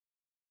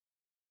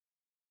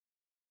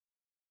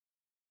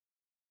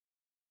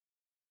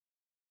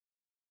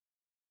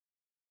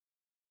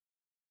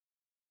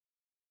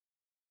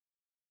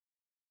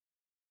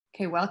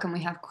Okay, welcome.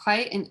 We have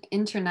quite an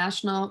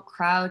international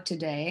crowd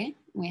today.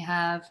 We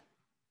have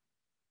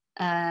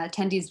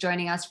attendees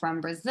joining us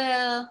from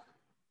Brazil,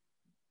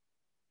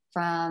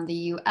 from the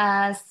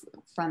US,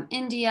 from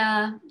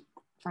India,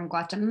 from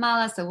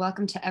Guatemala. So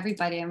welcome to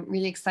everybody. I'm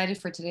really excited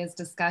for today's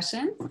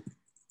discussion.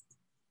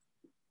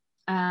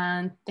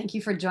 And thank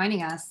you for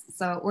joining us.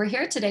 So we're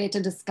here today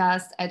to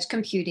discuss edge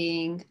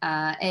computing,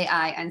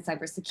 AI, and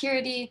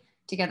cybersecurity,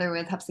 together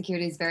with Hub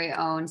Security's very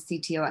own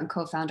CTO and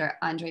co-founder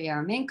Andrey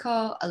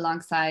Iaremenko,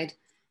 alongside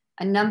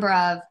a number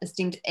of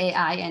esteemed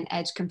AI and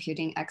edge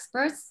computing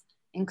experts,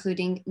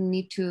 including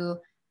Nitu,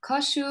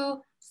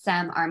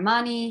 Sam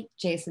Armani,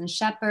 Jason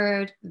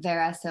Shepard,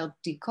 Vera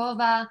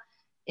Serdiukova,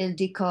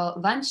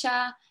 Ildiko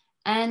Vancha,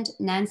 and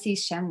Nancy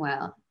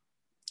Shemwell.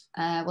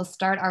 We'll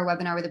start our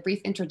webinar with a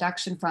brief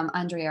introduction from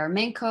Andrey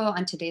Iaremenko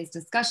on today's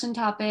discussion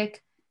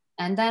topic,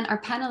 and then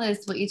our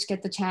panelists will each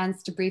get the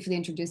chance to briefly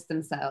introduce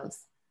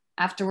themselves.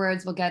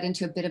 Afterwards, we'll get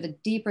into a bit of a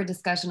deeper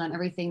discussion on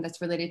everything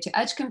that's related to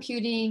edge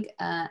computing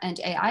and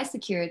AI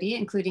security,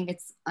 including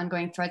its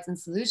ongoing threats and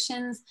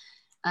solutions.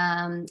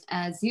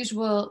 As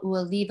usual,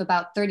 we'll leave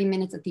about 30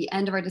 minutes at the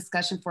end of our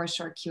discussion for a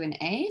short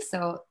Q&A.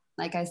 So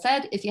like I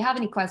said, if you have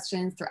any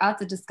questions throughout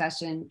the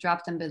discussion,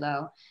 drop them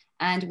below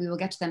and we will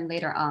get to them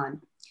later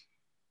on.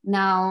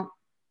 Now,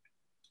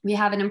 we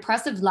have an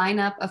impressive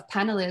lineup of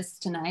panelists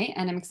tonight,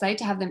 and I'm excited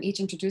to have them each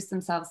introduce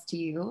themselves to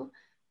you.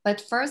 But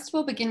first,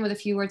 we'll begin with a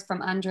few words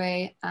from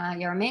Andrey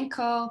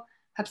Iaremenko,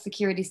 Hub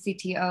Security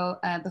CTO,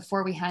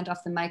 before we hand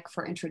off the mic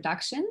for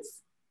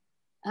introductions.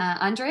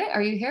 Andrey,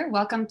 are you here?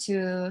 Welcome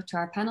to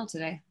our panel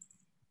today.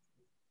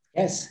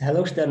 Yes,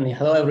 hello Shterny,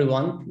 hello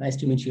everyone, nice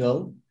to meet you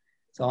all.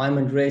 So I'm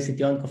Andrey,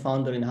 CTO and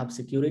co-founder in Hub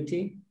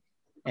Security,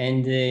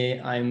 and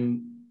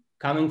I'm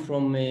coming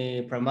from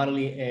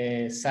primarily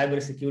a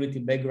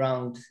cybersecurity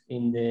background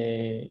in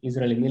the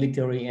Israeli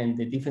military and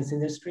the defense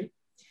industry.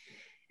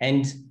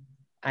 And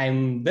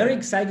I'm very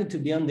excited to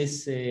be on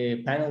this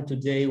panel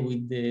today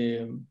with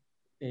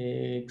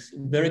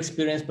very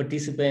experienced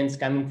participants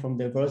coming from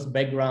diverse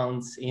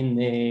backgrounds in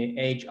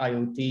edge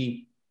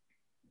IoT.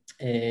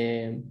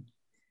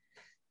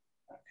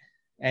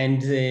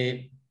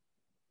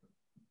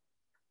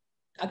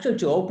 Actually,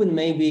 to open,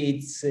 maybe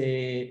it's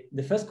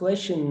the first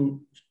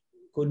question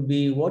could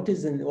be what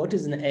is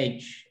an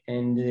edge,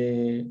 and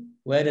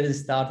where does it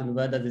start and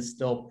where does it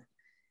stop?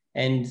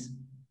 And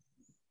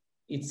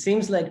it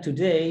seems like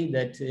today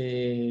that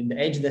the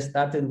edge that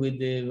started with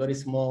the very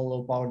small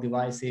low power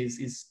devices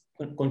is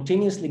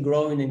continuously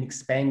growing and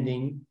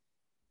expanding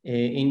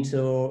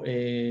into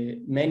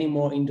many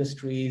more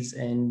industries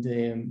and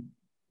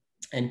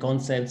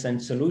concepts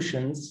and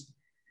solutions.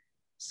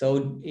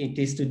 So it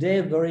is today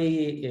a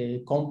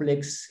very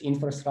complex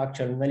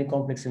infrastructure and very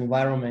complex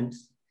environment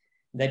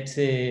that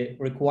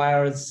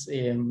requires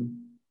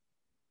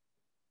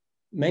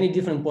many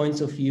different points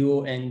of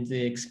view and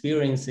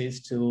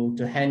experiences to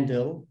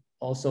handle,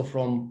 also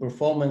from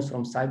performance,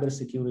 from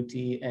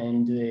cybersecurity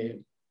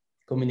and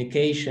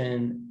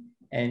communication,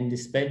 and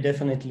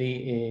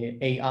definitely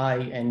AI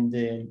and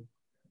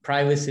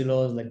privacy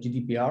laws like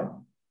GDPR.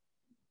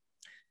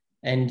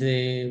 And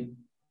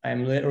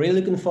I'm really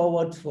looking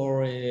forward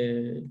for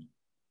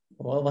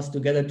all of us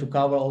together to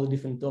cover all the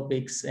different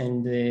topics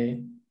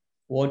and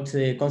what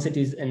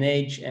constitutes an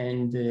edge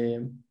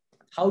and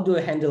how do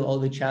I handle all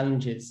the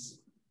challenges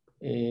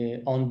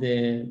on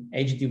the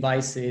edge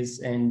devices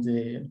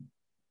and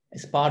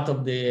as part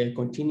of the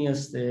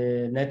continuous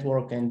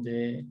network and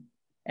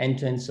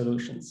end-to-end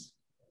solutions.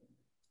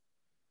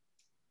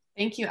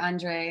 Thank you,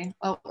 Andrey.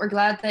 Well, we're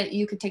glad that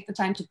you could take the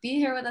time to be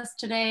here with us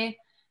today.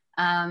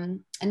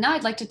 And now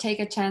I'd like to take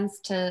a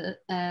chance to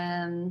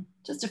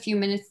just a few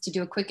minutes to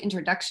do a quick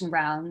introduction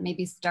round,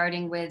 maybe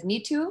starting with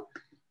Nitu.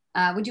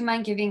 Would you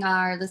mind giving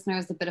our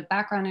listeners a bit of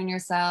background on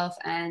yourself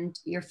and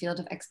your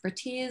field of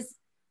expertise,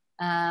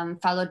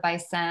 followed by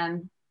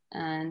Sam,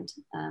 and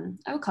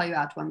I will call you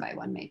out one by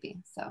one maybe.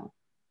 So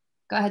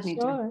go ahead,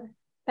 Nitu. Sure.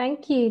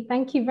 Thank you.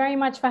 Thank you very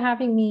much for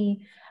having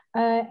me.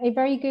 A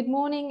very good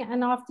morning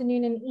and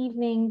afternoon and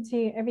evening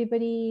to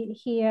everybody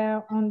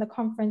here on the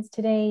conference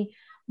today.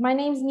 My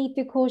name is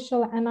Nitu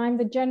Kaushal and I'm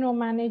the General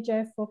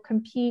Manager for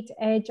Compute,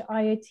 Edge,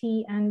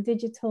 IoT and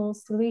Digital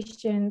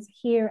Solutions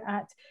here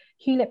at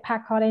Hewlett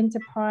Packard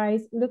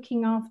Enterprise,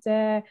 looking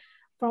after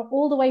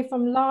all the way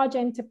from large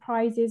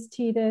enterprises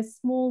to the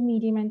small,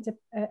 medium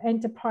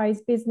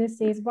enterprise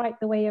businesses, right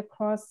the way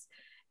across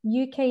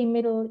UK,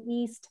 Middle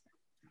East,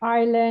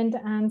 Ireland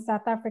and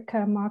South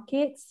Africa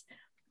markets.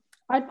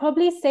 I'd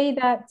probably say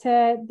that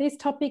this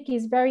topic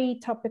is very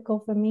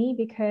topical for me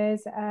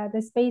because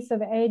the space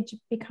of edge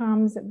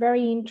becomes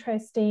very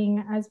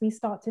interesting as we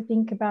start to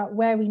think about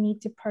where we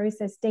need to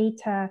process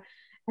data.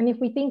 And if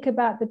we think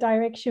about the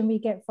direction we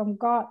get from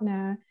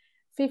Gartner,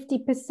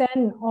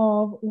 50%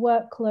 of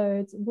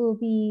workloads will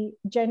be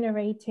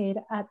generated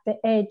at the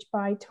edge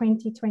by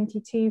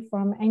 2022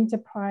 from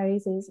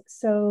enterprises.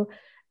 So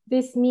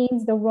this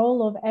means the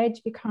role of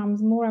edge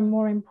becomes more and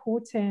more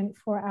important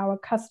for our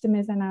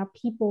customers and our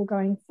people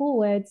going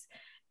forwards.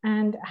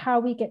 and how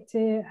we get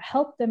to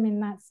help them in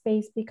that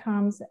space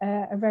becomes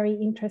a very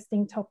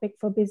interesting topic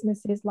for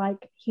businesses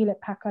like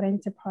Hewlett Packard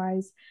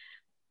Enterprise.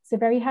 So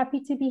very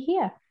happy to be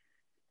here.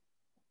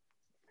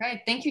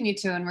 Great, thank you,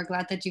 Nitu, and we're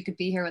glad that you could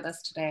be here with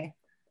us today.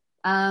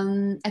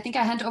 I think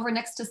I hand over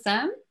next to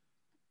Sam.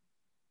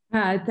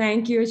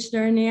 Thank you,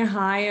 Shterny.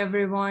 Hi,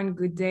 everyone.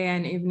 Good day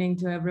and evening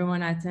to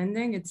everyone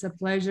attending. It's a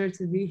pleasure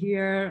to be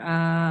here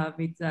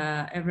with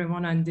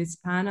everyone on this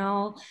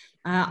panel.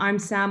 I'm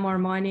Sam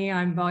Armani.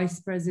 I'm Vice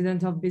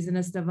President of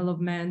Business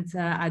Development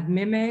at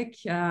Mimik.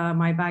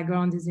 My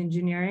background is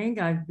engineering.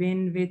 I've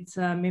been with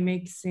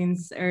Mimik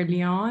since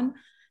early on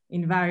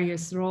in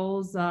various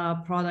roles,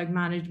 product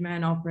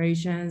management,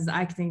 operations,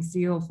 acting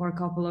CEO for a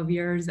couple of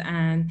years.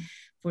 And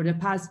for the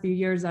past few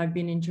years, I've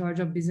been in charge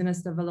of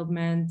business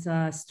development,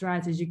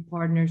 strategic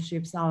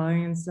partnerships,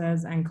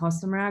 alliances, and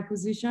customer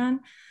acquisition.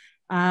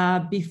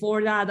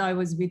 Before that, I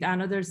was with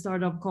another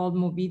startup called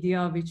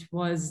Mobidia, which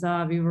was,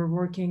 we were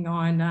working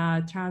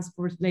on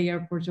transport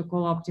layer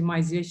protocol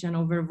optimization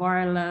over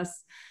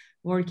wireless,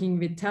 working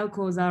with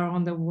telcos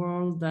around the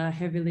world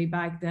heavily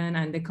back then,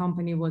 and the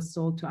company was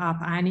sold to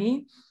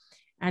Armani.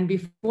 And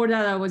before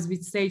that, I was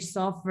with Sage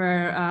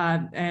Software,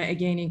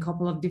 again, in a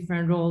couple of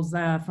different roles,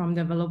 from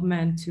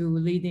development to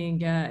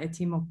leading a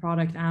team of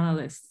product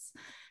analysts.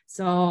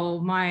 So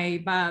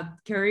my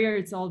career,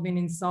 it's all been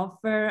in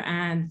software,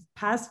 and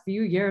past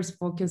few years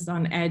focused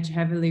on edge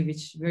heavily,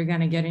 which we're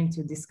gonna get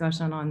into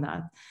discussion on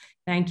that.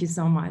 Thank you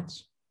so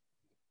much.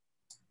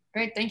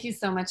 Great, thank you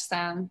so much,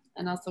 Sam.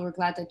 And also we're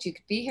glad that you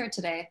could be here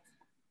today.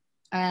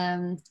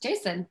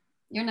 Jason,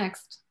 you're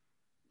next.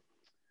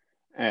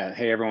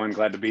 Hey everyone,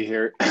 glad to be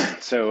here.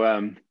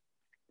 So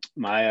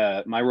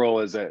my role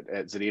is at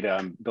ZEDEDA.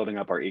 I'm building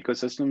up our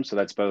ecosystem. So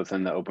that's both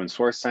in the open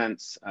source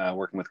sense,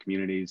 working with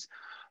communities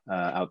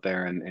out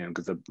there, and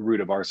because the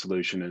root of our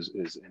solution is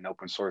in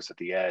open source at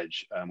the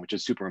edge, which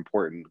is super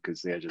important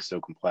because the edge is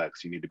so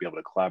complex. You need to be able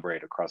to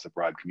collaborate across a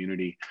broad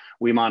community.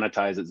 We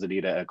monetize at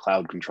ZEDEDA a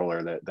cloud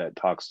controller that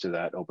talks to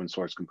that open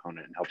source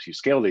component and helps you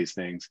scale these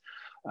things.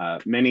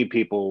 Many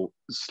people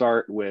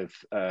start with,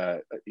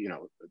 you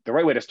know, the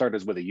right way to start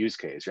is with a use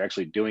case. You're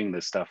actually doing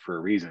this stuff for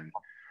a reason.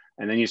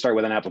 And then you start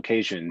with an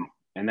application,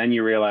 and then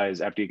you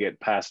realize after you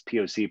get past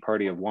POC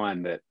party of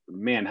one that,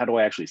 man, how do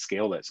I actually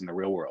scale this in the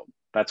real world?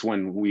 That's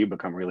when we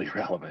become really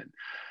relevant.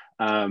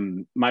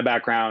 My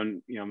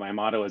background, you know, my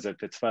motto is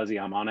if it's fuzzy,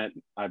 I'm on it.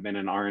 I've been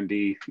in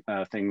R&D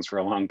things for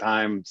a long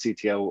time,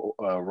 CTO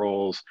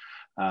roles.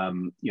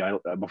 You know,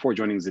 before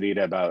joining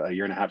ZEDEDA about a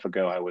year and a half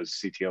ago, I was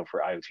CTO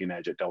for IoT and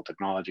Edge at Dell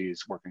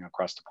Technologies, working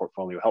across the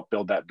portfolio, helped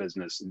build that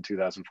business in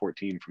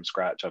 2014 from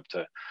scratch up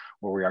to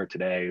where we are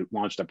today.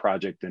 Launched a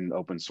project in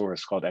open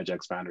source called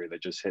EdgeX Foundry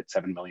that just hit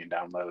 7 million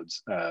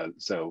downloads.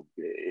 So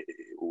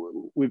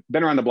we've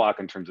been around the block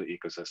in terms of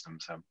ecosystem.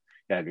 So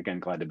yeah, again,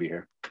 glad to be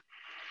here.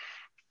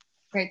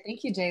 Great,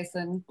 thank you,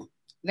 Jason.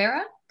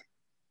 Vera?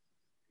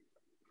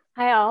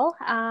 Hi all,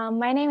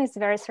 my name is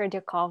Vera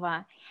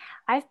Serdiukova.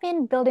 I've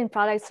been building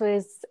products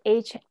with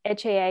Edge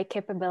AI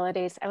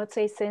capabilities, I would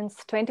say since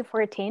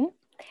 2014.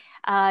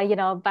 You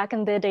know, back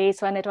in the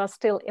days when it was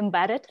still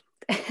embedded,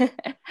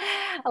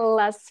 a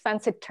less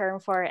fancy term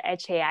for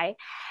Edge AI.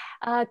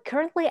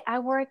 Currently, I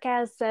work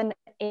as an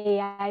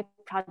AI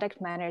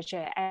product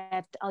manager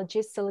at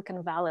LG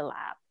Silicon Valley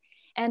Lab.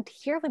 And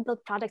here we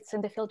build products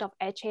in the field of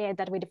Edge AI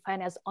that we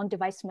define as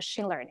on-device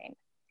machine learning.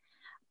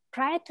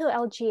 Prior to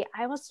LG,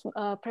 I was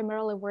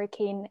primarily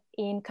working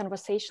in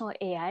conversational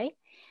AI,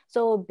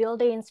 so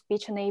building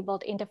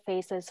speech-enabled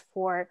interfaces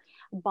for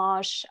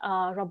Bosch,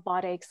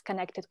 robotics,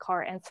 connected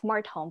car, and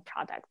smart home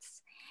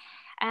products.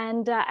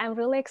 And I'm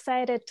really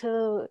excited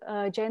to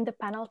join the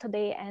panel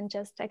today and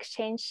just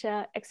exchange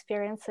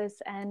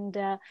experiences and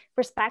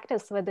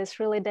perspectives with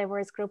this really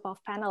diverse group of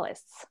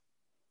panelists.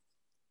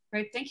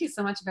 Great, thank you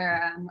so much,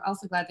 Vera. I'm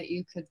also glad that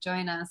you could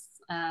join us.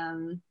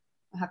 I'm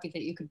happy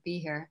that you could be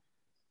here.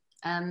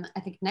 I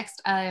think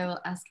next I will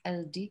ask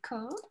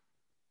Ildiko.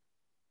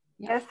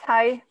 Yes,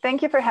 hi,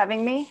 thank you for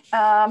having me.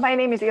 My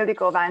name is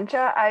Ildiko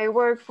Vancha. I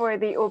work for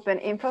the Open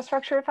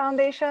Infrastructure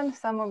Foundation.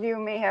 Some of you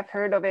may have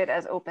heard of it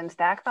as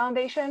OpenStack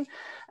Foundation.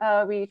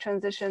 We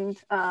transitioned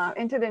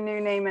into the new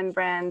name and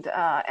brand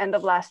end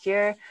of last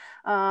year.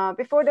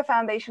 Before the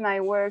foundation, I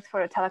worked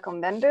for a telecom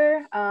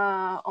vendor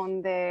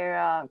on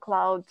their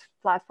cloud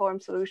platform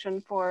solution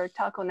for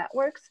telco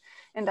networks.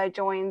 And I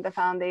joined the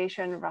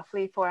foundation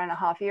roughly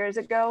 4.5 years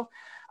ago.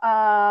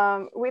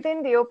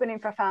 Within the Open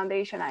Infra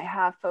Foundation, I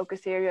have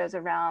focus areas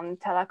around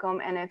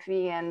telecom,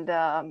 NFV,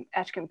 and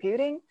edge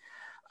computing.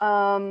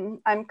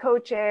 I'm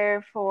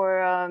co-chair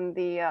for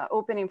the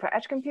Open Infra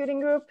Edge Computing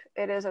Group.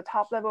 It is a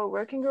top-level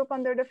working group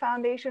under the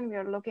foundation. We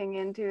are looking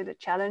into the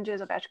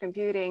challenges of edge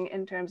computing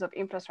in terms of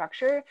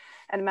infrastructure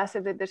and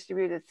massively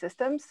distributed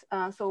systems.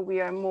 So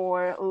we are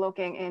more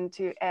looking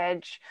into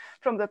edge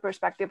from the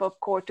perspective of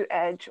core to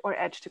edge or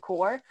edge to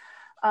core.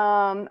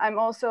 I'm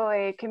also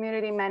a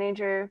community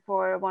manager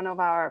for one of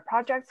our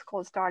projects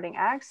called Starting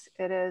X.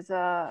 It is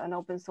an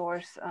open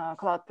source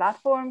cloud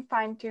platform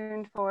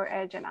fine-tuned for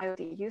edge and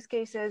IoT use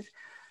cases.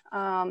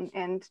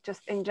 And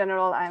just in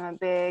general, I'm a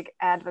big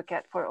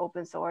advocate for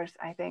open source.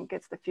 I think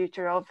it's the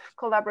future of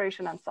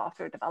collaboration and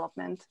software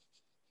development.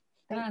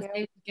 Thank you.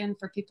 Say it again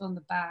for people in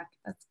the back.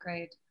 That's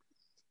great.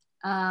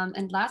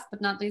 And last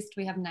but not least,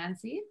 we have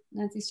Nancy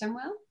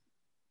Shemwell.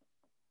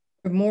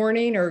 Good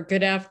morning or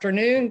good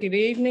afternoon, good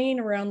evening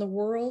around the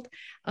world.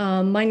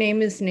 My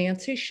name is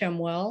Nancy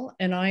Shemwell,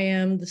 and I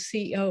am the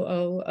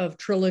COO of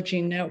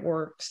Trilogy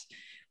Networks,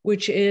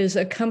 which is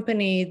a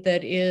company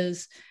that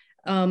is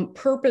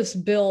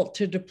purpose-built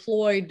to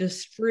deploy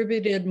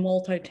distributed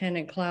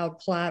multi-tenant cloud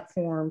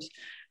platforms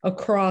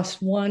across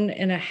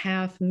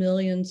 1.5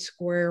 million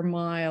square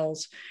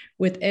miles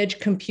with edge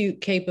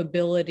compute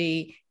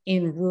capability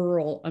in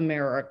rural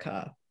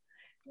America.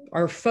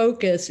 Our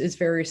focus is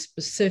very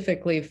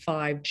specifically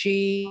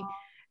 5G,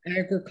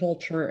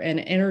 agriculture, and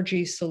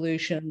energy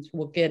solutions.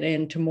 We'll get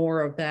into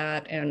more of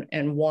that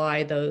and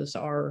why those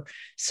are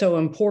so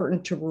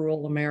important to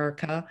rural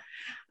America.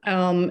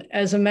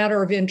 As a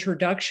matter of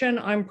introduction,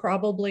 I'm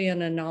probably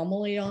an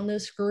anomaly on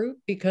this group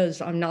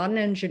because I'm not an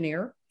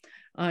engineer.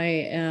 I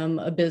am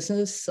a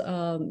business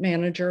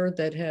manager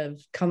that have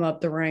come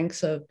up the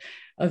ranks of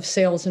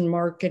sales and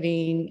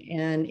marketing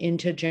and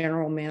into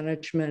general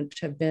management,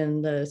 have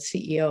been the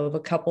CEO of a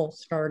couple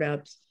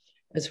startups,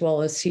 as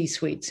well as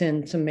C-suites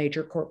in some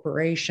major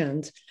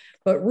corporations.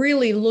 But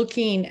really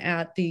looking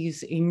at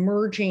these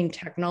emerging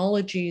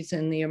technologies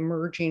and the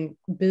emerging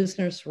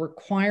business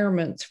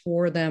requirements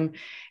for them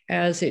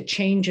as it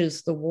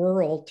changes the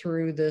world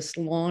through this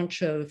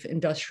launch of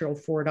Industrial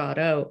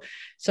 4.0.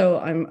 So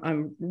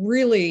I'm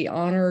really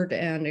honored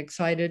and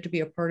excited to be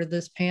a part of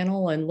this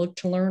panel and look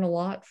to learn a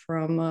lot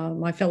from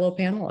my fellow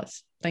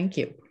panelists. Thank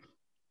you.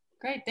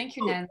 Great, thank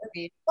you, Nancy.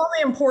 It's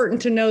really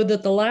important to know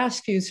that the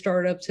last few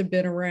startups have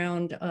been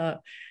around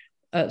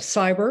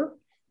cyber,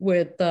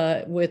 with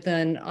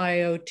an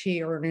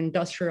IoT or an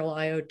industrial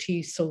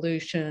IoT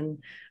solution,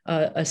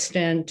 a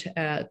stint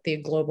at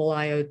the global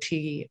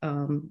IoT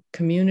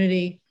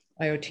communities,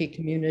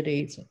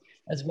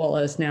 as well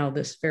as now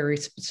this very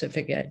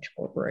specific edge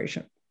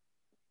corporation.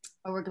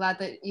 Well, we're glad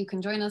that you can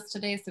join us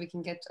today so we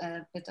can get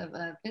a bit of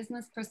a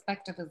business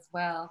perspective as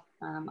well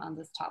on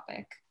this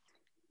topic.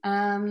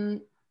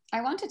 I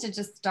wanted to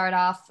just start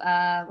off,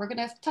 we're going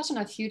to touch on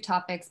a few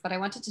topics, but I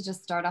wanted to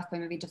just start off by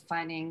maybe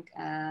defining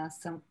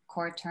some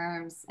core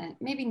terms. And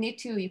maybe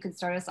Nitu, you could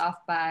start us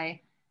off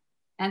by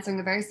answering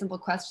a very simple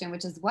question,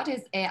 which is what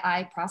is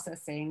AI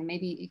processing?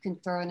 Maybe you can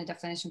throw in a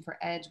definition for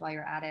edge while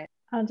you're at it.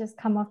 I'll just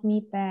come off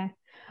mute there.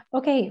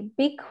 Okay,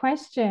 big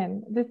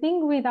question. The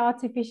thing with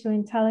artificial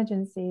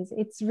intelligence is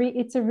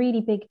it's a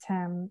really big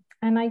term.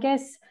 And I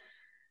guess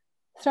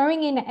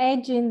throwing in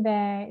edge in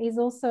there is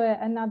also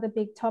another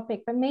big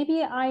topic, but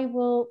maybe I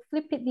will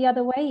flip it the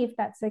other way if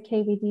that's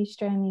okay with you,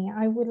 Shterny.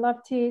 I would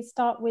love to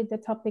start with the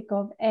topic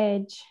of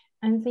edge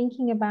and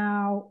thinking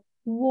about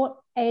what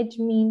edge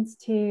means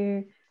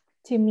to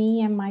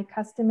me and my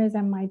customers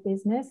and my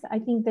business. I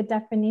think the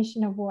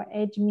definition of what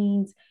edge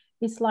means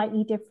is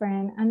slightly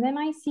different. And then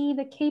I see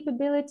the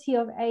capability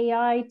of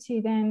AI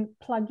to then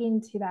plug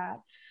into that.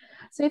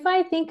 So if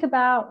I think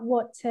about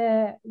what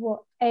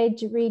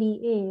edge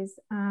really is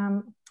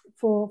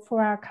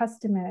for our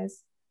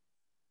customers,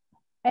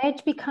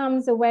 edge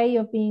becomes a way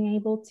of being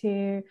able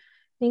to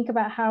think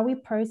about how we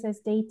process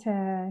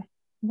data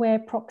where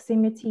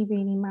proximity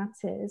really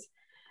matters.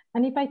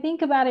 And if I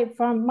think about it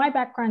from my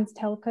background's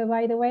telco,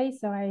 by the way,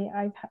 so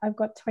I've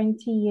got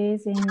 20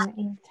 years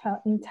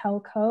in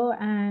telco,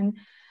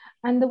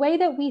 and the way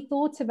that we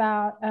thought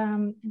about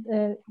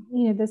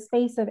the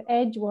space of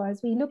edge was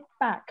we looked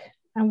back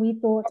and we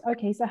thought,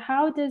 okay, so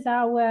how does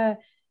our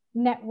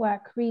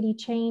network really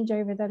change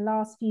over the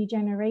last few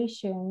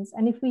generations?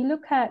 And if we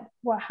look at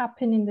what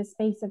happened in the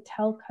space of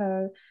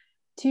telco,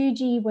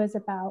 2G was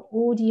about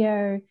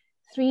audio,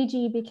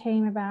 3G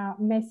became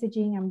about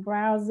messaging and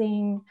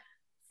browsing,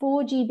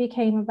 4G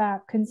became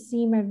about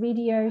consumer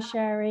video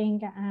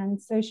sharing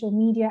and social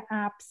media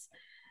apps.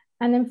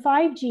 And then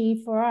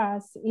 5G for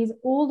us is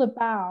all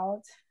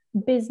about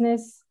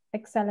business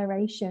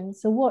acceleration.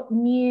 So what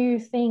new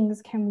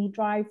things can we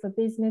drive for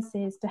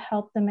businesses to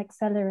help them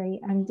accelerate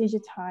and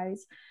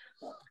digitize?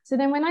 So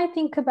then when I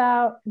think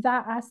about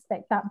that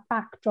aspect, that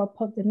backdrop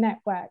of the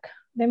network,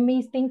 then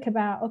we think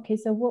about, okay,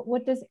 so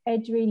what does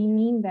edge really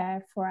mean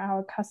there for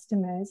our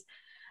customers?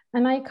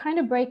 And I kind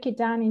of break it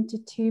down into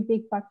two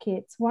big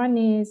buckets. One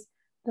is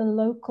the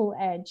local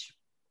edge.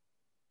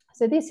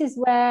 So this is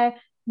where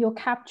you're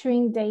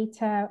capturing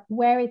data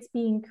where it's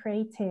being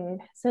created.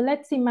 So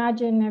let's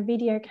imagine a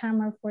video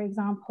camera, for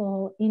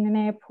example, in an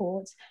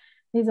airport.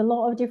 There's a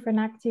lot of different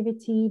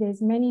activity.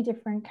 There's many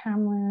different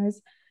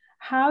cameras.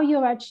 How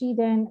you're actually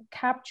then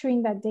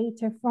capturing that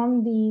data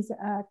from these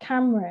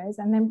cameras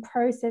and then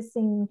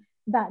processing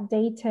that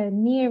data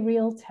near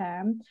real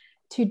time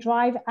to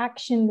drive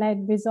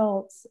action-led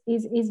results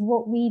is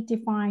what we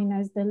define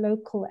as the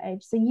local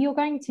edge. So you're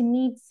going to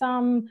need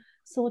some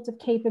sort of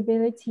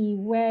capability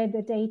where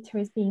the data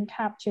is being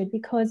captured,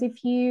 because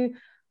if you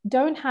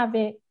don't have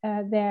it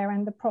there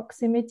and the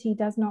proximity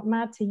does not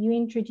matter, you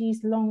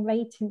introduce long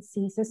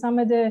latency. So some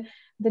of the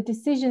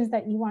decisions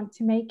that you want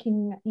to make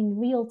in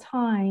real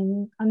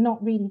time are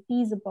not really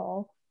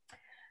feasible.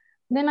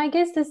 Then I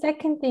guess the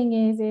second thing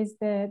is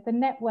the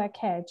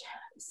network edge.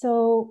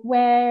 So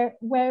where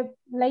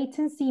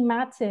latency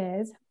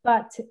matters,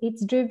 but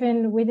it's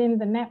driven within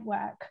the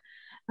network.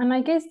 And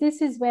I guess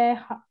this is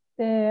where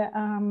the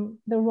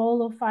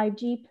role of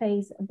 5G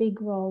plays a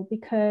big role,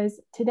 because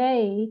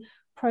today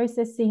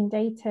processing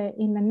data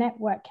in the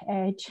network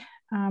edge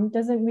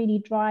doesn't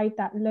really drive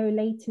that low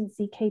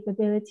latency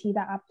capability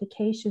that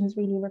applications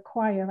really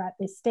require at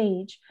this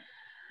stage.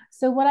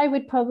 So what I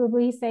would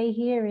probably say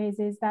here is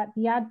that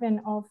the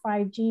advent of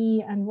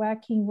 5G and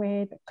working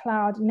with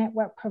cloud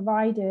network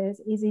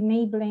providers is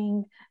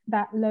enabling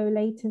that low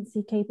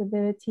latency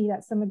capability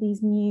that some of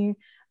these new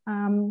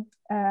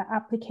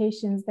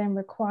applications then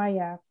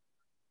require.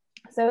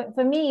 So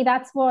for me,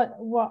 that's what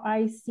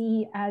I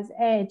see as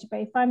edge.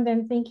 But if I'm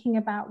then thinking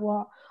about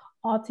what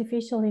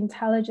artificial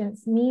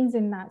intelligence means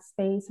in that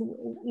space,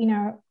 you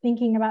know,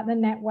 thinking about the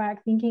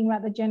network, thinking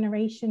about the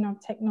generation of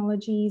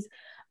technologies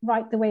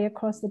right the way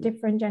across the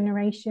different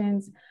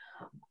generations,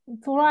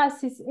 for us,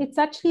 it's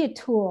actually a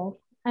tool.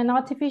 And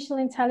artificial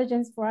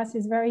intelligence for us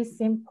is very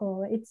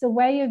simple. It's a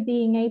way of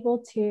being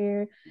able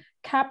to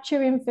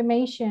capture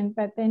information,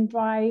 but then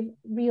drive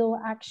real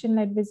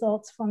action-led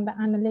results from the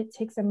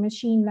analytics and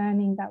machine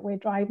learning that we're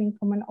driving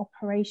from an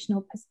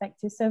operational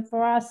perspective. So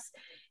for us,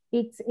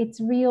 it's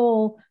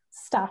real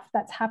stuff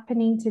that's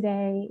happening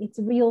today. It's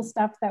real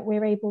stuff that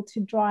we're able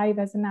to drive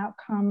as an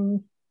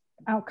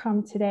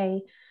outcome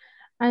today.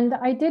 And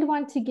I did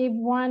want to give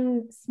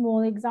one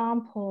small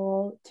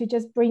example to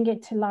just bring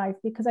it to life,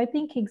 because I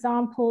think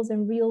examples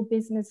and real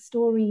business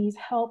stories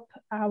help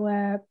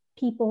our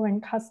people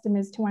and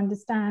customers to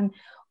understand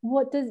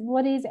what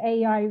is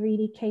AI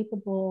really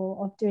capable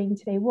of doing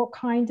today? What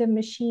kind of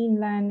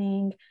machine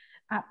learning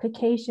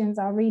applications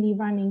are really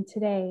running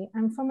today?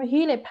 And from a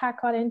Hewlett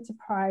Packard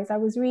enterprise, I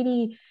was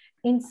really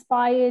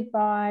inspired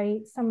by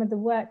some of the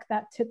work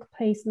that took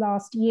place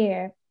last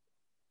year.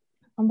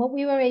 And what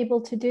we were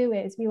able to do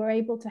is we were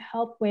able to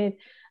help with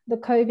the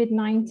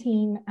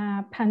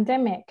COVID-19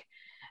 pandemic.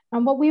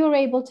 And what we were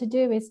able to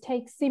do is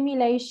take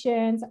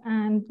simulations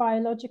and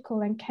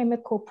biological and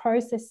chemical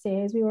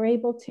processes. We were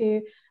able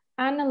to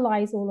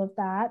analyze all of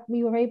that.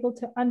 We were able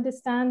to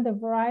understand the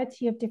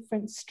variety of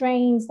different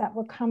strains that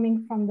were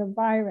coming from the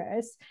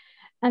virus,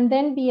 and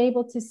then be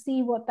able to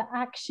see what the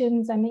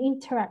actions and the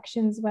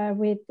interactions were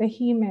with the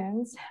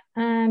humans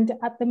and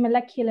at the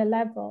molecular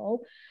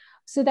level,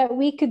 so that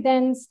we could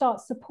then start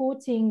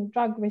supporting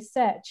drug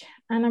research.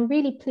 And I'm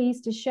really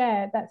pleased to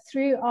share that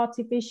through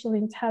artificial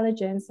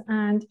intelligence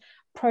and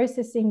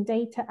processing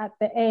data at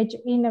the edge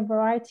in a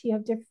variety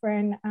of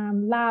different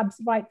labs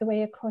right the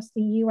way across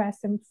the US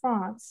and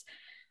France,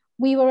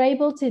 we were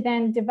able to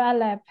then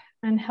develop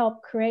and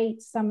help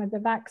create some of the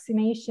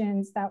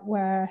vaccinations that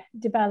were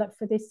developed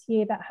for this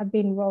year that have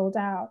been rolled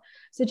out.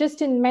 So just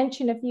to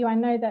mention a few, I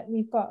know that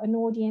we've got an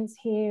audience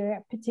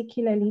here,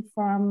 particularly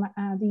from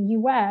the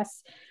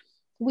US.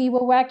 We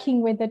were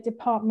working with the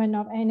Department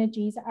of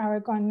Energy's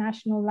Aragon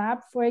National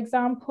Lab, for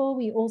example.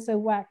 We also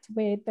worked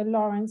with the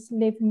Lawrence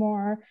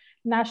Livermore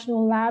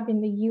National Lab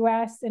in the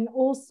US, and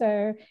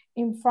also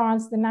in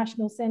France, the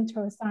National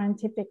Center of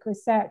Scientific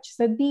Research.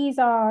 So these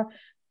are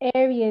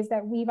areas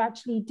that we've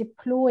actually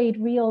deployed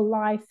real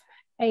life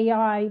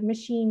AI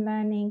machine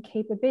learning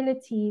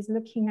capabilities,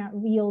 looking at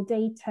real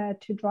data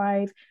to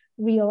drive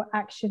real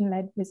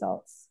action-led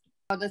results.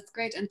 Oh, that's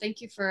great. And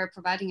thank you for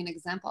providing an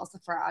example also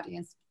for our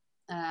audience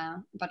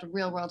about a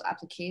real world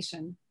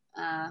application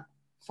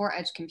for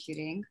edge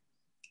computing.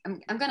 I'm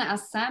going to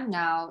ask Sam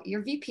now.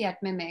 You're VP at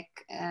Mimik,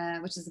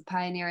 which is a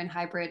pioneer in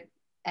hybrid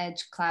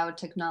edge cloud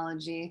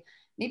technology.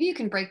 Maybe you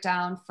can break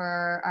down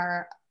for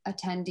our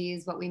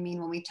attendees what we mean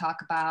when we talk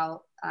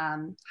about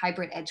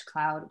hybrid edge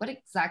cloud. What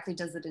exactly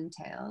does it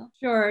entail?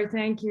 Sure,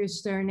 thank you,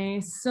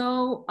 Shterny.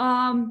 So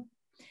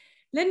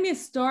let me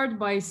start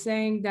by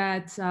saying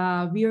that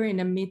we are in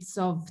the midst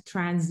of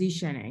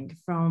transitioning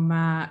from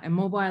a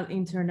mobile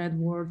internet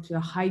world to a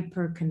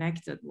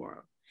hyper-connected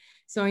world.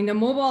 So in the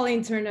mobile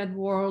internet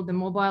world, the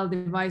mobile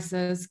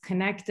devices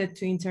connected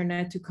to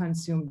internet to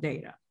consume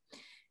data.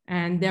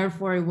 And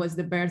therefore, it was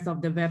the birth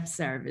of the web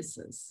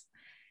services.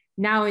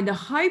 Now, in the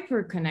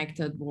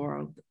hyper-connected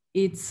world,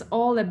 it's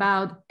all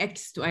about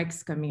X to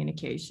X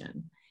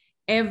communication.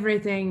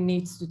 Everything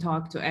needs to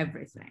talk to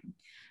everything.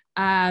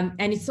 And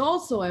it's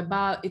also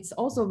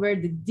where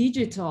the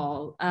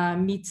digital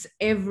meets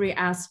every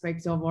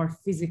aspect of our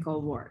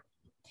physical world.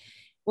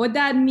 What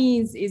that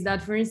means is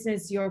that, for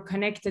instance, your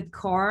connected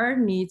car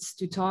needs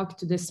to talk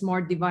to the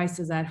smart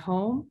devices at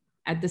home.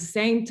 At the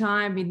same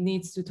time, it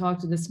needs to talk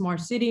to the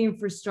smart city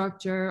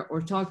infrastructure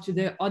or talk to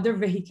the other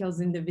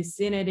vehicles in the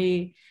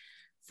vicinity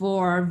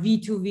for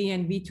V2V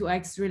and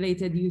V2X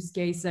related use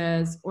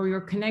cases, or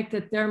your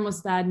connected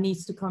thermostat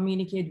needs to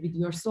communicate with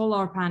your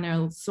solar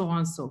panel, so on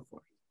and so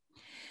forth.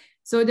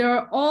 So there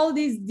are all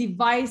these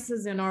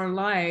devices in our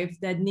life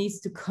that needs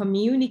to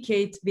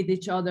communicate with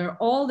each other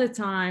all the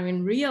time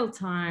in real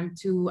time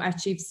to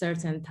achieve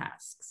certain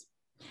tasks.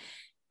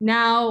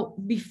 Now,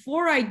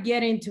 before I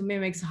get into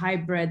Mimik's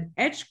hybrid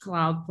edge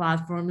cloud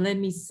platform, let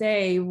me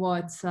say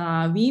what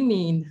we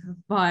mean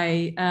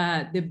by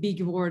the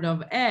big word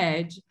of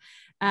edge.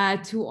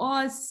 To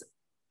us,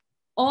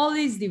 all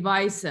these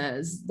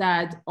devices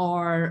that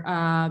are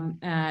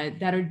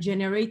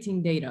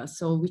generating data,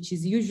 so which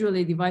is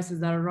usually devices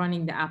that are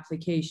running the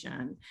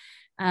application,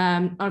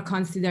 are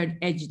considered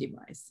edge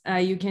device.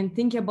 You can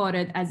think about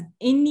it as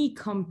any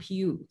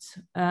compute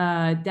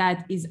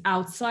that is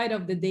outside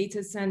of the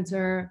data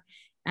center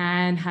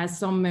and has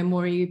some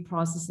memory,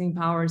 processing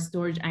power,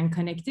 storage, and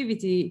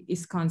connectivity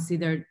is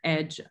considered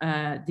edge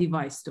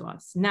device to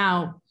us.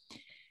 Now,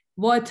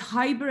 what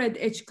hybrid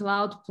edge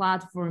cloud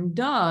platform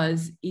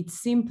does, it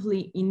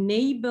simply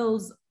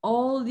enables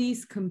all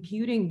these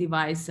computing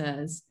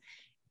devices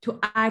to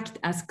act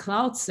as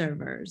cloud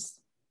servers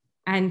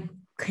and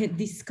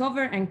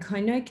discover and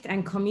connect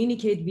and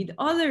communicate with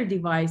other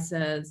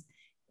devices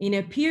in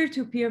a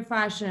peer-to-peer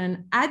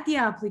fashion at the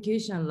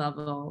application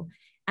level,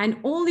 and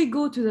only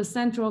go to the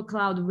central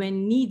cloud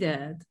when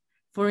needed,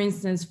 for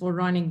instance, for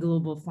running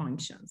global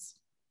functions.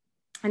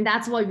 And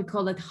that's why we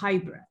call it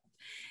hybrid.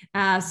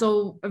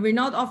 So we're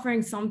not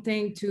offering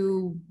something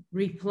to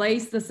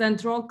replace the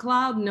central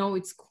cloud. No,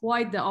 it's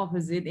quite the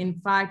opposite. In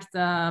fact,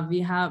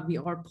 we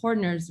are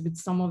partners with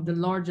some of the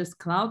largest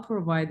cloud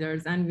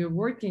providers, and we're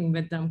working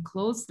with them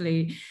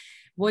closely.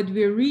 What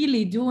we're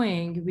really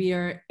doing, we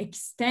are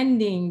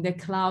extending the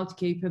cloud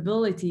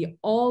capability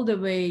all the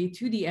way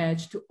to the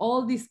edge, to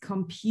all this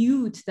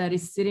compute that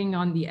is sitting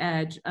on the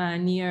edge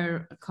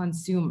near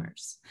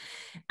consumers.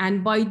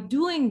 And by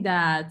doing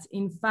that,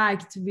 in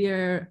fact,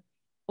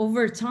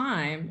 over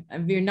time,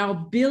 we're now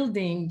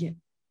building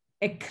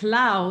a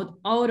cloud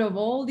out of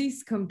all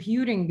these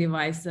computing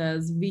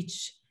devices,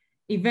 which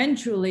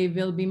eventually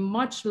will be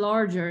much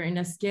larger in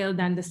a scale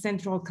than the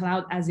central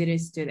cloud as it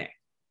is today,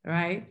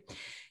 right?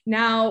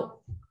 Now,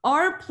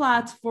 our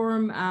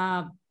platform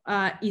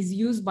is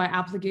used by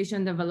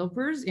application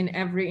developers in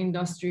every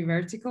industry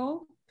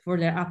vertical for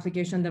their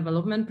application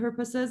development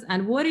purposes.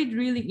 And what it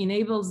really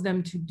enables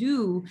them to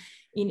do,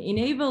 it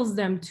enables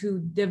them to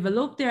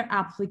develop their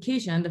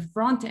application, the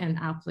front-end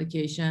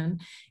application,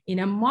 in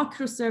a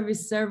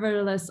microservice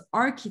serverless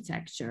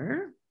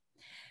architecture,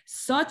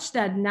 such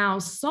that now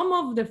some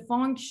of the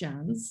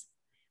functions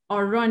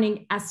are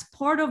running as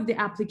part of the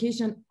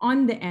application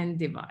on the end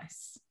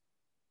device.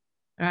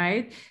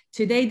 Right?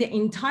 Today, the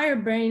entire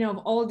brain of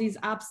all these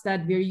apps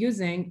that we're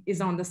using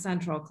is on the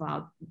central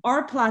cloud.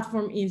 Our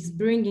platform is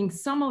bringing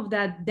some of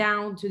that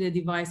down to the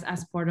device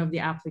as part of the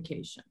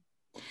application.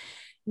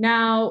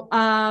 Now,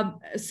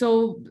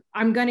 so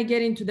I'm going to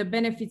get into the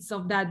benefits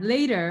of that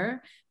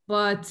later,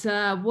 but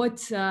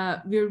what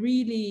we're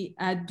really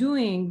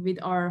doing with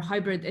our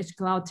hybrid edge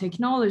cloud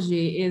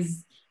technology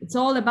is it's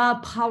all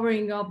about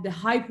powering up the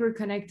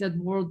hyper-connected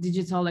world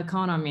digital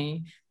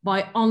economy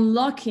by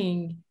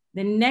unlocking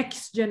the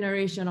next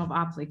generation of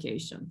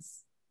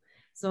applications.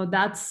 So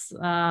that's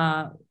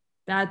on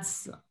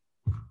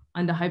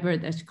the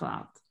hybrid edge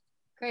cloud.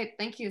 Great,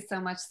 thank you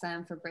so much,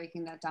 Sam, for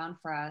breaking that down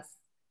for us.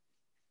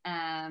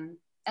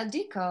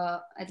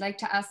 Ildiko, I'd like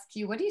to ask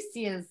you, what do you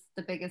see as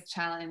the biggest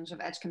challenge of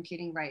edge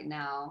computing right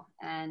now?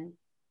 And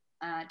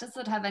does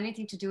it have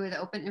anything to do with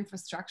open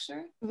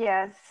infrastructure?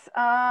 Yes,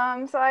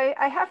 so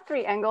I have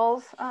three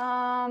angles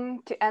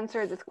to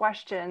answer this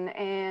question.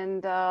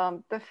 And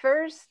the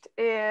first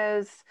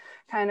is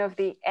kind of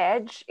the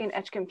edge in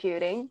edge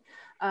computing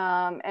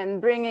and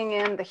bringing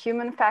in the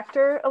human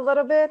factor a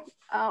little bit.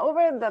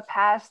 Over the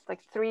past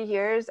 3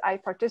 years, I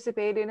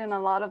participated in a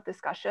lot of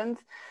discussions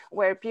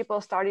where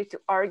people started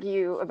to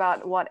argue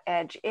about what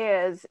edge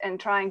is and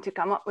trying to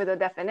come up with a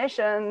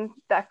definition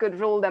that could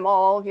rule them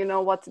all, you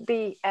know, what's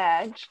the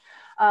edge.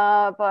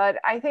 But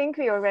I think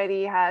we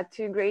already had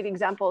two great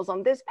examples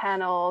on this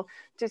panel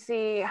to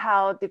see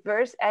how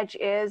diverse edge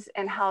is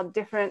and how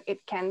different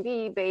it can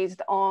be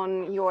based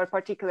on your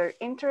particular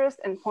interest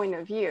and point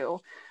of view.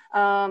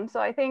 So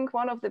I think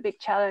one of the big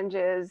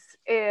challenges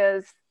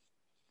is,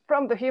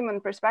 from the human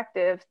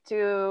perspective,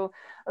 to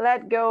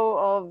let go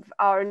of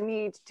our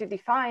need to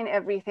define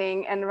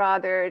everything and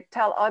rather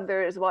tell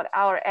others what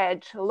our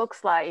edge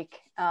looks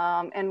like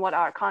and what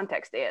our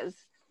context is.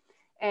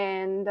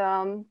 And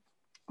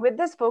with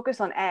this focus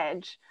on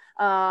edge,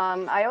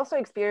 I also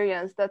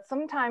experienced that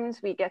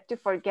sometimes we get to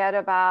forget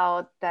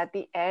about that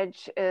the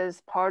edge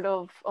is part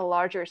of a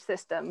larger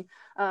system.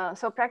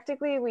 So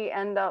practically we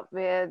end up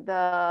with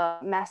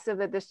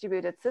massively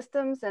distributed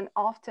systems, and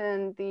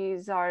often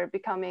these are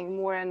becoming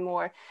more and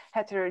more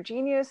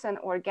heterogeneous and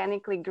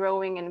organically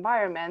growing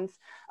environments.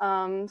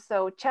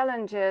 So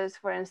challenges,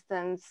 for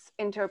instance,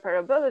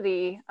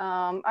 interoperability,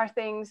 are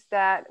things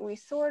that we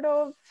sort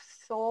of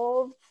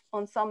solved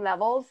on some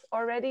levels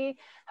already.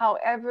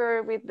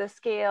 However, with the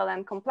scale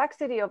and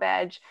complexity of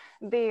edge,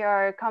 they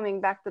are coming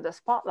back to the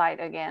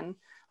spotlight again.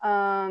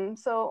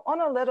 So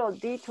on a little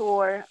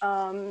detour,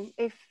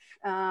 if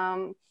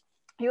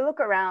You look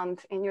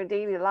around in your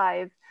daily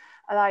life,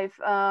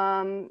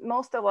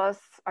 most of us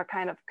are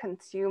kind of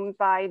consumed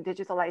by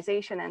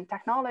digitalization and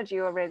technology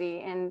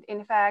already. And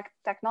in fact,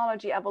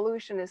 technology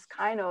evolution is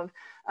kind of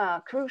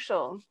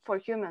crucial for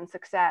human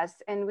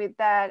success. And with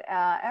that,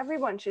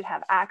 everyone should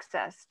have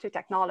access to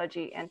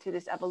technology and to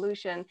this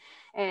evolution.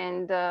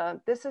 And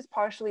this is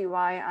partially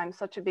why I'm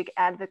such a big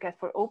advocate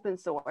for open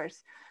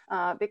source,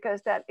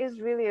 because that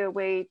is really a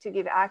way to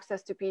give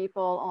access to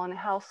people on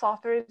how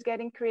software is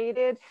getting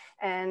created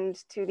and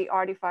to the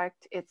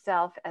artifact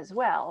itself as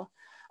well.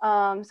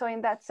 So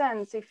in that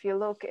sense, if you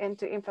look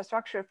into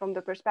infrastructure from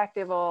the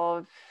perspective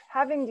of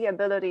having the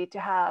ability to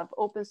have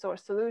open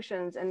source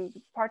solutions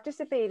and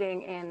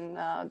participating in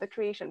the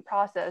creation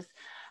process,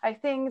 I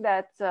think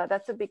that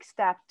that's a big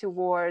step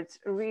towards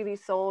really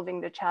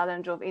solving the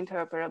challenge of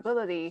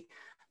interoperability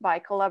by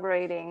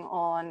collaborating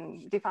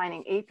on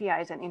defining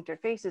APIs and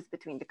interfaces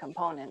between the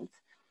components.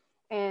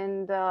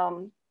 And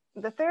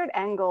the third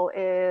angle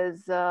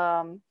is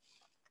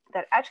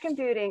that edge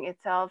computing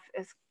itself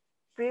is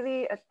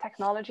really a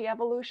technology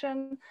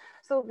evolution,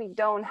 so we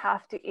don't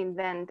have to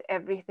invent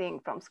everything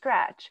from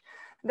scratch.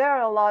 There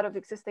are a lot of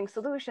existing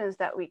solutions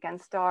that we can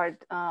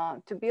start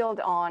to build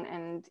on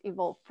and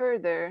evolve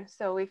further.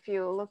 So if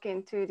you look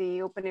into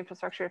the Open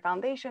Infrastructure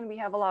Foundation, we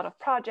have a lot of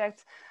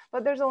projects,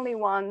 but there's only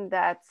one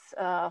that's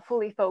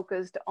fully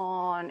focused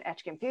on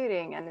edge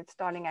computing, and it's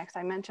starting, as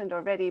I mentioned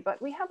already,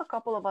 but we have a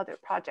couple of other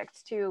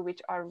projects too,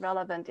 which are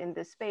relevant in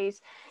this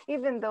space,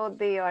 even though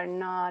they are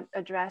not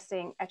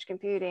addressing edge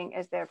computing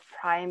as their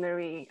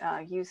primary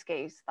use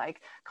case,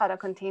 like Kata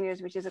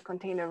containers, which is a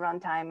container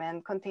runtime,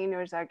 and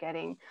containers are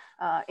getting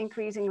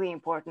increasingly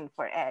important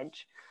for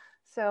edge.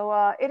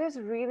 So it is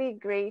really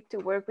great to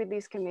work with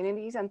these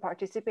communities and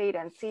participate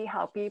and see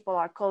how people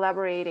are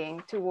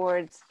collaborating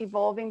towards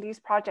evolving these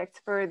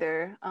projects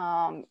further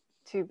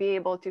to be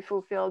able to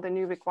fulfill the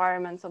new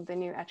requirements of the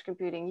new edge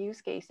computing use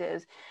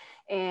cases.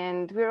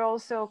 And we're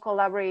also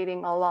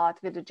collaborating a lot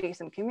with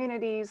adjacent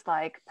communities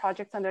like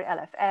projects under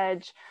LF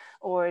Edge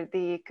or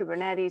the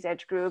Kubernetes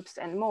Edge groups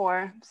and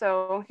more.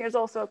 So here's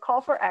also a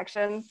call for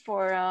action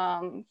for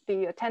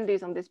the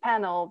attendees on this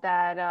panel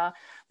that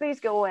please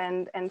go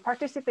and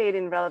participate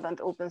in relevant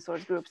open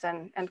source groups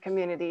and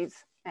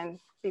communities and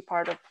be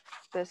part of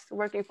this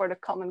working for the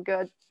common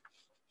good.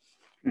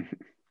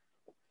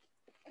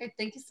 Great,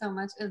 thank you so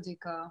much,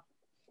 Ildiko.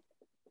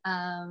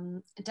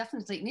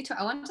 Definitely. Nitu,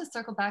 I wanted to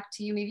circle back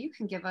to you. Maybe you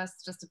can give us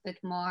just a bit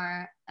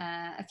more,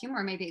 a few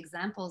more maybe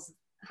examples of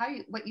how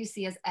what you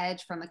see as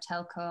edge from a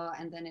telco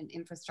and then an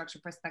infrastructure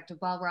perspective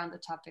while we're on the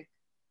topic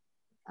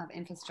of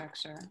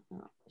infrastructure.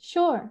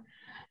 Sure.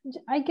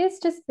 I guess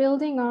just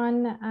building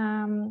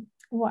on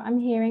what I'm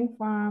hearing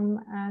from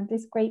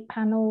this great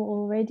panel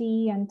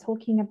already and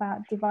talking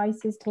about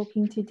devices,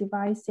 talking to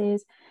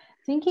devices,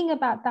 thinking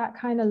about that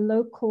kind of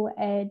local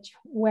edge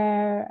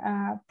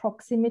where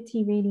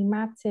proximity really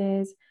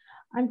matters.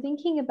 I'm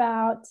thinking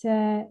about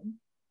a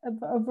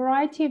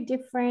variety of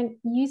different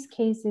use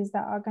cases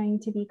that are going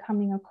to be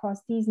coming across,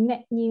 these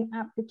net new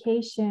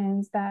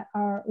applications that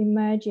are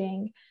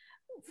emerging,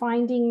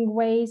 finding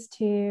ways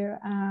to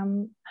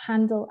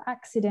handle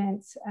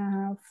accidents,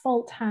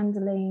 fault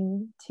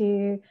handling,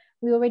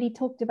 we already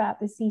talked about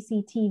the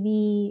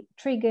CCTV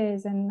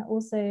triggers and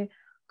also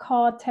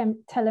car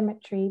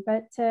telemetry,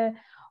 but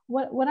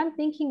what I'm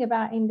thinking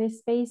about in this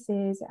space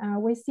is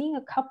we're seeing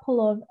a couple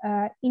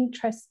of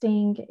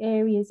interesting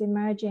areas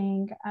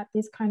emerging at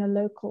this kind of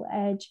local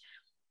edge.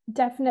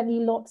 Definitely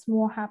lots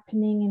more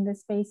happening in the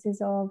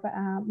spaces of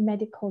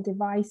medical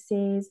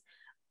devices,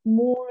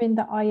 more in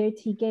the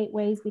IoT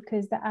gateways,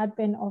 because the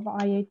advent of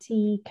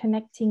IoT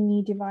connecting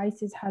new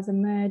devices has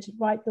emerged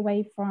right the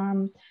way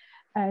from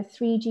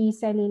 3G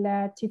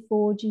cellular to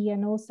 4G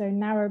and also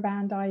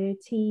narrowband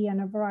IoT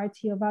and a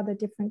variety of other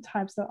different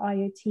types of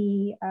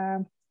IoT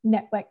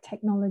network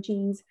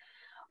technologies.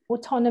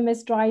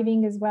 Autonomous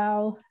driving as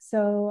well.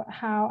 So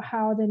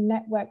how the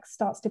network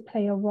starts to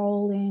play a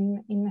role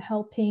in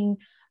helping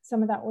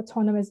some of that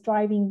autonomous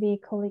driving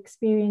vehicle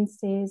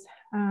experiences,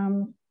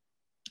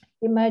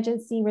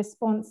 emergency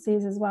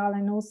responses as well,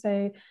 and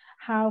also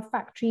how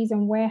factories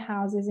and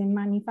warehouses in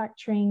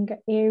manufacturing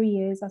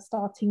areas are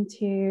starting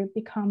to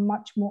become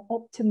much more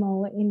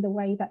optimal in the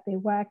way that they're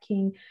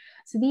working.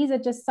 So these are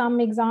just some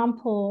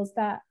examples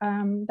that,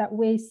 that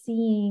we're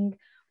seeing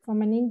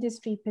from an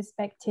industry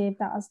perspective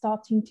that are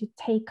starting to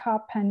take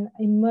up and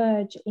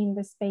emerge in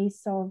the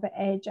space of the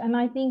edge. And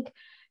I think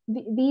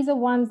these are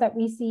ones that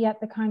we see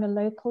at the kind of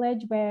local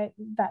edge where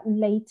that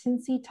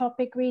latency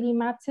topic really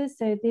matters.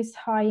 So this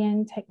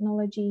high-end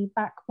technology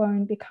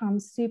backbone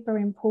becomes super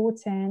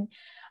important.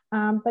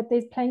 But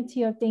there's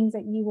plenty of things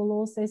that you will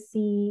also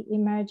see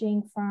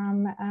emerging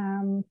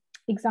from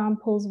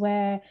examples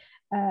where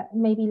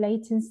maybe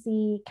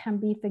latency can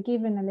be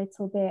forgiven a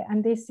little bit.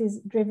 And this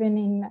is driven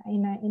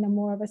in a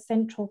more of a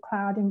central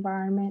cloud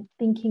environment,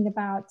 thinking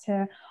about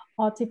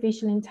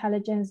artificial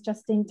intelligence,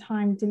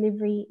 just-in-time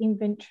delivery,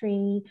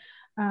 inventory,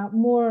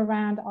 more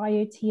around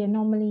IoT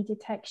anomaly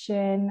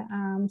detection,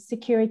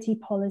 security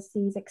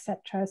policies,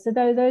 etc. So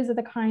those are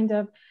the kind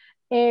of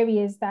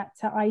areas that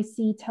I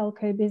see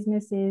telco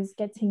businesses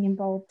getting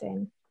involved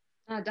in.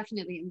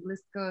 Definitely, and the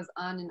list goes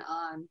on and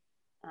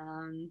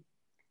on.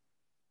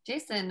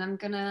 Jason, I'm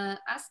gonna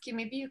ask you,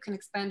 maybe you can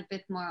expand a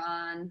bit more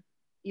on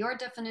your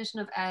definition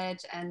of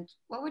edge, and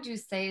what would you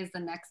say is the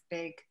next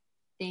big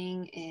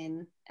thing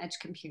in edge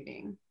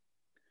computing?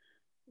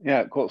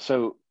 Yeah, cool.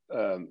 So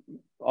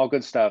all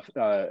good stuff.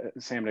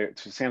 Sam,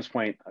 to Sam's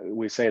point,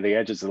 we say the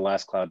edge is the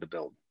last cloud to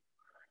build.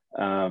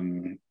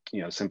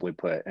 Simply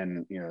put,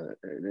 and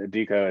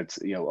Deco, it's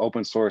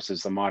open source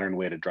is the modern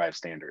way to drive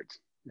standards.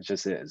 It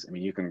just is. I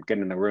mean, you can get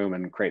in the room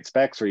and create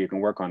specs, or you can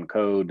work on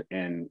code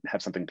and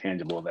have something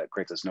tangible that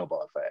creates a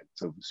snowball effect.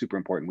 So super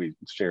important. We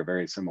share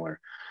very similar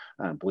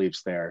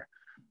beliefs there.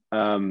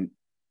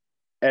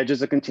 Edge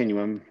is a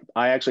continuum.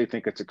 I actually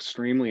think it's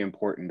extremely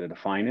important to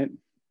define it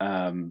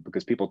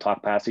because people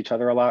talk past each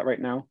other a lot right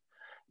now.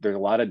 There's a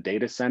lot of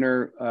data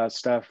center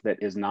stuff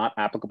that is not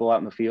applicable out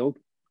in the field.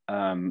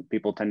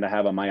 People tend to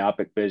have a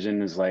myopic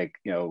vision, is like,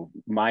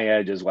 my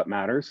edge is what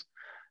matters.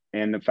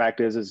 And the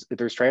fact is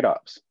there's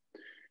trade-offs.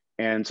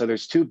 And so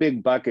there's two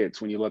big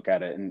buckets when you look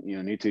at it. And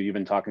Nitu, you've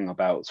been talking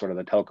about sort of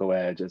the telco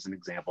edge as an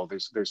example.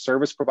 There's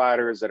service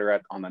providers that are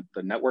on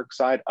the network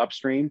side,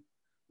 upstream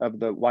of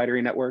the wide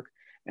area network,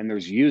 and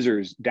there's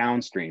users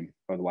downstream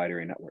of the wide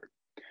area network.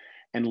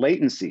 And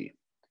latency,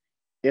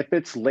 if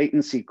it's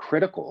latency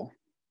critical,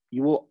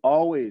 you will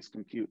always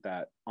compute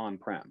that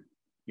on-prem,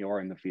 or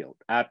in the field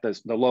at the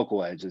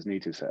local edge, as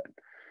Nitu said.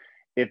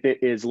 If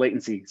it is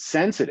latency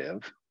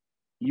sensitive,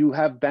 you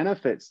have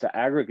benefits to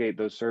aggregate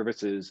those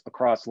services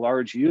across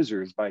large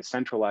users by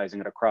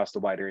centralizing it across the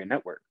wide area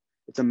network.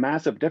 It's a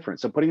massive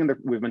difference. So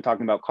we've been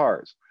talking about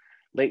cars.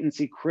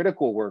 Latency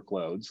critical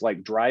workloads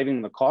like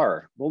driving the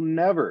car will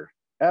never,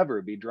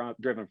 ever be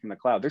driven from the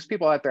cloud. There's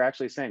people out there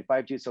actually saying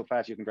 5G is so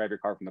fast you can drive your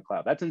car from the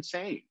cloud. That's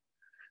insane.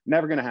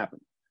 Never gonna happen.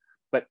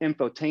 But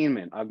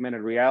infotainment,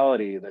 augmented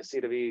reality, the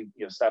C2V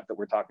stuff that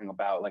we're talking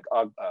about, like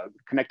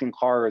connecting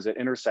cars at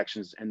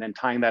intersections and then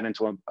tying that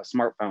into a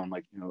smartphone,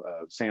 like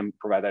Sam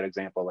provided that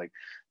example. Like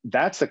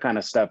that's the kind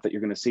of stuff that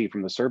you're going to see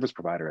from the service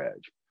provider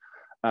edge.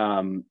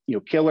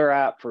 Killer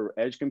app for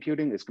edge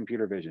computing is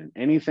computer vision.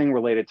 Anything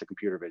related to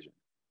computer vision.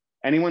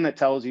 Anyone that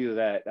tells you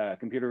that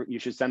you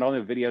should send all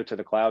the video to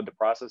the cloud to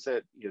process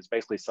it is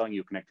basically selling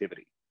you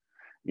connectivity.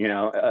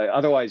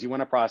 Otherwise you want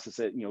to process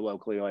it,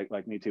 locally,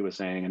 like Nitu was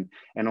saying,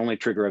 and only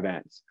trigger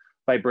events.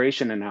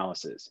 Vibration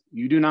analysis.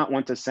 You do not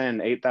want to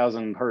send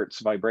 8,000 hertz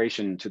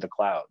vibration to the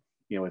cloud,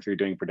 if you're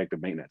doing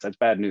predictive maintenance. That's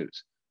bad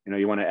news.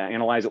 You want to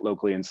analyze it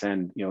locally and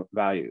send,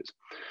 values.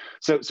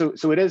 So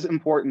it is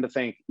important to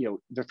think,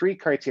 the three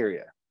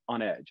criteria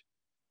on edge.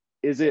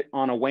 Is it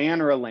on a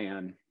WAN or a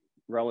LAN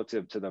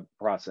relative to the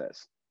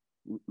process?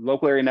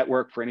 Local area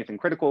network for anything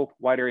critical,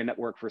 wide area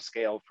network for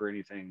scale for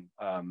anything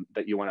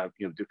that you want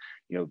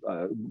to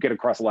get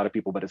across a lot of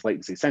people, but it's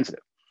latency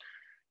sensitive.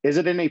 Is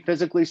it in a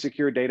physically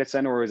secure data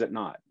center or is it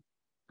not?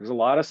 There's a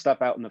lot of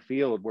stuff out in the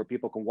field where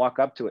people can walk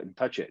up to it and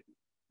touch it.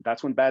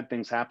 That's when bad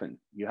things happen.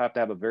 You have to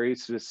have a very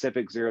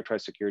specific zero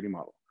trust security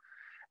model.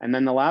 And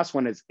then the last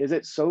one is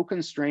it so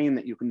constrained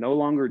that you can no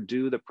longer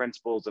do the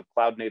principles of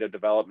cloud native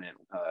development,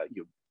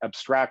 you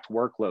abstract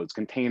workloads,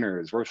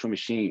 containers, virtual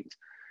machines.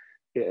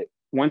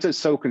 Once it's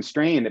so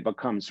constrained, it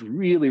becomes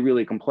really,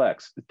 really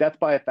complex. Death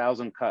by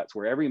 1,000 cuts,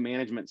 where every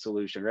management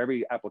solution or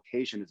every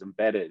application is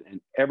embedded and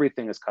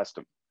everything is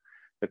custom.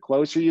 The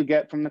closer you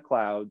get from the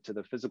cloud to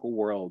the physical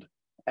world,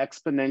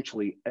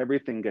 exponentially,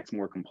 everything gets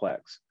more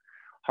complex.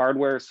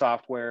 Hardware,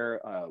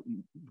 software,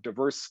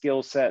 diverse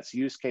skill sets,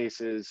 use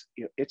cases,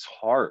 it's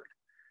hard.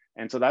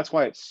 And so that's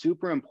why it's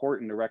super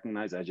important to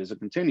recognize edge as a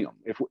continuum.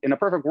 If in a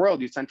perfect world,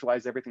 you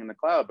centralize everything in the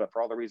cloud, but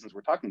for all the reasons we're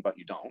talking about,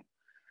 you don't.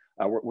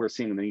 We're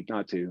seeing the need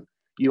not to.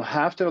 You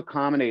have to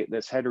accommodate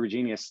this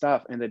heterogeneous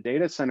stuff, and the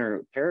data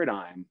center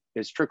paradigm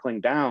is trickling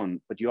down,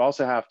 but you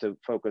also have to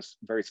focus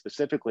very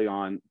specifically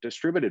on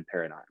distributed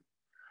paradigm.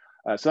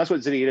 So that's what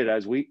ZEDEDA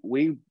does.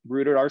 We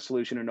rooted our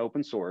solution in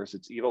open source.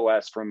 It's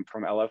EVOS from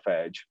LF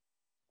Edge.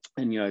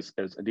 And as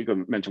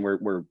Adiko mentioned,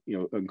 we're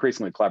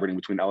increasingly collaborating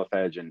between LF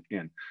Edge and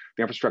the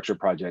infrastructure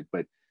project.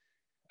 But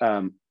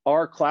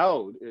our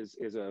cloud is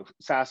a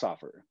SaaS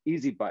offer,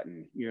 easy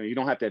button. You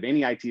don't have to have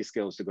any IT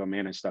skills to go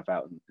manage stuff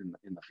out in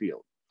the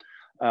field.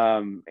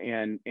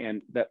 And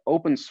the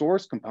open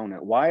source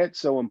component, why it's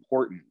so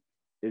important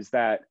is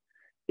that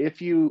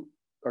if you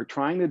are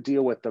trying to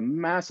deal with the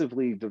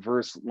massively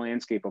diverse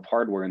landscape of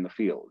hardware in the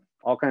field,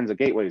 all kinds of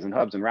gateways and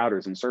hubs and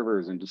routers and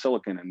servers and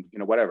silicon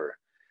and whatever,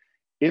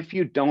 if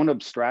you don't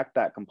abstract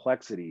that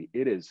complexity,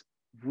 it is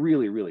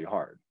really, really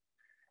hard.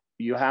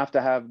 You have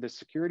to have the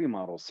security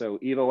model. So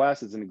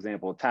EVOS is an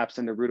example. It taps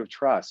into root of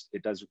trust.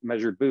 It does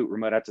measured boot,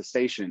 remote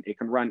attestation. It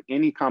can run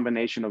any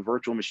combination of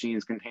virtual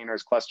machines,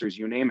 containers, clusters,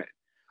 you name it.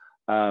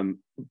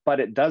 But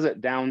it does it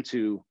down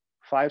to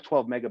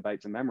 512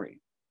 megabytes of memory.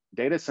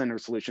 Data center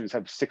solutions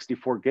have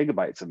 64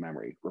 gigabytes of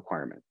memory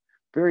requirement.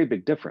 Very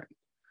big difference.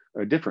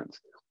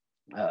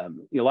 A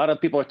lot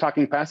of people are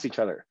talking past each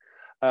other.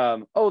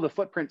 Oh, the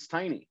footprint's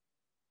tiny.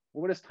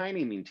 Well, what does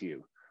tiny mean to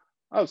you?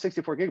 Oh,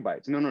 64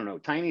 gigabytes. No.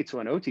 Tiny to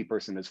an OT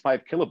person is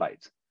 5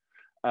 kilobytes.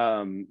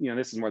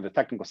 This is more the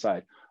technical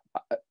side.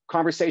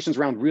 Conversations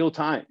around real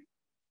time.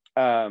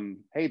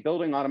 Hey,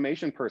 building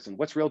automation person,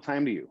 what's real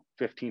time to you?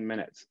 15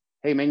 minutes.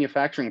 Hey,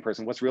 manufacturing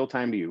person, what's real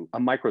time to you? A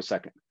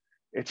microsecond.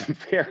 It's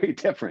very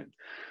different.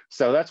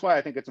 So that's why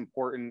I think it's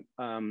important.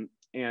 And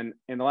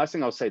the last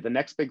thing I'll say, the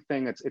next big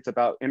thing, it's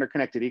about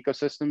interconnected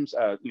ecosystems.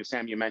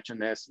 Sam, you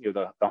mentioned this,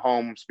 the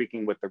home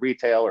speaking with the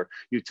retail, or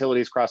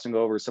utilities crossing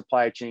over,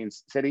 supply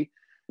chains, city.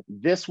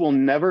 This will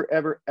never,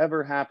 ever,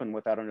 ever happen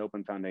without an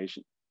open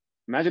foundation.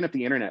 Imagine if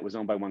the internet was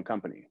owned by one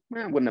company.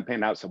 It wouldn't have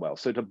panned out so well.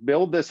 So to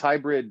build this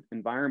hybrid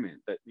environment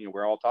that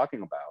we're all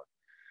talking about,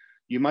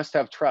 you must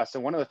have trust.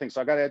 And one of the things,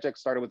 so I got EdgeX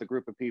started with a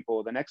group of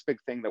people. The next big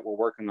thing that we're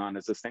working on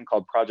is this thing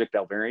called Project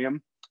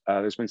Alvarium.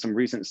 There's been some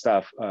recent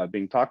stuff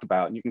being talked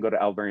about, and you can go to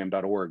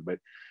alvarium.org, but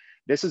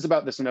this is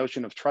about this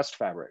notion of trust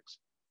fabrics,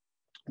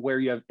 where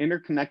you have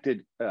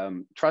interconnected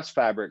trust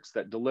fabrics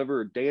that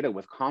deliver data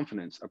with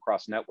confidence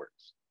across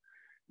networks.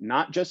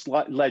 Not just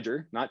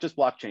ledger, not just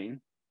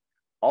blockchain,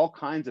 all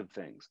kinds of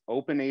things,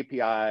 open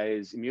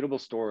APIs, immutable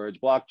storage,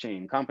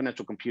 blockchain,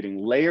 confidential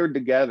computing, layered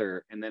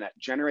together, and then it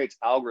generates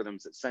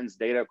algorithms that sends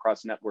data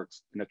across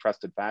networks in a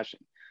trusted fashion.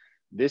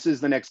 This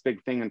is the next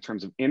big thing in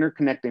terms of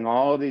interconnecting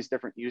all of these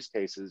different use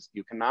cases.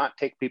 You cannot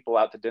take people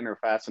out to dinner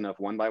fast enough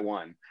one by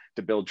one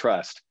to build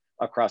trust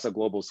across a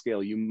global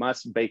scale. You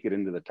must bake it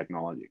into the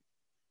technology.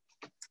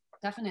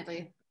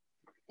 Definitely.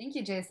 Thank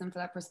you, Jason, for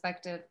that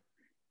perspective.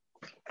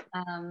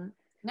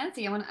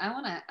 Nancy, I want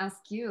to ask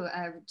you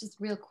just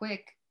real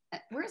quick,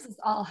 where is this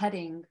all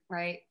heading,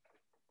 right?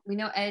 We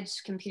know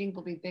edge computing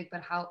will be big,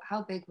 but how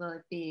big will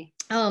it be?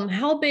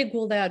 How big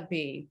will that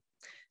be?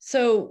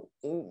 So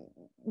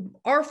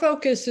our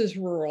focus is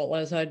rural,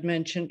 as I'd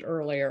mentioned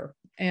earlier,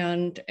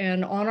 and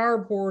on our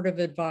board of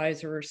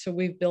advisors, so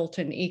we've built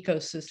an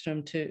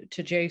ecosystem,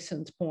 to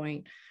Jason's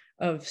point,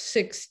 of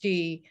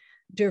 60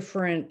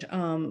 different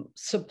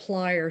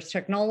suppliers,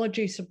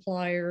 technology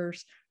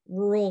suppliers,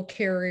 rural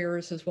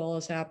carriers, as well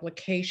as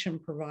application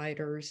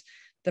providers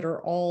that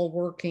are all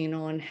working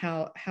on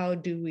how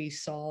do we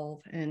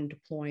solve and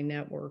deploy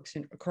networks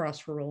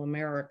across rural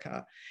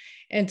America.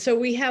 And so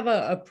we have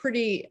a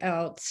pretty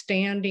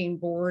outstanding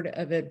board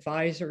of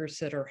advisors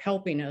that are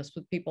helping us,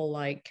 with people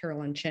like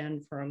Carolyn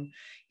Chen from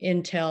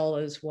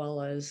Intel, as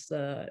well as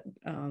the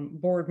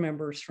board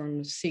members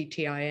from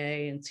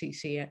CTIA and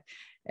CCA,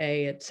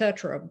 et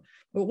cetera.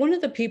 But one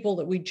of the people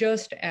that we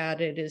just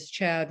added is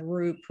Chad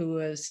Roop, who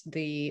is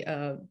the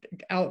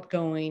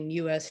outgoing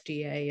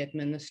USDA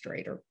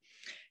administrator.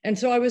 And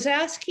so I was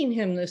asking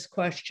him this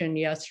question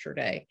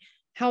yesterday: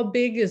 how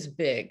big is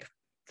big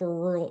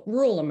for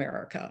rural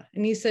America?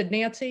 And he said,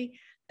 Nancy,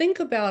 think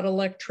about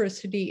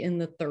electricity in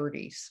the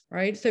 30s,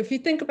 right? So if you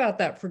think about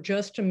that for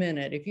just a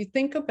minute, if you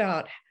think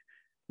about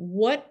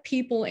what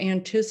people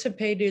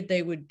anticipated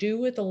they would do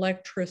with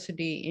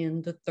electricity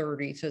in the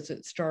 30s as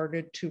it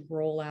started to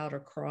roll out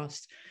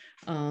across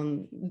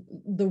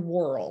the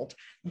world,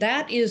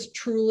 that is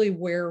truly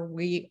where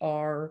we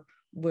are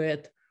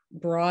with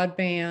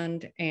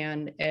broadband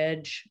and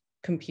edge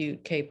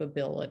compute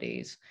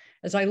capabilities.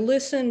 As I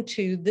listened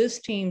to this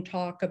team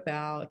talk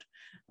about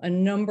a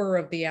number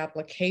of the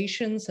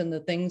applications and the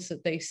things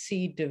that they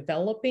see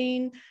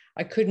developing,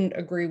 I couldn't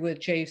agree with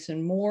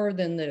Jason more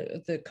than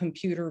the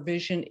computer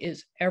vision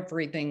is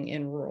everything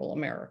in rural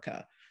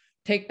America.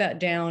 Take that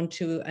down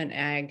to an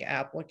ag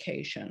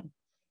application.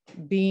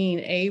 Being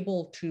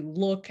able to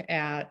look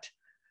at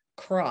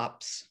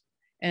crops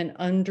and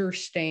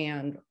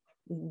understand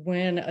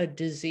when a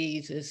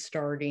disease is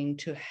starting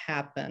to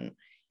happen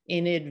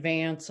in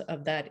advance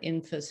of that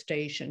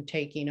infestation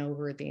taking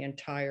over the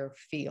entire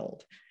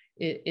field.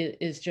 It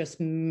is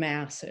just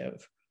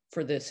massive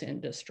for this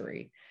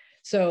industry.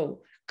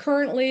 So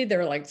currently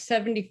there are like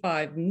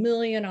 75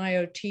 million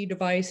IoT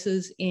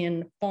devices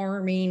in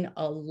farming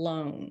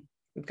alone.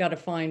 We've got to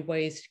find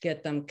ways to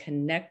get them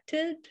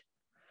connected,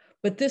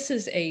 but this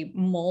is a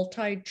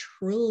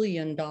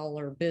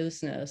multi-trillion-dollar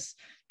business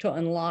to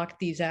unlock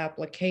these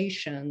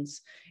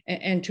applications.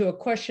 And to a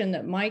question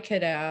that Mike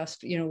had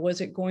asked, was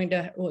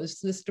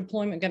this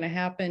deployment going to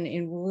happen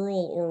in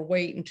rural or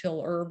wait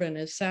until urban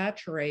is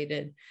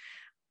saturated?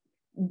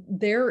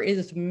 There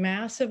is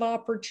massive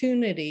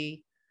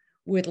opportunity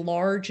with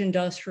large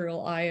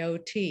industrial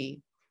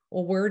IoT.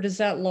 Well, where does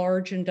that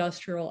large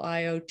industrial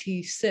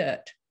IoT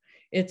sit?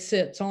 It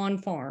sits on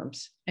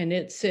farms and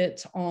it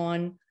sits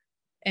on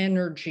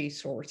energy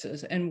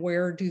sources. And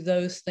where do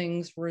those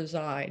things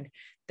reside?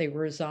 They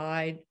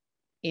reside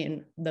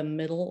in the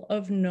middle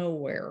of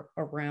nowhere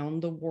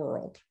around the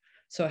world.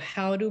 So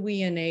how do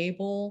we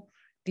enable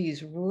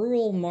these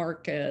rural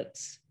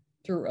markets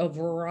through a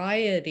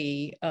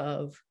variety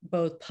of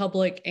both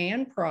public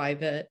and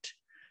private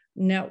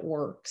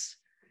networks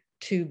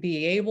to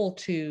be able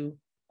to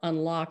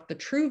unlock the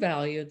true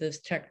value of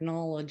this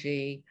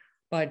technology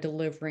by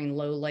delivering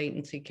low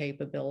latency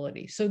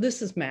capability. So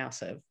this is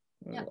massive.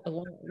 Yeah. A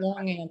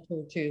long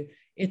answer to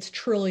it's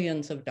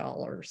trillions of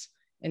dollars,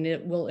 and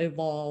it will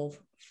evolve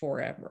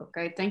forever.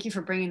 Great, thank you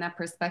for bringing that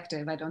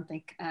perspective. I don't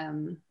think,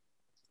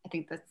 I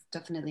think that's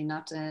definitely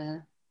not,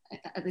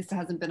 at least it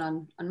hasn't been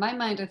on my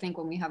mind. I think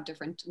when we have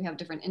different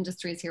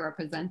industries here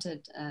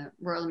represented,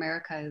 rural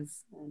America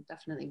is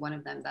definitely one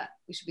of them that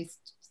we should be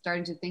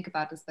starting to think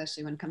about,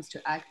 especially when it comes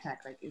to ag tech,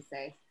 like you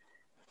say.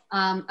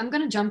 I'm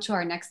going to jump to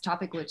our next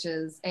topic, which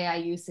is AI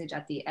usage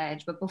at the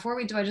edge. But before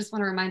we do, I just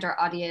want to remind our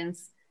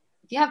audience,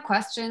 if you have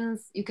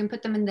questions, you can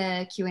put them in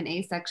the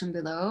Q&A section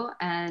below,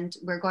 and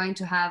we're going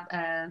to have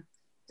a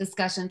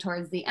discussion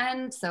towards the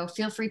end. So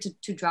feel free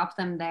to drop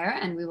them there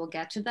and we will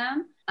get to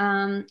them.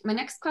 My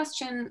next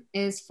question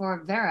is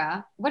for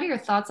Vera. What are your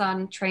thoughts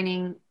on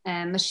training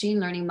machine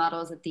learning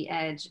models at the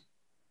edge?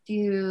 Do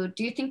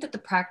you think that the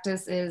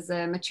practice is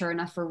mature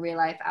enough for real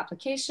life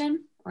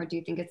application, or do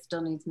you think it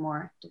still needs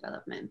more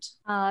development?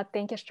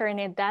 Thank you,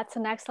 Shterny. That's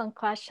an excellent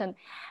question.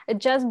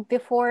 Just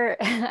before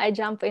I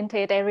jump into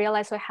it, I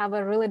realized we have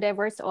a really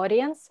diverse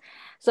audience.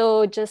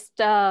 So just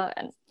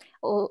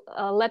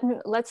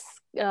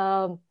let's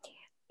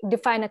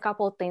define a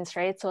couple of things,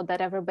 right? So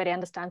that everybody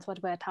understands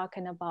what we're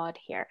talking about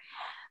here.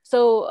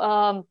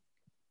 So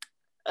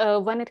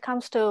when it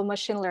comes to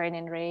machine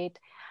learning, right,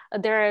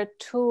 there are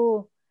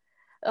two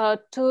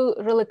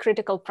really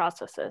critical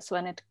processes.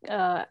 When it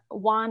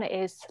one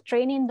is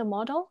training the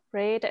model,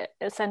 right?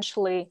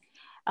 Essentially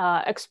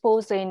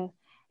exposing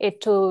it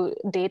to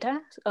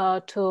data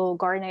to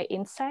garner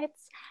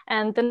insights.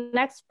 And the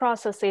next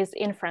process is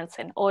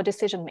inferencing or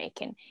decision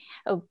making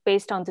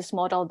based on this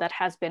model that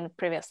has been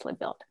previously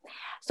built.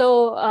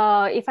 So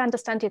if I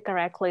understand you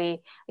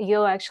correctly,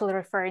 you're actually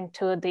referring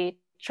to the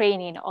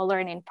training or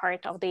learning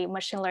part of the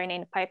machine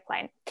learning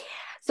pipeline.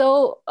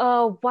 So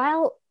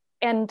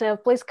and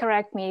please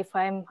correct me if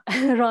I'm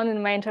wrong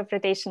in my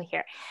interpretation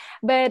here.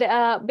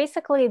 But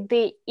basically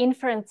the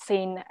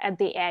inferencing at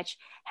the edge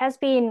has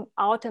been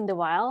out in the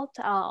wild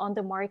on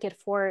the market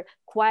for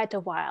quite a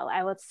while.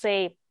 I would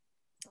say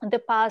the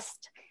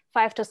past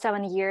 5 to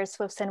 7 years,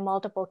 we've seen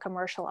multiple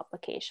commercial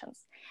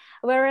applications.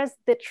 Whereas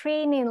the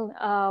training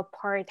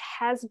part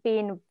has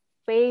been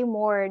way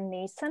more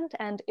nascent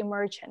and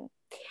emerging.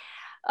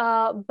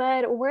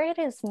 But where it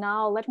is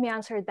now, let me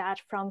answer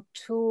that from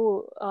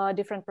two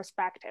different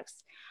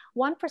perspectives.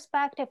 One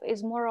perspective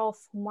is more of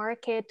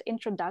market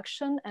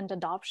introduction and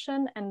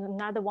adoption, and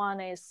another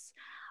one is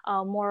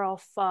more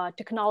of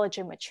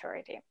technology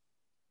maturity.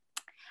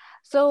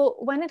 So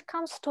when it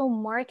comes to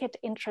market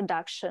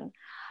introduction,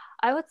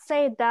 I would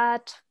say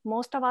that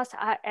most of us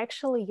are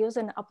actually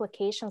using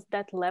applications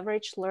that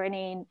leverage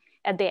learning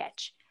at the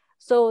edge.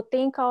 So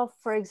think of,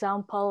 for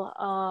example,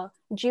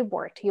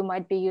 Gboard you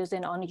might be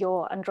using on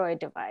your Android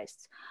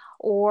device,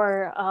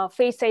 or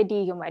Face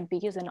ID you might be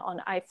using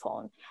on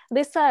iPhone.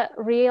 These are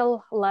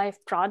real life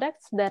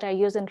products that are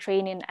using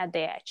training at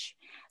the edge.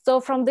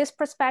 So from this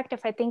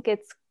perspective, I think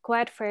it's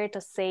quite fair to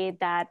say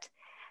that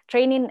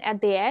training at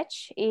the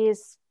edge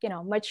is,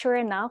 mature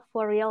enough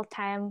for real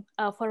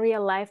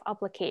life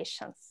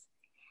applications.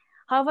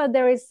 However,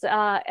 there is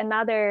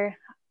another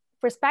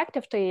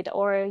perspective to it,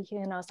 or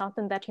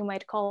something that you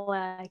might call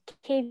a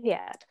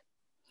caveat.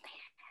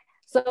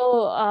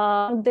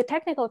 So the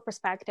technical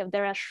perspective,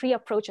 there are 3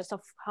 approaches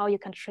of how you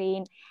can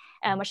train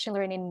a machine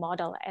learning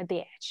model at the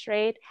edge,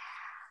 right?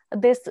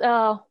 This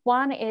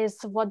one is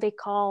what they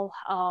call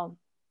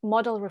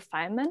model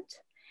refinement,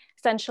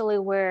 essentially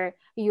where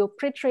you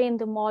pre-train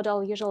the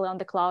model usually on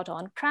the cloud or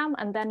on-prem,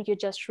 and then you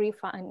just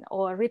refine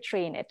or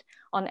retrain it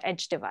on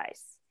edge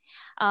device.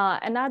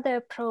 Another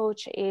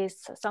approach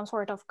is some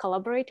sort of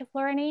collaborative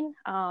learning.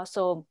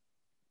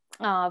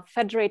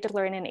 Federated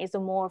learning is a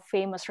more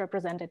famous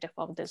representative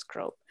of this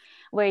group,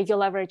 where you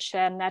leverage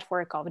a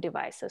network of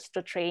devices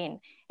to train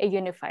a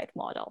unified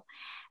model.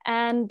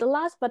 And the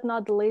last but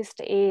not the least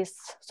is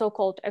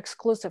so-called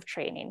exclusive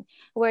training,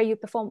 where you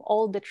perform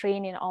all the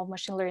training of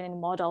machine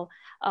learning model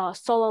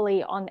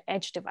solely on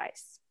edge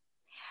device.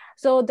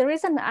 So the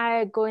reason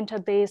I go into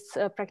these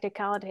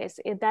practicalities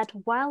is that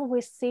while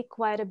we see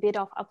quite a bit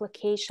of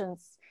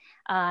applications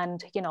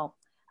and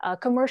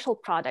commercial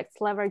products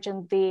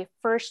leveraging the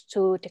first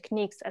 2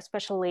 techniques,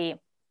 especially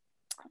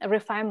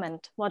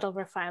model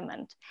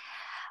refinement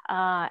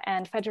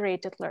and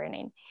federated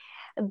learning,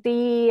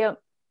 the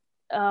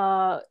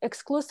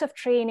exclusive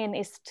training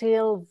is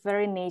still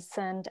very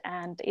nascent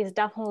and is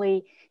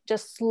definitely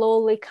just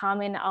slowly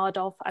coming out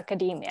of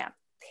academia.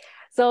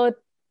 So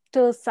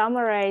to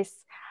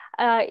summarize,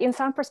 in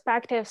some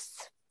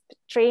perspectives,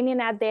 training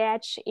at the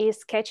edge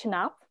is catching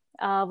up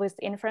with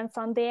inference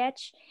on the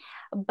edge,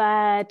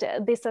 but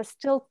these are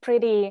still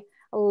pretty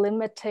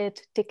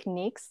limited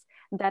techniques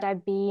that are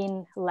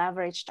being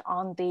leveraged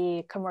on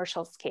the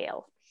commercial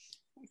scale.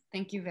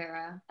 Thank you,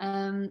 Vera.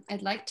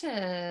 I'd like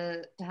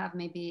to have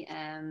maybe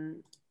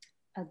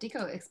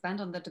Diko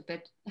expand on that a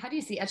bit. How do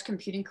you see edge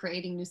computing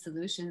creating new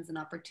solutions and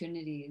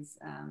opportunities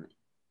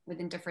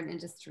within different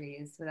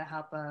industries with the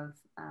help of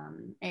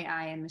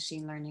AI and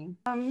machine learning?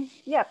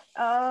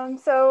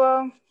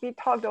 We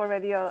talked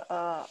already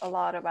a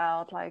lot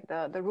about like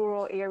the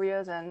rural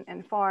areas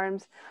and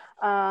farms.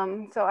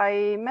 So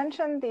I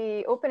mentioned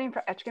the Open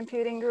Infra Edge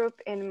Computing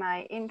group in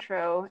my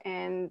intro,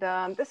 and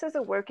this is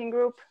a working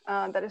group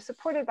that is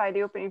supported by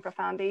the Open Infra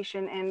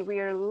Foundation, and we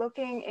are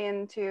looking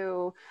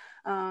into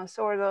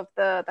sort of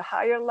the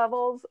higher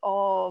levels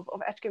of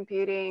edge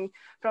computing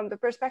from the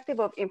perspective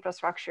of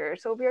infrastructure.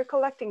 So we are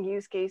collecting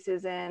use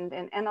cases and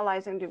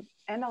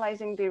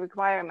analyzing the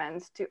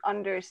requirements to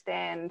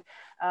understand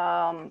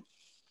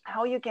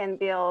how you can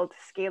build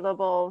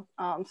scalable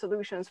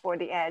solutions for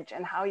the edge,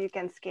 and how you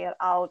can scale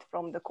out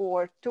from the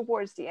core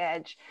towards the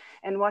edge,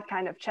 and what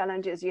kind of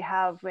challenges you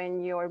have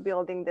when you're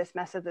building this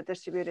massively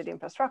distributed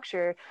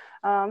infrastructure.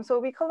 So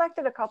we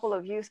collected a couple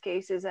of use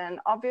cases,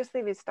 and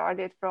obviously we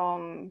started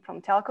from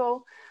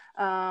telco,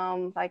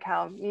 like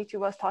how Nitu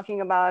was talking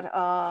about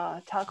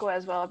telco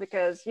as well,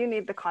 because you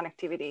need the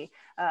connectivity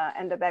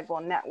and the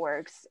backbone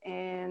networks.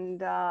 And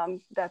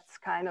that's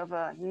kind of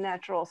a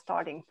natural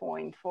starting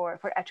point for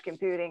edge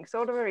computing,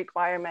 sort of a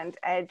requirement,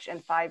 edge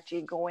and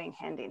 5G going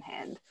hand in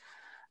hand.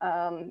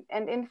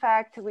 And in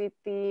fact, with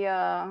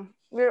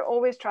we're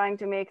always trying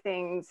to make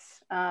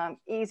things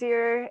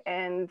easier,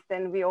 and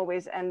then we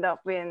always end up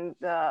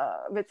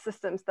with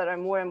systems that are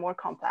more and more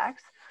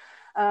complex.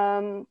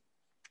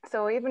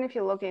 So even if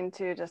you look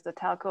into just the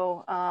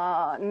telco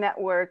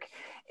network,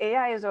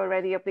 AI is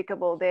already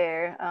applicable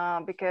there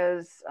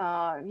because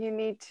you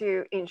need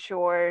to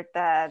ensure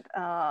that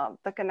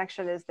the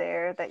connection is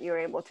there, that you're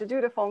able to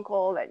do the phone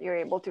call, that you're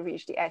able to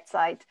reach the edge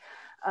site.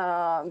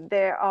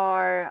 There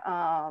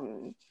are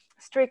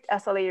strict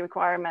SLA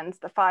requirements,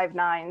 the 5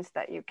 nines,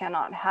 that you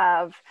cannot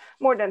have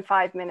more than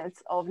 5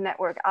 minutes of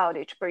network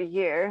outage per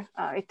year.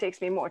 It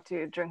takes me more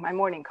to drink my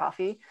morning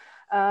coffee.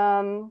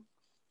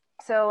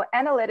 So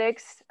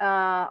analytics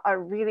are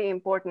really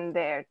important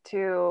there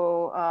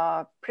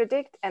to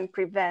predict and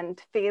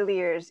prevent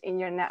failures in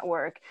your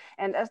network.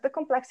 And as the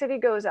complexity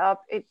goes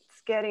up,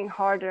 it's getting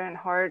harder and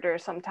harder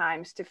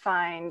sometimes to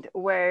find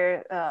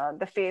where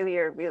the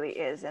failure really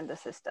is in the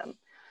system.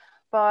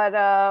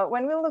 But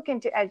when we look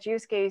into edge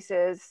use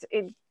cases,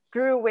 it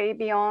grew way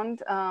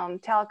beyond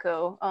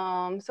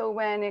telco. So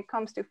when it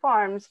comes to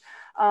farms,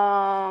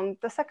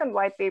 the second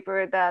white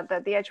paper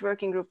that the Edge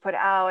Working Group put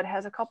out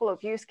has a couple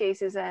of use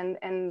cases, and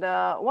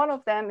one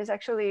of them is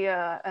actually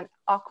an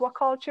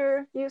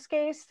aquaculture use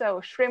case,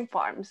 so shrimp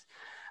farms.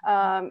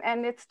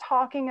 And it's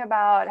talking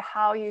about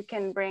how you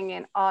can bring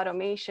in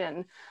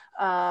automation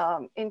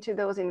into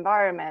those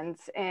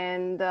environments,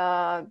 and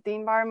the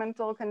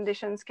environmental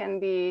conditions can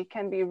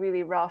be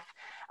really rough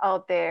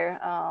out there.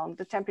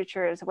 The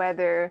temperatures,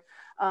 weather.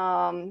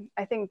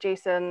 I think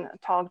Jason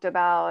talked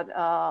about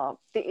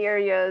the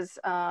areas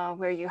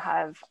where you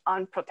have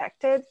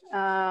unprotected,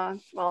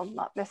 well,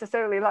 not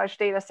necessarily large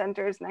data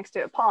centers next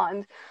to a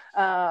pond,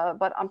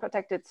 but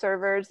unprotected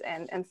servers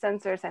and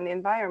sensors and the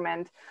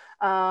environment.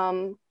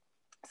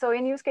 So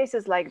in use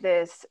cases like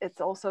this, it's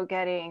also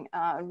getting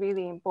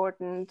really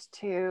important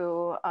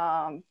to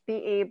be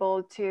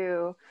able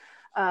to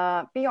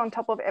be on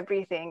top of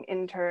everything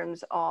in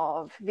terms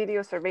of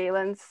video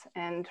surveillance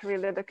and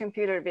really the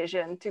computer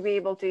vision to be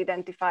able to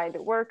identify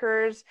the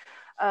workers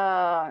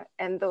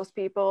and those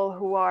people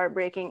who are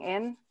breaking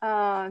in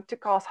to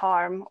cause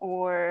harm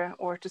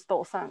or to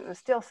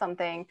steal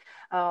something.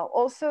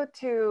 Also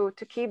to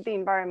keep the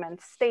environment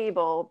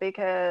stable,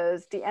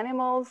 because the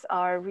animals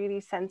are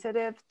really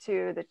sensitive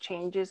to the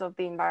changes of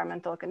the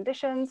environmental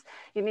conditions.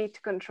 You need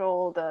to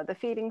control the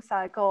feeding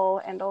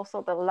cycle and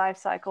also the life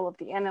cycle of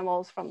the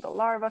animals from the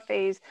larva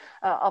phase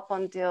up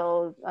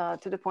until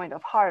to the point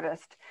of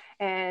harvest.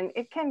 And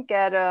it can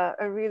get a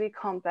really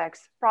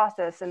complex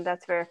process, and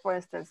that's where, for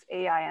instance,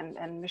 AI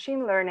and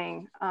machine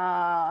learning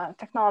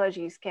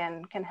technologies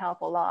can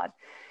help a lot.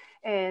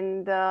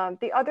 And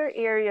the other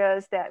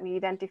areas that we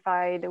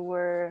identified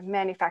were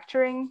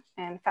manufacturing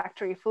and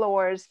factory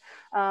floors.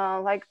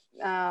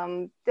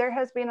 There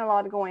has been a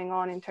lot going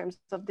on in terms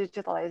of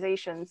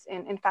digitalizations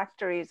in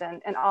factories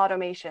and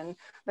automation.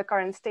 The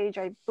current stage,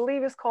 I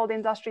believe, is called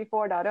Industry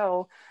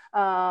 4.0,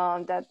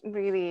 that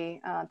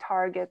really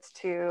targets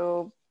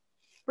to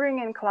bring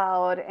in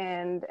cloud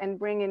and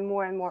bring in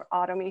more and more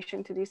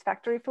automation to these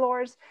factory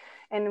floors.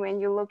 And when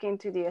you look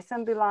into the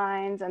assembly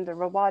lines and the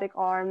robotic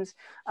arms,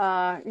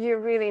 you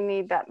really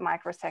need that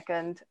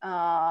microsecond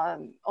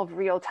of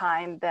real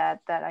time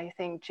that I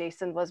think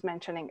Jason was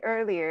mentioning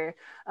earlier.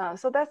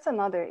 So that's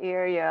another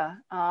area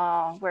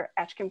where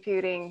edge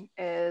computing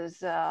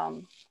is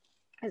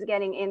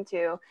getting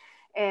into.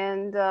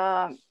 And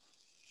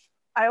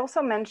I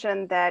also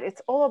mentioned that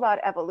it's all about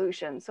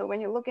evolution. So when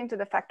you look into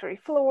the factory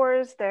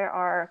floors, there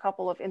are a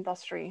couple of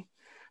industrial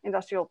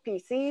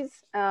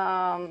PCs,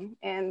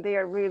 and they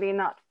are really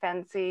not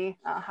fancy,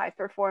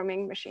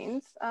 high-performing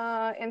machines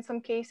in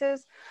some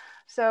cases.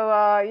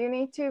 So you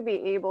need to be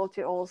able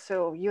to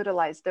also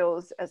utilize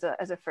those as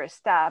a first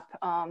step.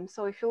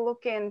 So if you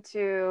look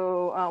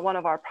into one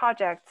of our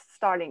projects,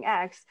 Starting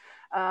X,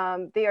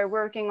 They are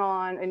working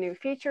on a new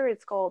feature.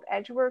 It's called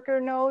Edge Worker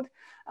Node,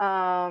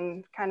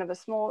 kind of a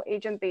small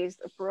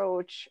agent-based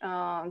approach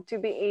to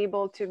be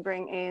able to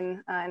bring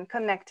in and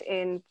connect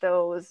in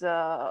those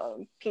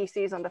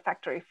PCs on the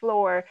factory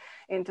floor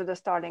into the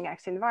Starling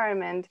X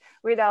environment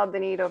without the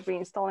need of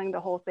reinstalling the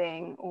whole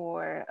thing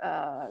or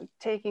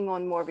taking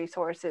on more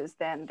resources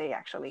than they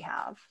actually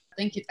have.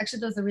 Thank you.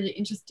 Actually, those are really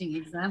interesting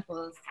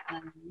examples.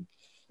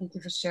 Thank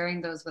you for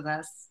sharing those with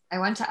us. I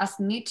want to ask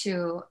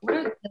Nitu, what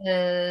are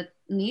the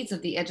needs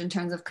of the edge in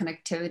terms of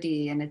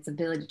connectivity and its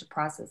ability to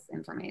process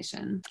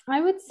information?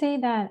 I would say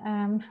that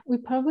we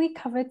probably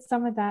covered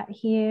some of that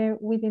here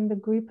within the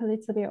group a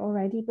little bit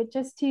already, but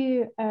just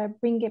to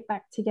bring it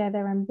back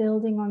together and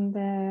building on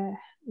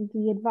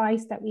the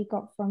advice that we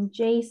got from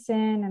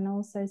Jason and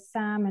also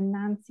Sam and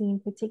Nancy in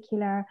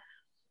particular,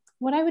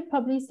 what I would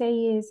probably say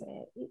is,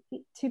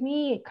 to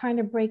me, it kind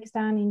of breaks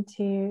down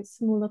into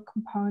smaller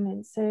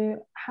components.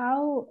 So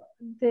how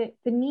the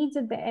needs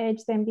of the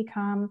edge then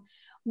become,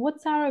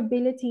 what's our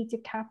ability to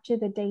capture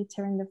the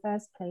data in the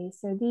first place?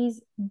 So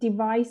these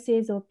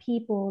devices or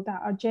people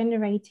that are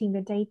generating the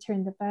data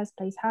in the first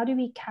place, how do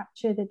we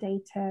capture the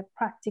data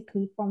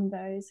practically from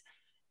those?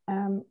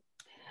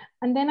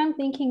 And then I'm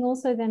thinking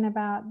also then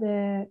about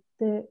the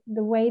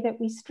way that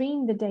we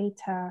stream the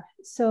data.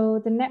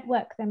 So the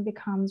network then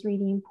becomes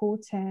really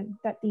important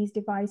that these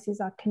devices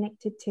are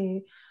connected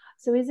to.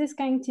 So is this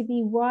going to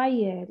be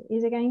wired?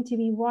 Is it going to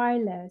be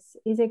wireless?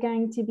 Is it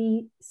going to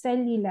be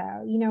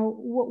cellular? You know,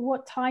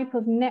 what type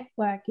of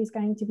network is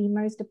going to be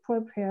most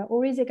appropriate?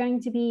 Or is it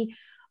going to be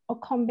a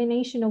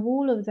combination of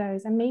all of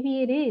those? And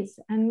maybe it is.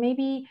 And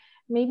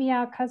maybe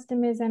our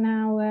customers and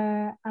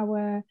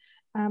our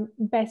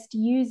best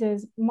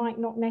users might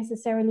not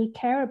necessarily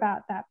care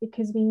about that,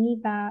 because we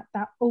need that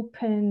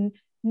open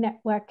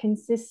network and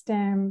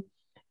system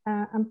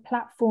and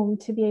platform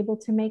to be able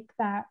to make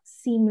that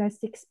seamless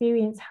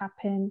experience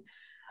happen.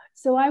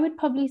 So I would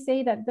probably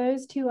say that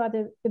those two are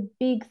the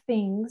big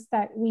things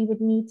that we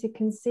would need to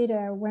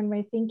consider when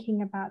we're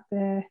thinking about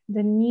the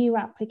new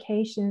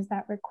applications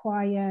that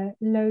require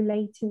low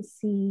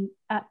latency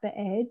at the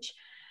edge.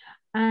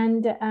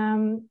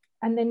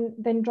 And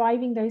then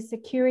driving those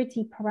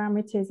security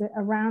parameters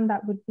around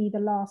that would be the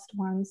last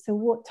one. So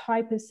what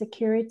type of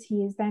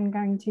security is then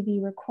going to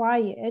be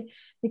required?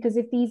 Because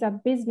if these are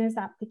business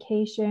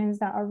applications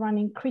that are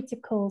running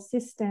critical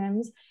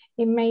systems,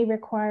 it may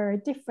require a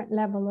different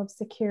level of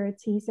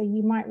security. So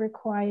you might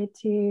require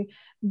to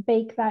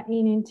bake that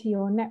into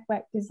your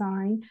network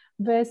design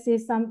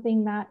versus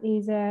something that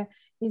is a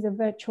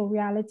virtual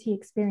reality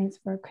experience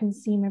for a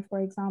consumer, for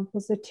example.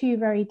 So two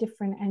very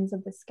different ends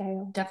of the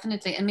scale.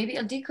 Definitely. And maybe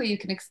Ildiko, you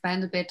can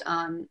expand a bit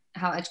on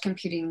how edge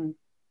computing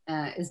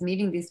is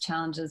meeting these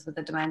challenges with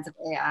the demands of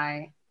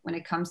AI when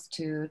it comes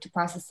to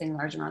processing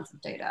large amounts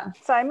of data.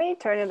 So I may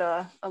turn it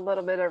a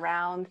little bit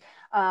around.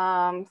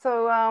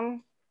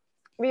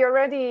 We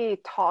already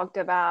talked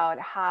about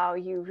how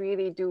you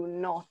really do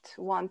not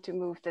want to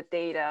move the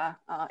data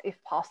if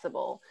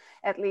possible.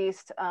 At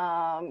least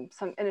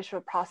some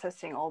initial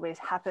processing always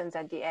happens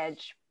at the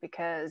edge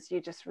because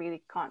you just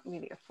really can't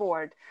really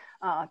afford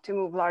to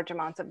move large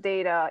amounts of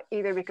data,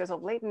 either because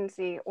of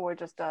latency or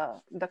just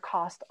the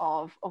cost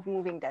of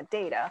moving that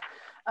data.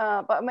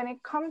 But when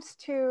it comes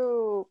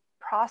to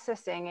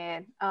processing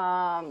it,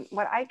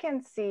 what I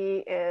can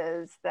see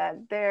is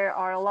that there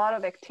are a lot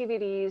of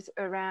activities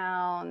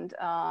around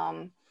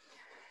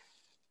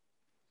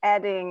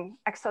adding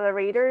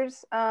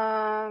accelerators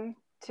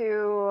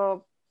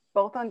to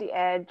both on the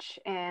edge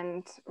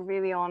and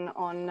really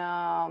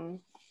on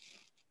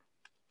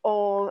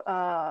all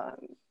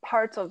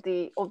parts of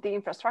the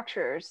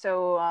infrastructure.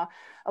 So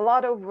a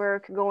lot of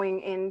work going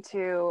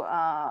into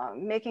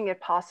making it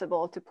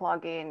possible to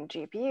plug in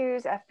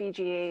GPUs,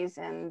 FPGAs,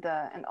 and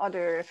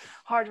other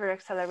hardware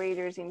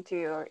accelerators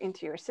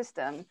into your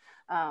system,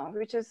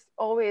 which is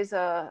always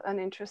an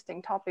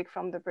interesting topic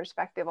from the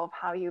perspective of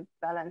how you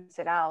balance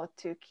it out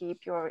to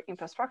keep your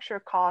infrastructure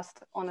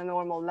cost on a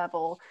normal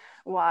level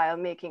while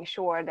making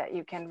sure that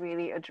you can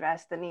really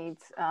address the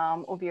needs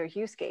of your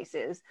use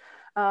cases.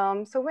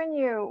 So when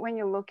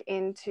you look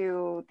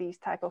into these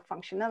type of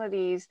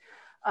functionalities,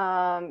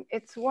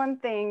 it's one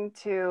thing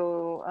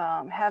to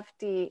have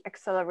the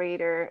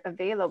accelerator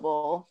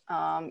available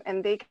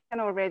and they can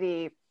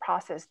already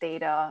process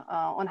data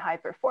on high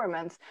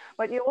performance,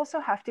 but you also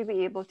have to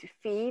be able to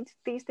feed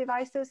these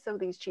devices, so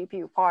these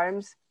GPU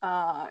farms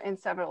in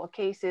several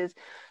cases.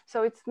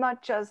 So it's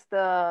not just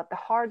the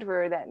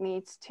hardware that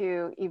needs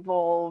to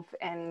evolve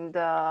and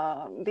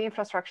the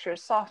infrastructure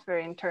software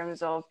in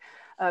terms of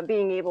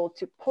being able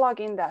to plug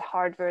in that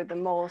hardware the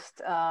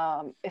most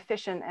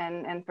efficient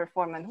and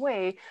performant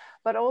way,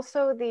 but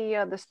also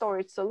the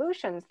storage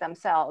solutions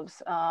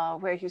themselves,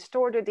 where you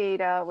store the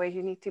data, where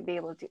you need to be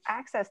able to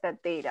access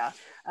that data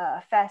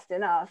fast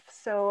enough.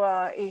 So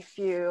if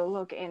you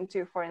look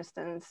into, for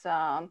instance,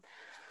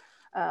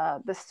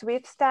 the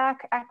Swift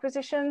Stack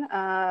acquisition.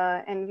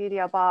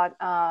 NVIDIA bought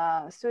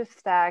Swift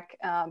Stack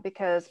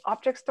because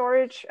object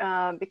storage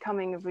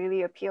becoming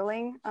really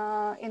appealing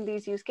in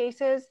these use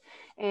cases.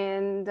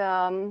 And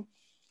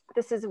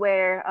this is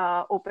where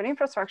open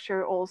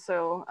infrastructure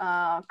also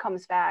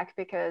comes back,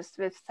 because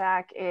Swift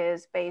Stack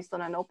is based on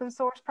an open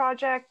source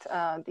project,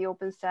 the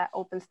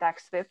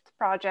OpenStack Swift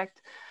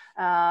project,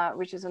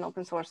 which is an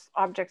open source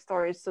object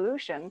storage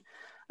solution.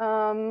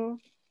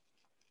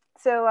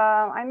 So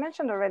I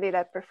mentioned already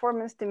that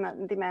performance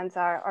demands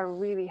are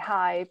really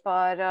high,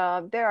 but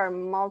there are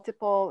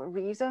multiple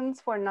reasons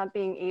for not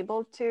being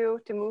able to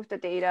move the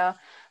data.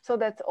 So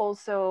that's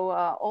also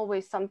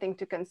always something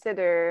to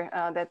consider,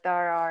 that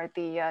there are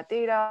the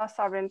data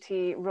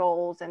sovereignty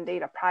roles and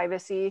data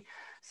privacy.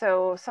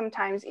 So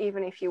sometimes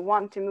even if you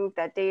want to move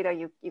that data,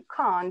 you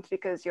can't,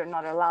 because you're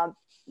not allowed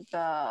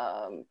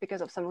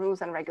because of some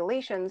rules and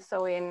regulations.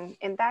 So in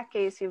that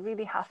case, you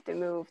really have to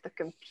move the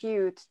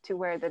compute to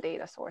where the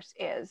data source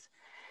is.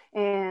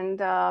 And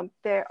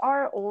there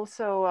are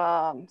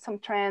also some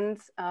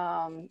trends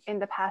in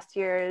the past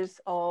years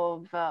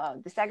of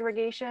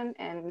disaggregation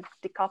and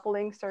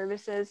decoupling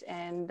services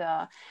and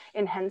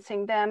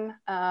enhancing them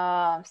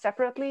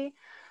separately.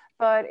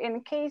 But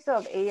in case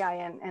of AI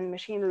and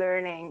machine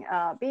learning,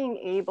 being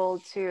able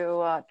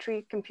to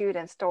treat compute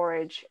and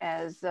storage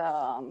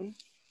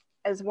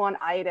as one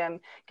item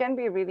can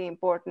be really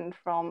important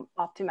from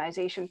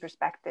optimization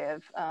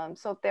perspective.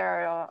 So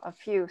there are a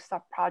few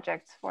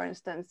sub-projects, for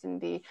instance, in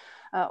the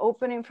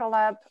Open Infra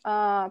Lab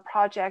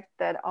project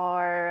that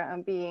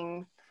are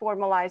being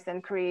formalized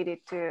and created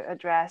to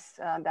address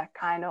that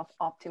kind of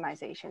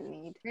optimization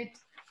need. Great.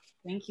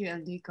 Thank you,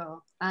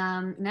 Ildiko.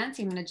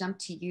 Nancy, I'm going to jump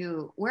to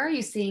you. Where are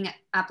you seeing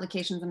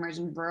applications emerge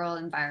in rural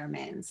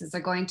environments? Is there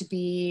going to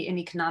be an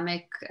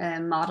economic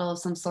model of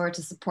some sort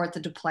to support the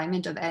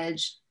deployment of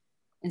edge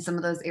in some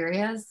of those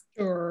areas?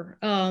 Sure.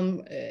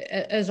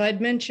 As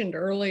I'd mentioned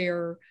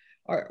earlier,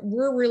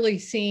 we're really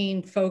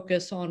seeing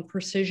focus on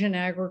precision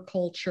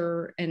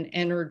agriculture and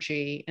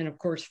energy. And of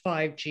course,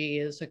 5G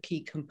is a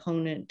key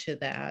component to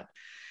that.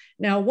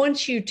 Now,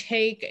 once you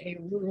take a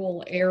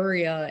rural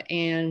area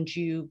and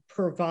you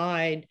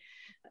provide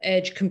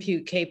edge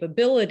compute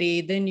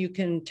capability, then you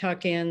can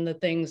tuck in the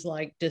things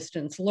like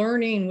distance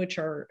learning, which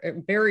are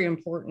very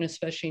important,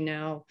 especially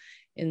now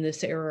in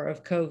this era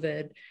of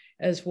COVID,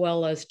 as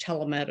well as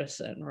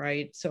telemedicine,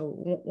 right? So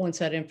once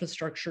that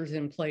infrastructure is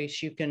in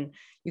place, you can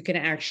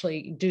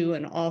actually do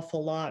an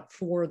awful lot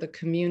for the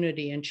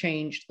community and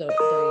change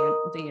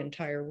the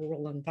entire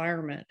rural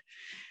environment.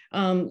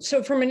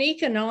 So from an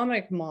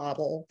economic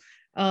model,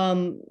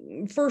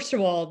 first of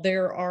all,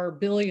 there are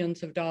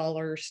billions of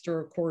dollars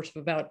through a course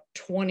of about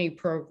 20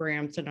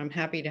 programs, and I'm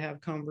happy to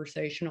have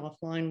conversation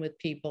offline with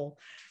people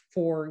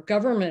for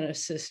government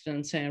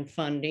assistance and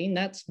funding.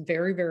 That's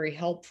very, very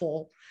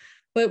helpful.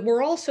 But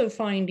we're also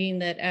finding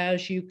that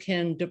as you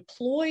can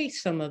deploy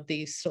some of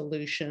these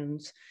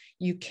solutions,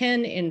 you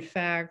can in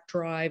fact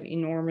drive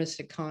enormous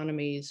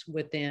economies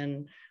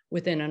within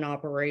an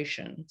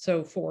operation.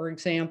 So for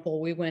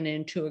example, we went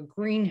into a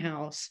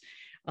greenhouse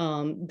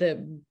that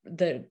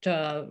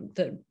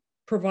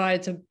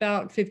provides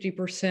about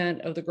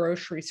 50% of the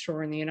grocery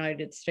store in the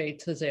United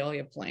States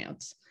azalea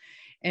plants.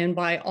 And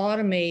by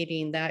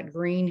automating that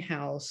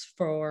greenhouse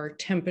for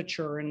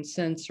temperature and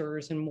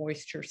sensors and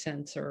moisture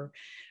sensor,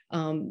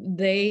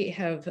 they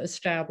have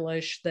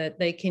established that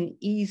they can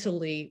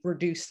easily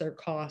reduce their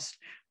cost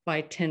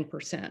by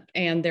 10%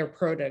 and their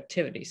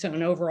productivity. So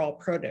an overall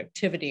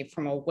productivity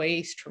from a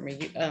waste, from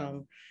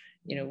a,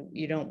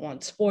 you don't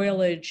want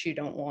spoilage, you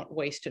don't want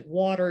wasted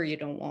water, you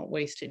don't want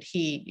wasted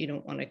heat, you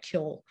don't want to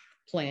kill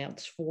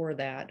plants for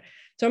that.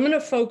 So I'm going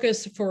to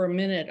focus for a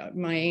minute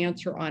my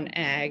answer on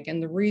ag.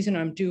 And the reason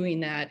I'm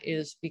doing that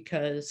is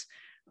because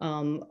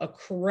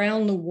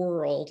around the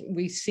world,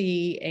 we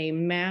see a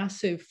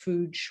massive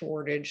food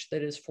shortage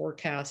that is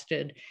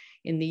forecasted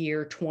in the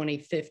year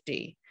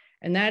 2050.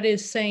 And that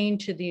is saying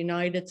to the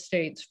United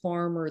States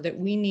farmer that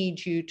we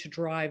need you to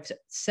drive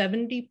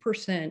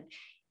 70%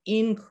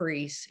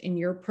 increase in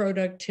your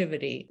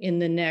productivity in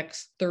the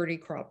next 30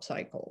 crop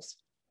cycles,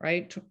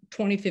 right?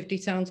 2050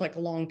 sounds like a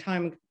long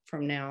time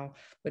from now,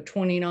 but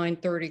 29,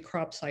 30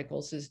 crop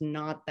cycles is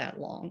not that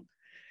long.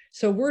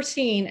 So we're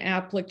seeing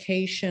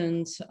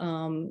applications,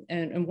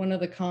 and one of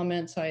the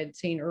comments I had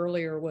seen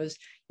earlier was,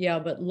 yeah,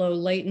 but low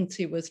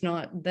latency was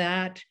not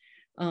that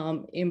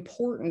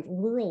important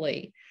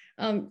rurally.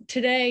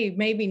 Today,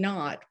 maybe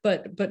not,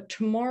 but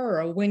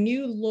tomorrow, when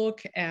you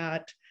look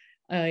at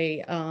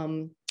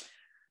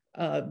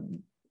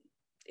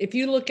if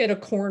you look at a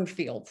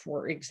cornfield,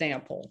 for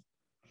example,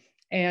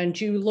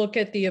 and you look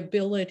at the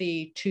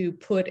ability to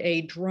put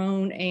a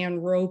drone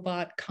and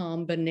robot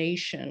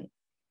combination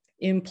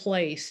in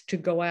place to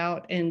go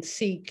out and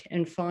seek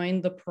and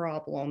find the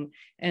problem,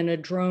 and a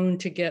drone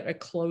to get a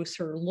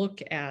closer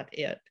look at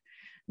it.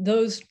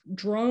 Those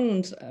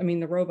drones, I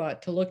mean, the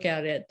robot to look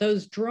at it,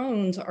 those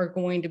drones are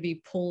going to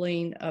be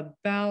pulling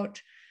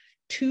about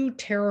 2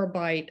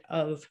 terabytes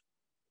of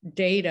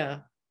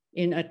data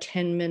in a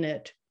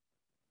 10-minute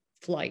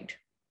flight,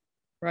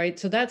 right?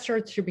 So that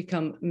starts to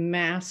become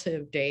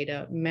massive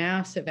data,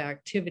 massive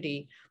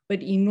activity,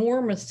 but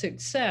enormous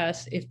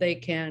success if they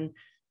can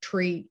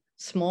treat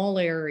small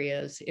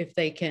areas, if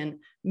they can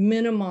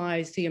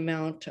minimize the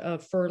amount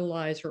of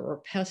fertilizer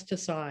or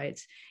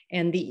pesticides,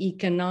 and the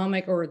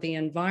economic or the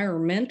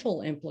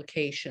environmental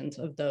implications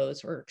of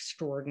those are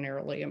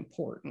extraordinarily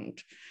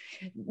important.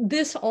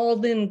 This all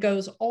then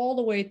goes all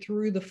the way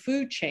through the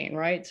food chain,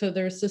 right? So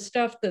there's the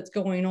stuff that's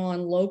going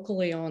on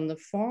locally on the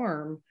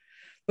farm,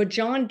 but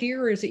John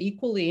Deere is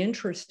equally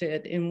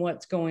interested in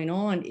what's going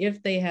on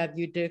if they have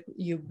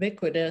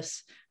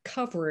ubiquitous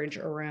coverage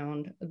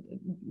around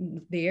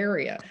the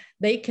area.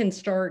 They can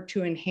start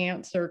to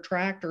enhance their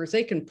tractors.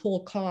 They can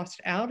pull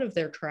cost out of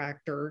their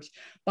tractors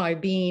by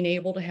being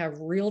able to have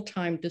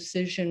real-time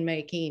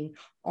decision-making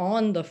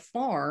on the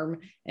farm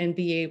and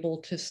be able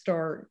to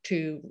start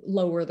to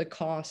lower the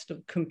cost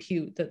of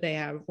compute that they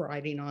have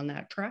riding on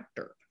that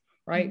tractor,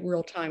 right?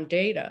 Real-time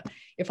data.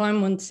 If I'm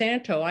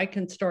Monsanto, I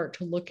can start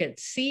to look at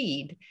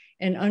seed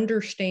and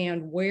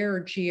understand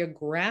where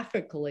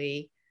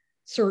geographically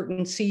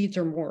certain seeds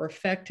are more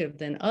effective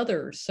than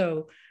others.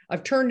 So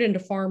I've turned into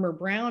Farmer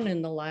Brown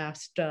in the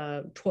last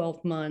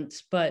 12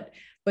 months, but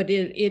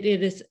it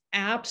is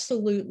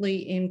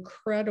absolutely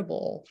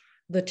incredible,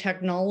 the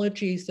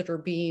technologies that are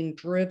being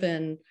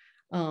driven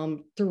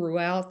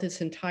throughout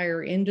this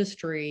entire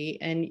industry,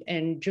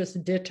 and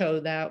just ditto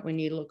that when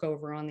you look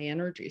over on the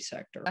energy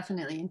sector.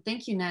 Definitely, and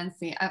thank you,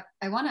 Nancy.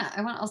 I want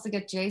to also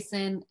get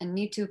Jason and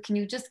Nitu. Can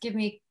you just give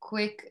me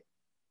quick,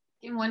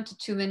 in 1 to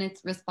 2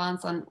 minutes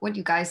response on what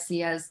you guys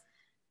see as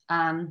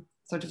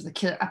sort of the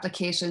killer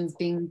applications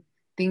being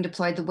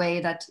deployed, the way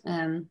that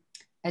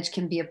edge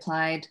can be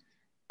applied,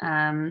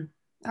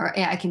 or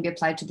AI can be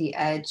applied to the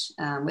edge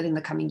within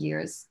the coming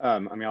years? I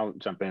mean, I'll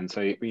jump in.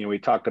 So, we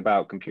talked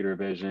about computer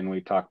vision.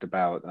 We talked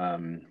about,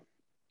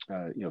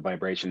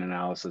 vibration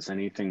analysis,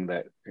 anything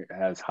that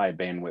has high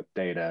bandwidth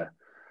data.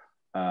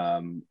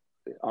 On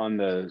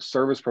the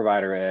service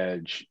provider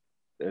edge,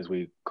 as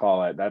we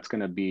call it, that's going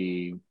to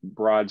be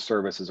broad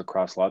services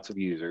across lots of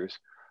users,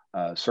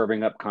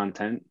 serving up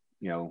content,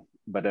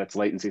 but that's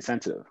latency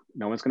sensitive.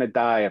 No one's going to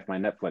die if my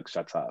Netflix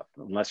shuts off,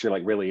 unless you're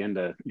like really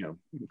into,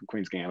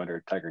 Queen's Gambit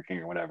or Tiger King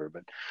or whatever.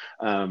 But,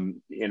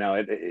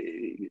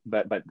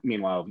 but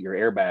meanwhile, your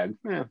airbag,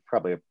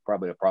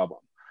 probably a problem.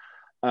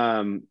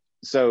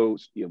 So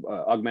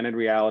augmented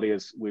reality,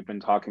 as we've been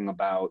talking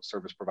about,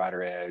 service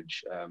provider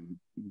edge,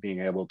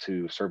 being able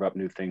to serve up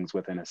new things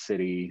within a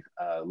city,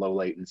 low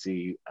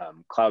latency,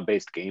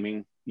 cloud-based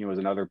gaming, is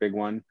another big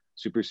one,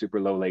 super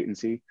low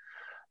latency.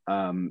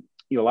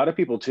 A lot of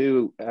people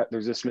too,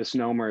 there's this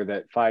misnomer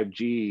that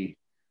 5G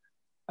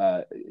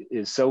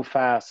is so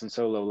fast and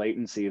so low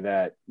latency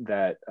that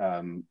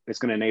it's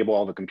going to enable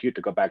all the compute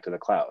to go back to the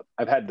cloud.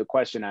 I've had the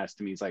question asked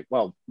to me, it's like,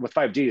 well, with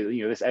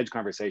 5G, this edge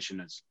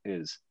conversation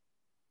is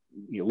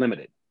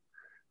limited.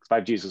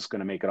 5G is just going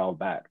to make it all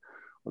back.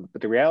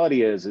 But the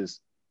reality is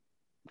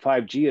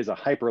 5G is a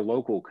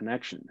hyper-local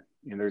connection.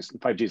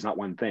 5G is not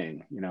one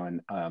thing,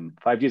 and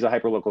 5G is a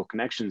hyper-local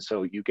connection.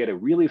 So you get a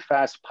really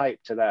fast pipe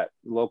to that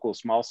local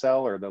small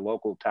cell or the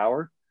local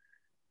tower,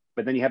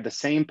 but then you have the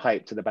same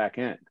pipe to the back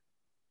end.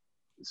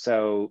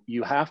 So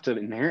you have to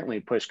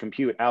inherently push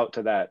compute out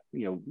to that,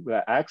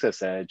 that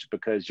access edge,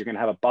 because you're going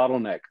to have a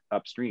bottleneck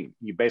upstream.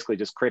 You basically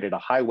just created a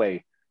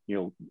highway,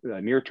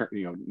 near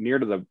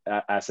to the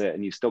asset,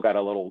 and you still got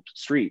a little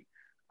street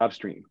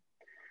upstream.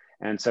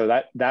 And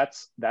so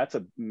that's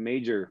a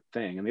major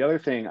thing. And the other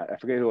thing, I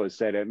forget who it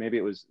said, maybe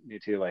it was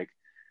Nitu, like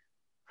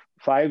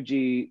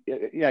 5G,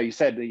 you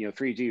said,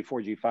 3G,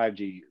 4G,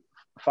 5G.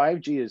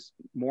 5G is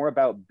more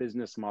about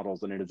business models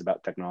than it is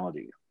about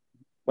technology.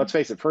 Let's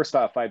face it, first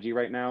off, 5G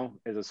right now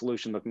is a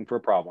solution looking for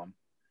a problem.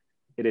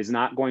 It is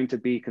not going to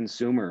be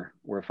consumer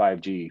where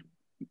 5G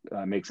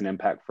makes an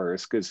impact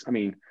first, because,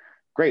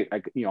 great,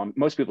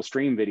 most people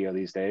stream video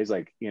these days,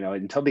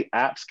 until the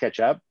apps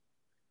catch up,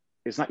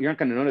 you're not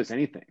going to notice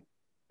anything.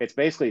 It's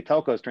basically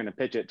telcos trying to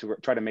pitch it to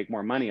try to make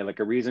more money,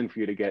 like a reason for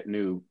you to get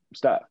new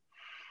stuff.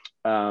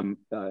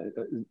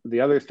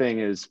 The other thing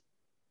is,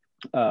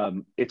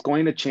 it's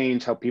going to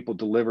change how people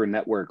deliver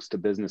networks to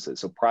businesses.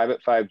 So private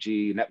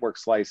 5G, network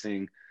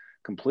slicing,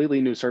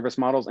 completely new service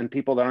models, and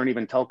people that aren't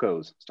even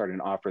telcos starting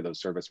to offer those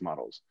service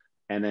models.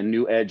 And then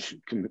new edge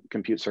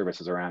compute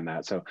services around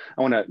that. So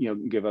I want to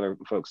give other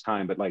folks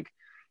time, but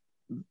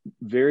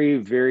very,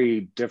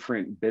 very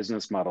different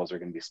business models are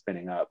going to be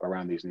spinning up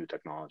around these new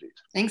technologies.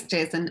 Thanks,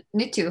 Jason.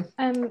 Nitu.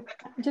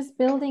 Just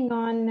building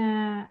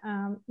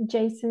on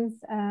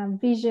Jason's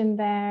vision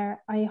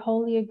there, I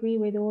wholly agree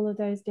with all of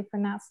those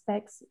different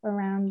aspects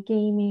around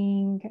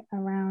gaming,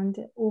 around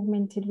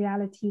augmented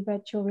reality,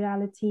 virtual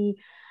reality.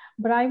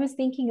 But I was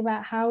thinking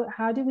about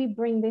how do we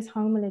bring this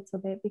home a little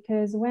bit?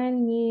 Because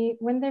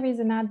when there is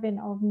an advent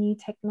of new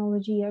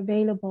technology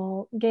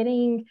available,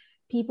 getting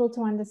people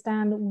to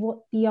understand what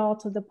the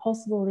art of the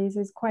possible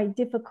is quite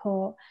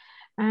difficult.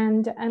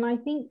 And I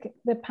think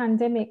the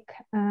pandemic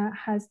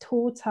has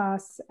taught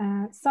us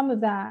some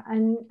of that,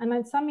 and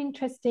some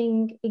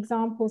interesting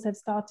examples have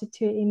started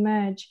to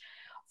emerge.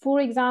 For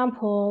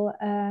example,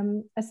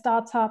 a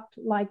startup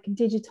like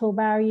Digital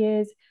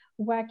Barriers,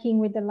 working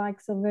with the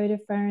likes of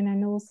Vodafone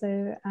and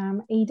also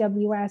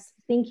AWS,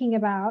 thinking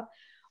about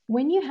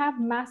when you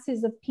have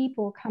masses of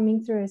people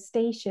coming through a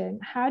station,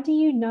 how do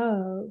you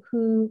know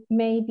who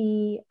may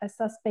be a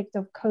suspect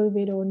of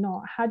COVID or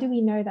not? How do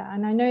we know that?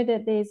 And I know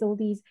that there's all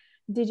these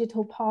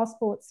digital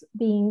passports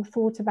being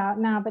thought about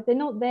now, but they're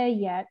not there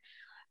yet.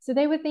 So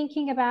they were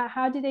thinking about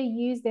how do they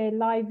use their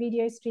live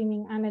video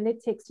streaming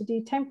analytics to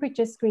do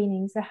temperature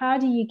screening. So how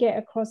do you get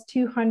across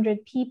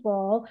 200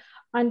 people,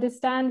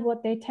 understand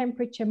what their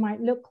temperature might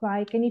look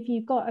like? And if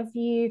you've got a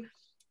few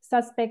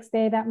suspects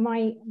there that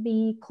might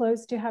be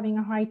close to having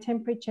a high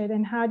temperature,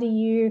 then how do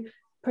you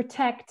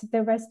protect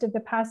the rest of the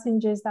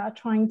passengers that are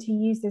trying to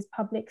use this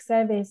public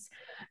service?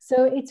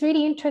 So it's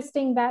really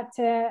interesting that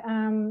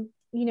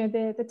you know,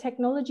 the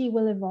technology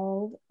will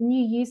evolve,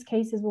 new use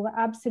cases will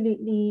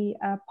absolutely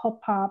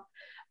pop up,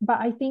 but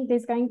I think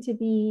there's going to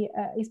be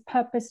is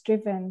purpose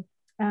driven.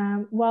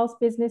 Whilst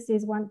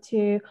businesses want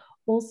to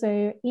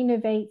also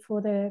innovate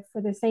for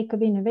the sake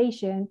of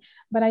innovation,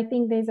 but I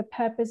think there's a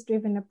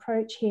purpose-driven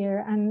approach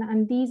here,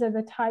 and these are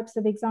the types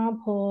of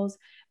examples,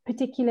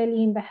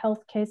 particularly in the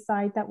healthcare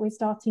side, that we're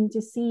starting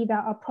to see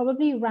that are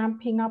probably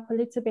ramping up a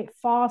little bit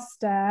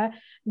faster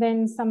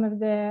than some of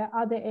the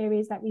other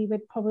areas that we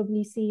would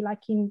probably see,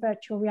 like in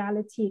virtual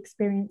reality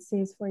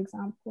experiences, for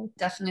example.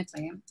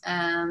 Definitely.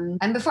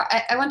 And before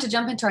I want to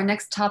jump into our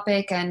next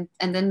topic and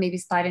then maybe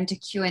slide into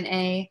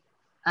Q&A.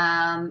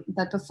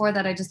 But before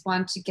that, I just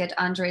want to get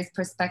Andrey's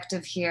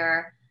perspective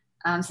here.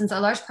 Since a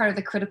large part of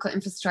the critical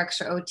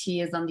infrastructure OT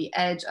is on the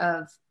edge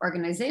of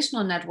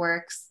organizational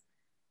networks,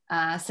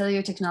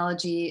 cellular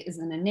technology is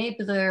an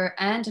enabler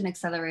and an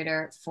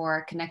accelerator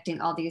for connecting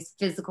all these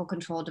physical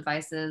control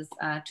devices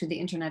to the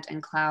internet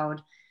and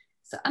cloud.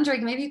 So Andrey,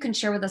 maybe you can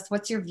share with us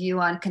what's your view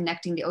on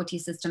connecting the OT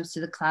systems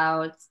to the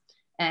cloud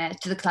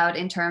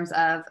in terms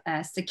of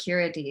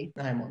security?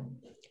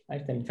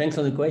 Thanks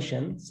for the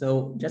question.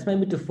 So just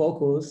maybe to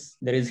focus,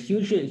 there is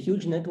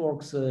huge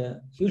networks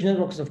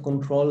of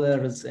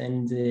controllers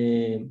and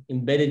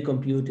embedded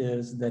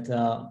computers that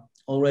are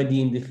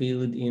already in the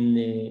field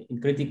in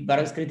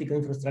various critical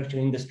infrastructure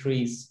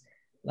industries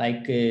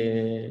like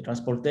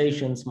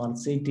transportation, smart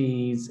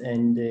cities,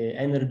 and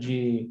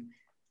energy,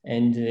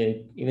 and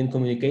even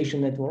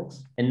communication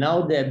networks. And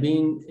now they're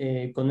being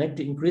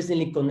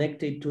increasingly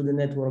connected to the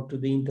network, to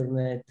the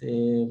internet,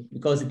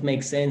 because it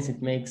makes sense.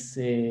 It makes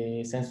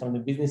sense from the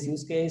business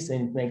use case,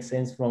 and it makes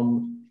sense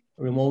from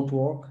remote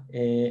work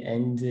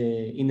and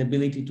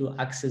inability to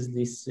access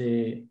these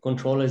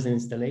controllers and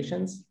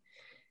installations.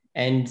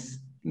 And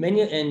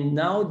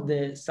now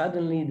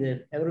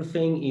suddenly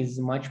everything is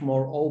much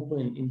more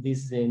open in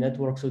these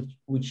networks,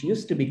 which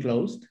used to be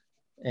closed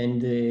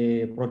and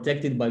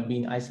protected by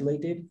being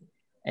isolated,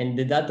 and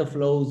the data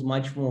flows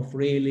much more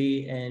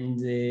freely, and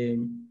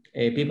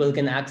people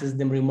can access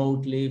them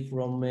remotely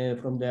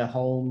from their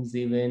homes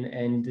even,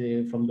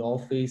 and from the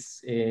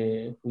office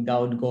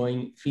without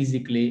going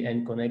physically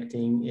and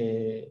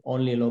connecting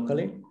only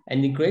locally.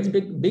 And it creates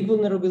big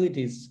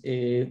vulnerabilities,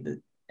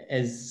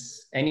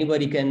 as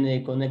anybody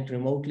can connect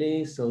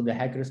remotely, so the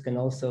hackers can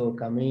also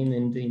come in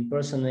and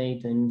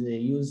impersonate and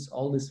use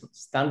all these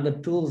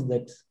standard tools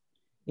that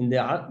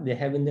they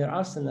have in their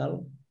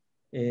arsenal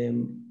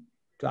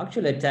to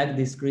actually attack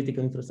these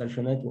critical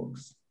infrastructure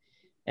networks.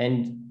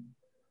 And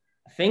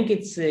I think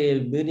it's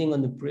building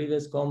on the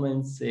previous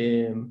comments,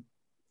 the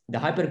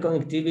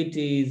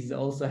hyperconnectivity is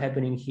also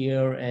happening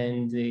here,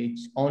 and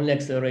it's only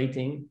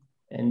accelerating,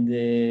 and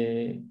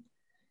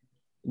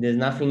there's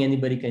nothing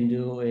anybody can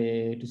do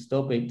to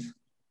stop it.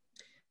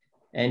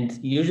 And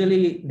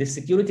usually the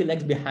security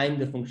lags behind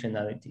the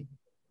functionality.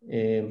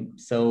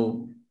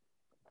 So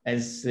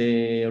as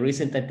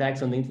recent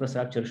attacks on the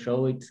infrastructure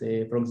show it,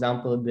 for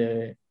example,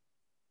 the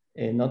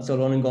not so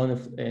long ago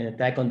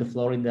attack on the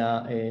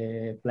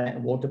Florida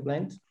water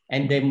plant.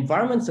 And the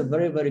environments are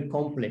very, very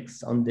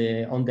complex on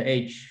the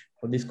edge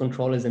for these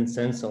controllers and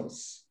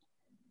sensors.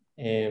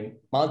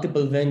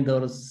 Multiple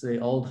vendors,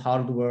 old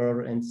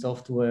hardware and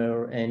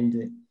software,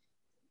 and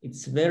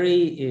it's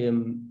very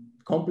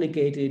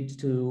complicated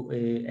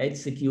to add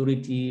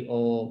security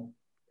or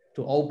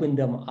to open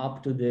them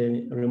up to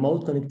the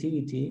remote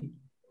connectivity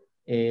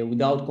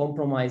without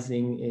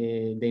compromising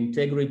the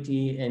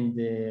integrity and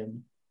the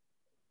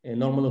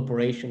normal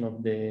operation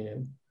of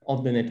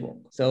the network.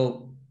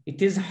 So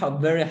it is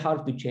very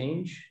hard to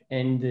change,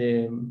 and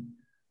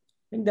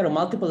I think there are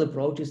multiple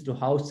approaches to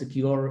how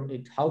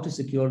to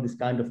secure this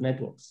kind of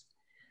networks.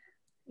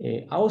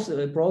 Our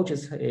approach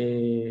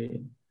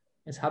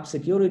as Hub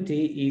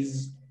Security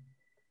is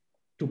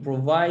to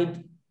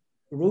provide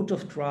root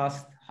of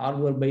trust,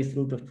 hardware-based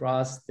root of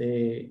trust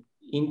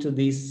into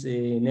these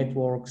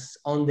networks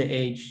on the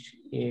edge,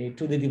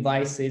 to the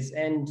devices,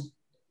 and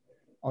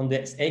on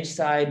the edge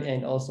side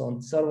and also on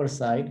the server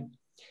side,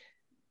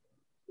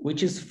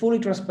 which is fully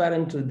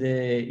transparent to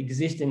the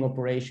existing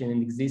operation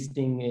and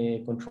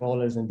existing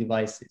controllers and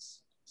devices,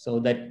 so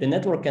that the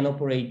network can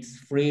operate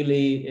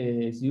freely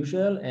as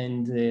usual,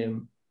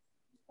 and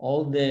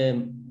all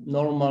the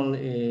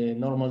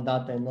normal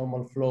data and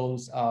normal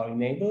flows are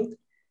enabled.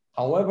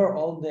 However,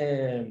 all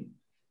the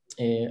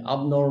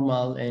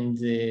abnormal and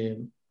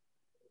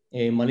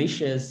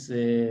malicious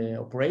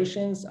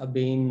operations are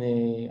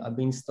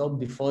being stopped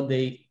before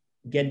they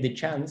get the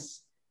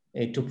chance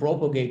to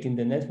propagate in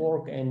the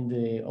network and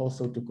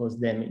also to cause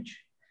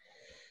damage.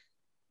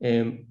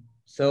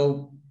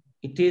 So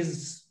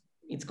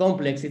it's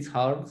complex, it's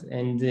hard,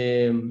 and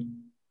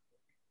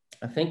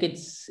I think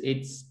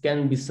it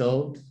can be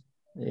solved,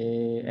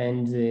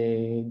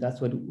 and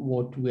that's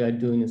what we are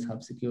doing as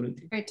Hub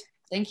Security. Great,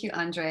 thank you,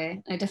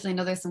 Andrey. I definitely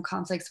know there's some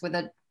conflicts with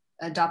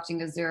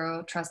adopting a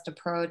zero trust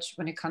approach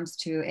when it comes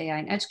to AI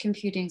and edge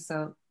computing,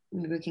 so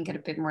maybe we can get a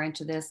bit more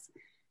into this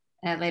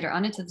later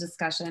on into the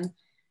discussion.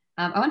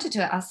 I wanted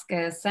to ask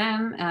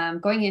Sam,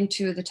 going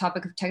into the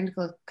topic of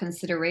technical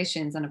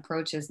considerations and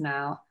approaches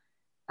now,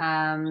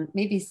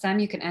 maybe Sam,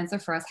 you can answer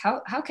for us.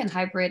 How can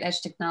hybrid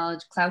edge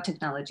technology, cloud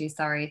technology,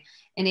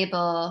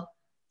 enable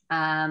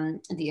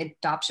the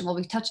adoption? Well,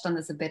 we've touched on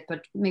this a bit,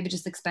 but maybe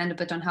just expand a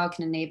bit on how it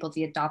can enable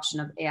the adoption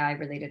of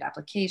AI-related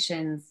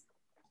applications,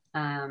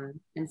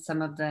 and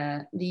some of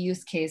the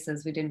use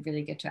cases we didn't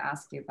really get to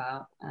ask you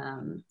about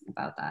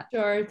that.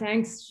 Sure,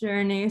 thanks,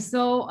 Shterny.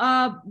 So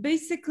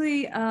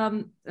basically,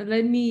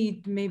 let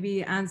me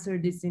maybe answer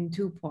this in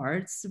two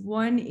parts.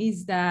 One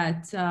is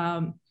that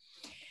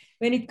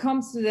when it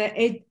comes to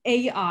the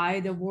AI,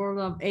 the world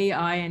of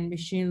AI and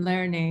machine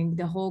learning,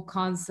 the whole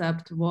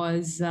concept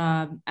was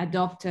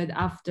adopted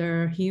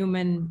after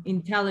human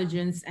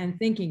intelligence and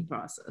thinking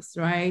process,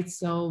 right?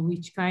 So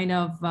which kind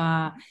of,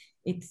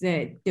 it's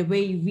the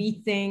way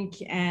we think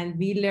and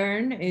we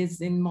learn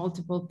is in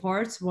multiple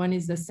parts. One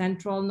is the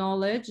central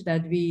knowledge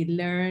that we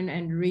learn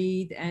and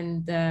read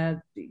and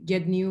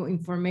get new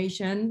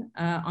information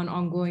on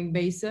ongoing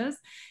basis.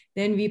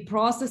 Then we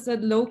process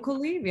it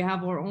locally. We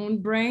have our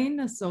own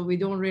brain, so we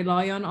don't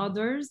rely on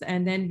others.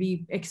 And then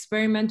we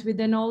experiment with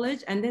the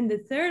knowledge. And then the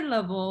third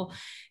level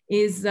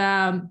is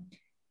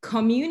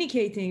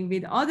communicating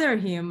with other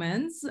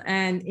humans,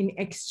 and in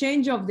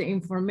exchange of the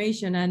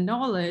information and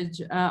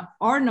knowledge,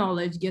 our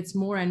knowledge gets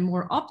more and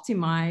more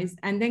optimized,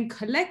 and then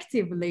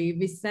collectively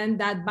we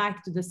send that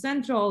back to the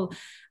central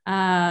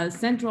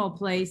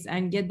place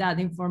and get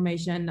that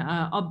information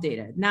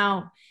updated.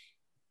 Now,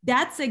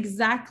 that's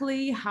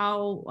exactly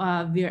how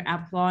we're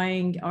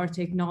applying our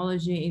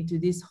technology into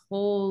this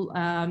whole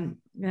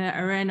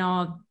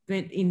arena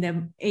in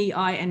the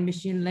AI and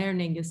machine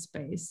learning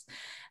space.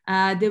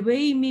 The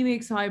way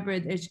Mimik's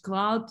hybrid edge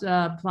cloud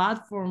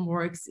platform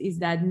works is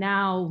that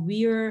now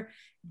we're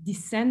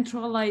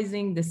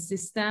decentralizing the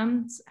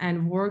systems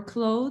and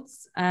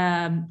workloads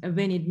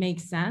when it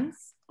makes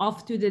sense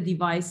off to the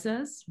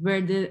devices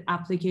where the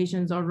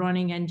applications are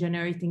running and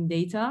generating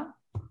data.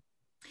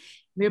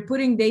 We're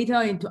putting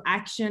data into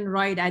action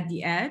right at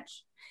the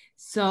edge.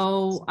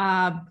 So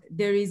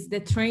there is the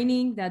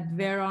training that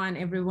Vera and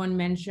everyone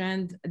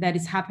mentioned that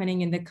is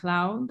happening in the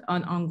cloud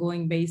on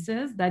ongoing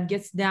basis that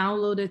gets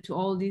downloaded to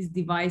all these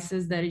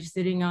devices that is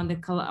sitting on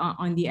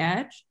the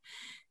edge.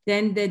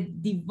 Then the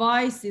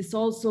device is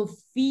also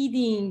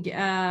feeding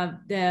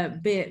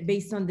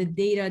based on the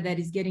data that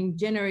is getting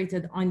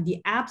generated on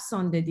the apps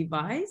on the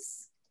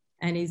device,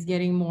 and is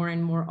getting more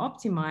and more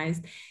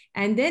optimized.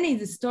 And then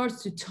it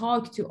starts to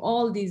talk to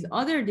all these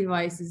other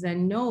devices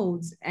and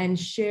nodes and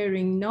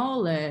sharing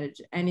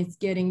knowledge, and it's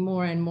getting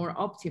more and more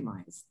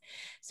optimized.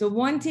 So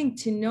one thing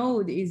to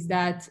note is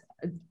that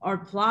our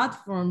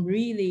platform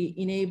really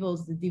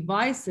enables the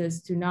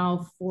devices to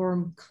now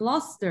form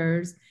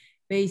clusters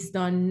based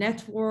on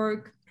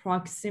network,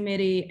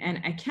 proximity, and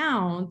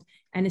account,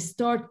 and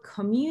start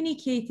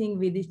communicating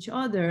with each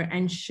other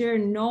and share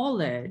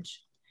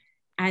knowledge,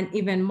 and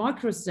even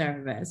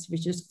microservice,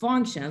 which is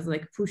functions,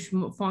 like push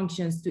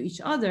functions to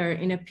each other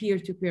in a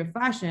peer-to-peer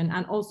fashion,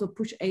 and also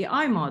push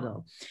AI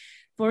model.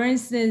 For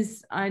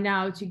instance,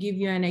 now to give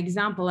you an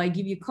example, I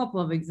give you a couple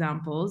of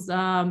examples.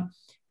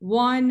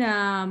 One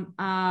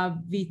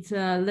with,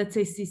 let's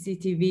say,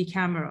 CCTV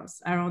cameras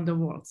around the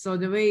world. So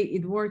the way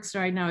it works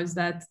right now is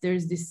that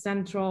there's this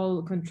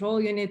central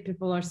control unit.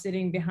 People are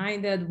sitting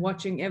behind it,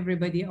 watching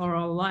everybody or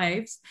our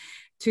lives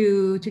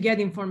to get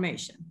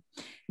information.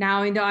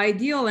 Now, in the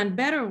ideal and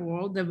better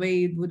world, the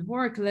way it would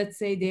work, let's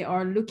say they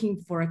are looking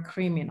for a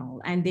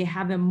criminal and they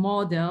have a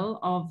model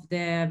of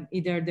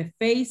either the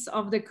face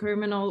of the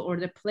criminal or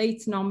the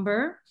plate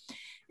number.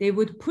 They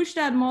would push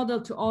that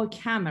model to all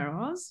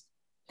cameras.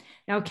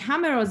 Now,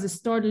 cameras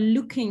start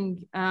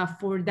looking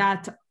for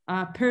that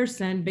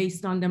person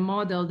based on the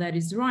model that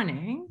is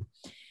running.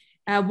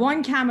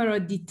 one camera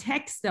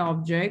detects the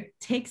object,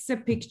 takes a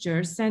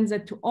picture, sends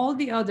it to all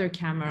the other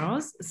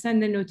cameras,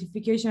 send a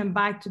notification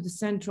back to the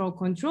central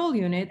control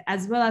unit,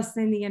 as well as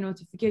sending a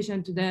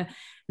notification to the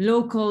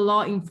local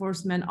law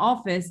enforcement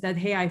office that,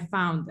 hey, I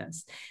found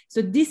this.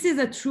 So this is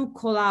a true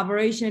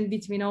collaboration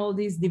between all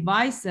these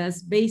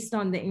devices based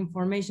on the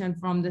information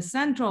from the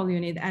central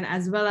unit, and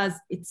as well as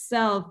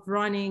itself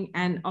running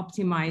and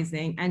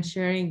optimizing and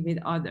sharing with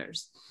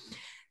others.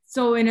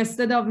 So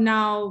instead of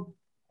now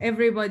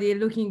everybody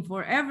looking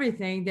for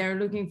everything, they're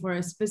looking for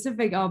a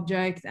specific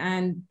object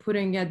and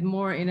putting it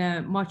more in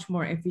a much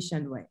more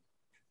efficient way.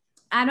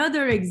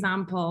 Another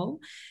example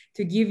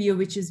to give you,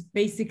 which is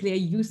basically a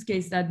use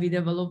case that we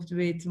developed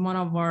with one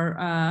of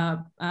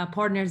our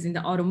partners in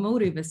the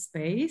automotive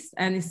space,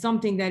 and it's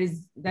something that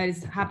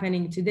is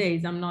happening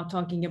today. I'm not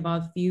talking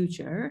about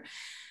future.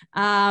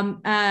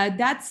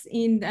 That's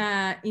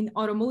in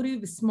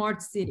automotive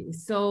smart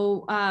cities.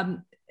 So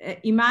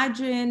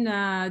imagine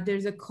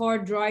there's a car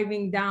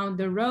driving down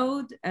the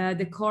road.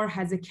 The car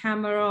has a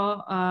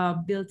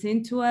camera built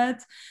into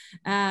it.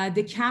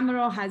 The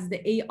camera has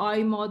the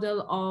AI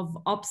model of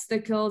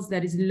obstacles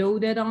that is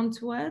loaded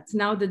onto it.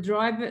 Now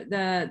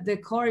the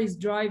car is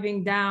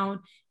driving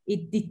down.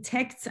 It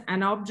detects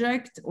an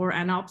object or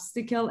an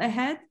obstacle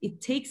ahead. It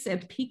takes a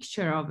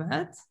picture of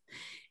it.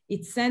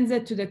 It sends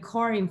it to the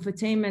car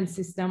infotainment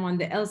system on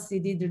the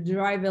LCD. The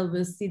driver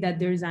will see that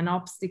there's an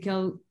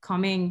obstacle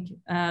coming,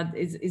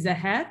 is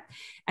ahead.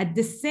 At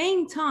the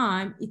same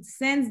time, it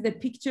sends the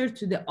picture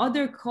to the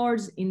other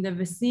cars in the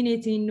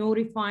vicinity,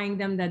 notifying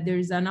them that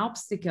there's an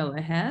obstacle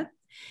ahead.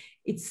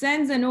 It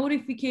sends a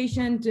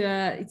notification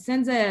it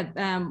sends a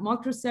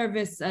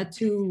microservice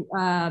to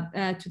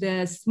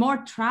the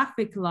smart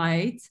traffic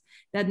light,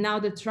 that now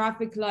the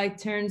traffic light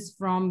turns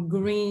from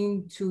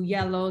green to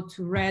yellow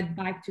to red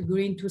back to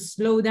green to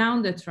slow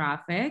down the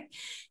traffic.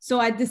 So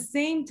at the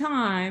same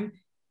time,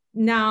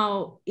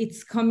 now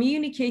it's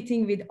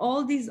communicating with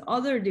all these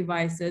other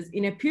devices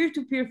in a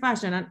peer-to-peer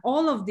fashion, and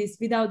all of this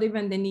without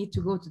even the need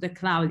to go to the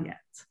cloud yet,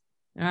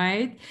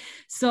 right?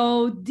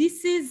 So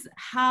this is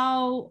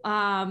how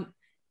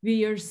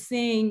we are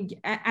seeing,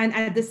 and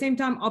at the same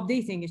time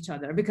updating each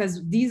other,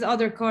 because these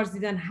other cars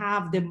didn't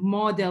have the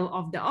model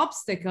of the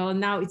obstacle.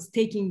 Now it's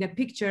taking the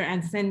picture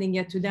and sending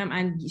it to them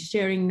and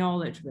sharing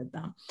knowledge with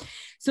them.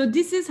 So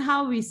this is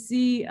how we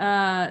see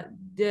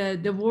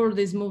the world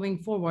is moving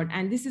forward.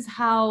 And this is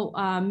how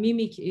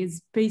Mimik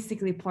is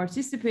basically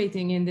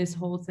participating in this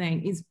whole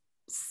thing, is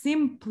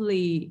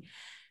simply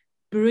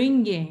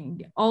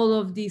bringing all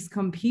of these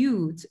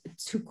compute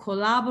to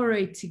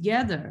collaborate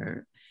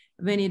together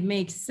when it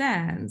makes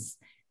sense,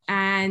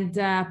 and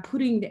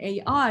putting the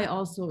AI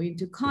also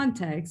into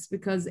context,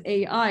 because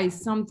AI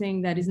is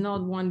something that is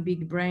not one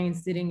big brain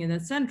sitting in a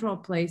central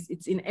place.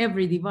 It's in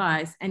every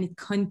device, and it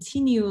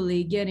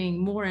continually getting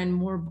more and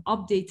more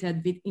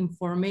updated with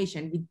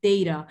information, with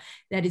data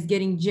that is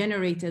getting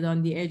generated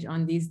on the edge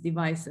on these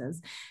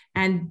devices.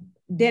 And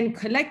then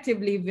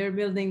collectively, we're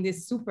building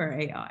this super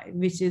AI,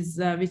 which is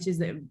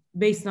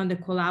based on the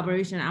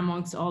collaboration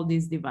amongst all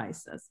these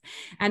devices.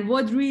 And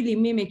what really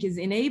Mimik is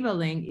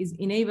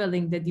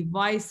enabling the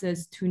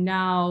devices to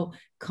now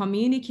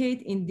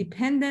communicate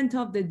independent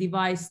of the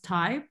device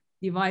type,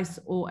 device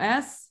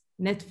OS,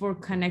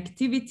 network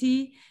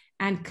connectivity,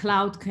 and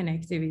cloud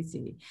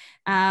connectivity.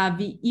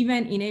 We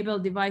even enable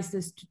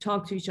devices to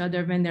talk to each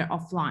other when they're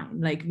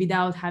offline, like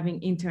without having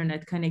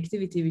internet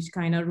connectivity, which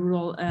kind of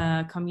rural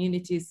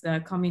communities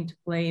come into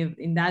play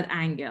in that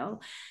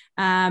angle.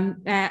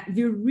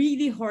 We're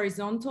really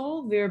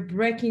horizontal. We're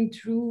breaking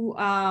through,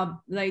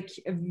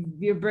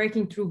 we're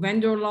breaking through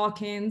vendor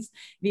lock-ins.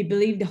 We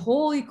believe the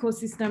whole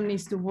ecosystem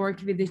needs to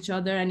work with each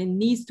other, and it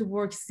needs to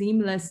work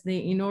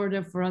seamlessly in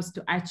order for us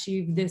to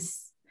achieve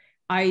this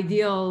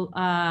ideal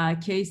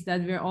case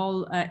that we're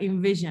all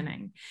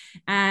envisioning.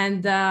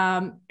 And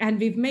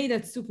we've made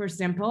it super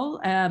simple.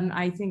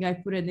 I think I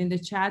put it in the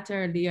chat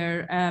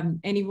earlier.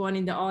 Anyone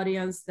in the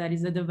audience that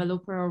is a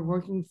developer or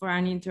working for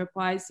an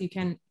enterprise, you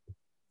can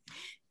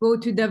go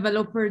to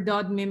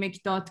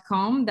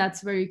developer.mimik.com.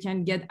 That's where you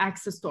can get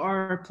access to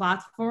our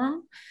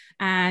platform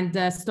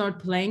and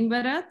start playing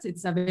with it.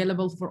 It's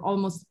available for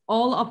almost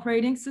all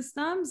operating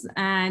systems,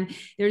 and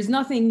there's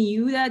nothing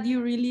new that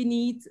you really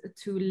need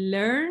to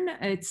learn.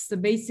 It's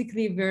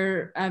basically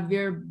we're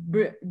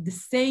the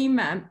same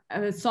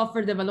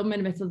software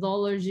development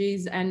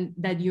methodologies and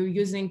that you're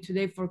using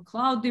today for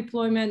cloud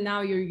deployment. Now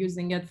you're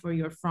using it for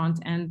your front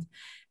end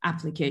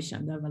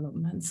application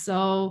development.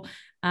 So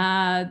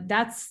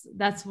that's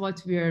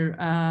what we're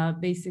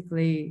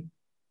basically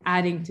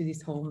adding to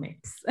this whole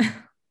mix.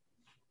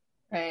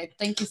 Great,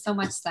 thank you so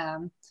much,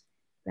 Sam.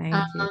 Thank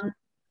you.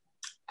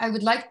 I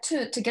would like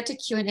to get to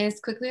Q&A as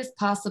quickly as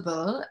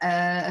possible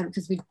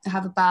because we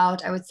have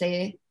about, I would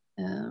say,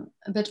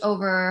 a bit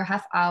over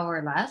half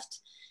hour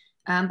left.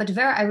 But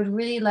Vera, I would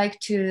really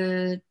like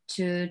to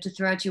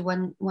throw at you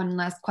one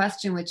last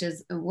question, which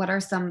is, what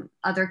are some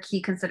other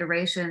key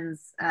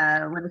considerations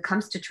when it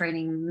comes to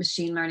training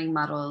machine learning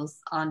models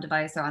on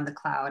device or on the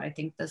cloud? I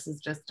think this is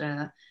just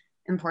an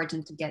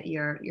important to get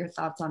your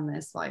thoughts on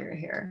this while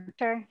you're here.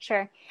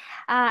 Sure.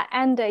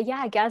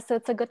 Yeah, I guess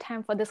it's a good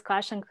time for this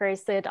question,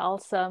 Chris. It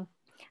also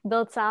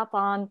builds up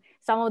on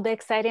some of the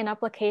exciting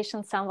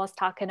applications Sam was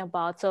talking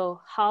about.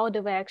 So how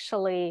do we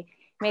actually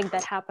make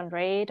that happen,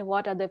 right?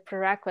 What are the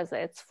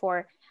prerequisites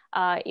for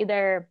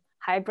either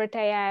hybrid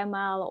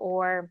AI/ML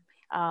or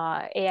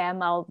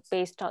AI/ML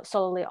based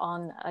solely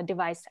on a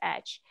device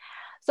edge?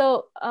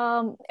 So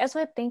as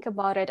we think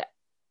about it,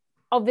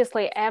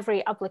 obviously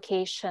every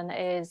application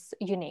is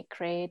unique,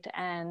 right?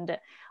 And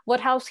what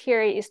helps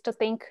here is to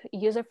think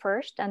user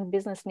first and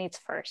business needs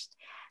first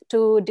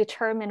to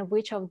determine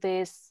which of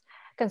these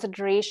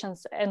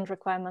considerations and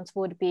requirements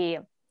would be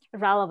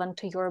relevant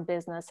to your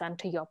business and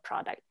to your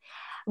product.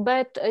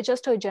 But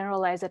just to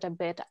generalize it a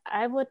bit,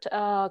 I would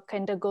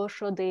kind of go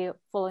through the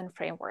following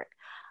framework.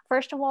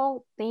 First of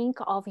all, think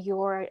of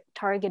your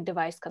target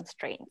device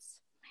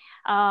constraints.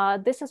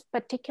 This is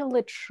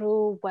particularly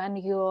true when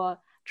you're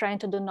trying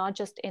to do not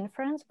just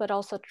inference, but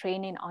also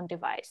training on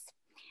device.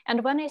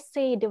 And when I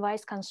say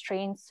device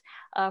constraints,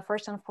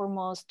 first and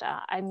foremost,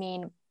 I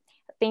mean,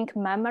 think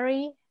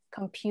memory,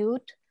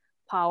 compute,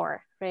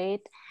 power,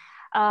 right?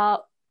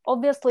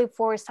 Obviously,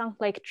 for something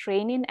like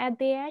training at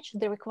the edge,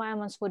 the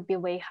requirements would be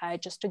way high.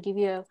 Just to give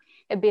you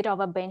a bit of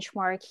a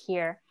benchmark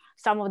here,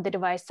 some of the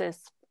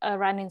devices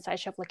running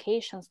such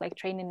applications like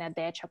training at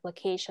the edge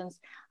applications,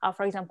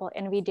 for example,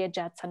 NVIDIA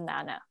Jetson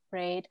Nano,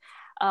 right?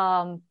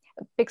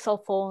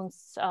 Pixel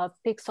phones,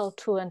 Pixel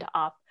 2 and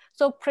up.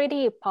 So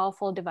pretty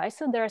powerful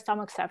devices. There are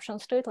some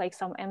exceptions to it, like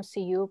some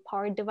MCU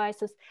powered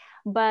devices,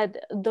 but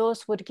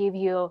those would give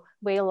you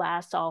way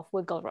less of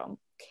wiggle room.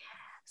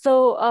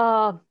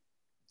 So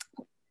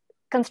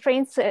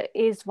constraints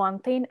is one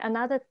thing.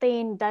 Another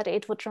thing that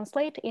it would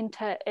translate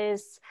into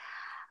is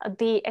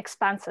the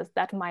expenses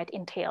that might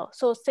entail.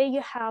 So say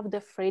you have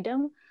the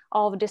freedom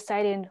of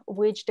deciding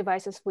which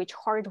devices, which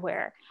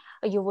hardware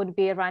you would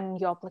be running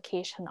your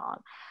application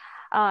on.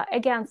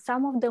 Again,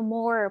 some of the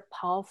more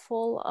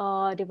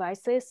powerful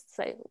devices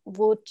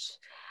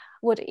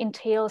would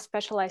entail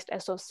specialized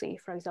SoC,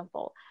 for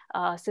example,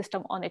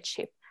 system on a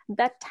chip,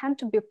 that tend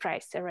to be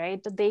pricey,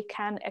 right? They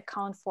can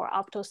account for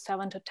up to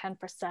 7 to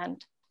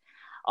 10%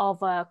 of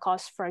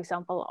cost, for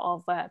example,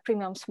 of a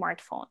premium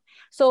smartphone.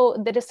 So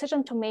the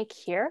decision to make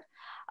here,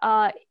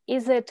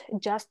 is it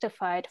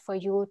justified for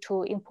you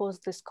to impose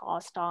this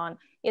cost on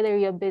either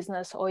your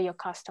business or your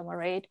customer,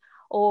 right?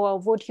 Or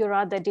would you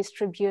rather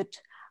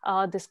distribute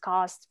this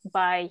cost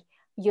by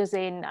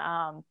using,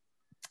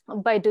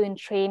 by doing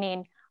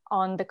training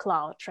on the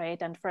cloud,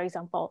 right? And for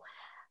example,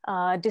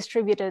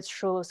 distributed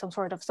through some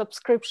sort of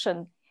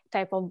subscription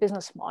type of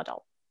business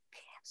model.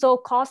 So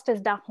cost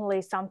is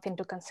definitely something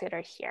to consider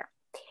here.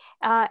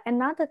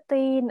 Another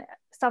thing,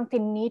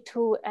 something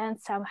Nitu and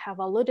Sam have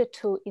alluded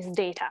to, is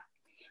data.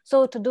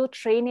 So to do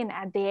training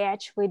at the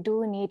edge, we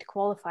do need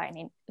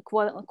qualifying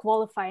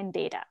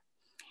data.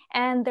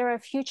 And there are a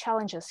few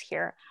challenges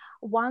here.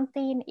 One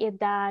thing is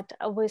that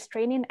with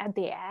training at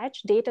the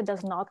edge, data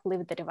does not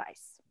leave the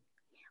device.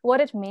 What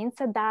it means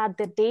is that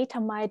the data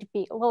might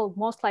be, well,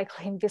 most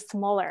likely be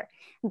smaller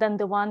than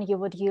the one you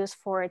would use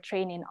for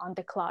training on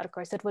the cloud. Of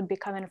course, it would be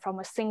coming from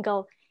a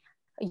single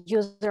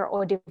user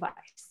or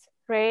device,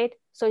 right?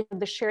 So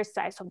the sheer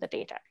size of the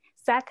data.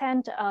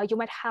 Second, you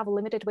might have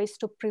limited ways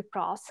to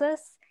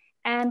pre-process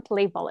and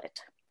label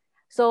it.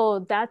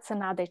 So that's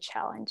another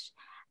challenge.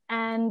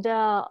 And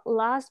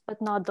last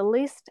but not the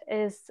least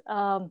is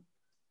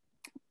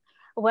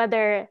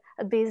whether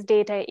this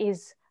data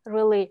is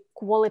really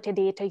quality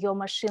data your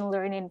machine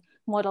learning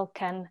model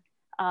can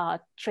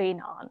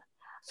train on.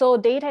 So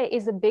data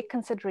is a big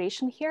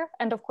consideration here.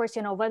 And of course,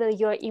 whether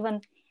you're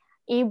even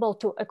able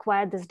to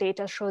acquire this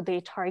data through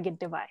the target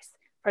device.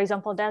 For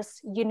example,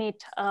 you need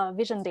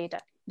vision data.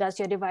 Does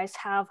your device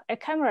have a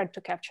camera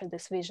to capture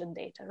this vision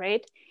data,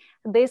 right?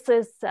 This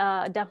is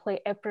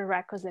definitely a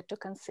prerequisite to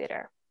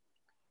consider.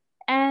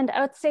 And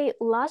I would say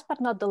last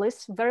but not the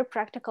least, very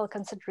practical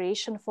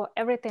consideration for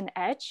everything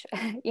edge,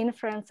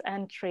 inference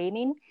and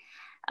training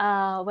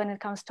when it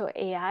comes to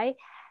AI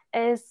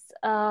is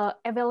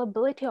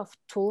availability of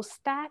tool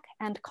stack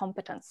and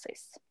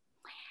competencies.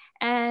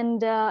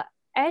 And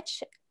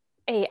edge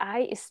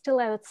AI is still,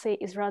 I would say,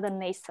 is rather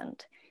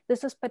nascent.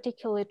 This is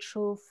particularly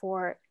true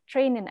for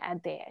training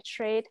at the edge,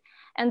 right?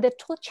 And the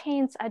tool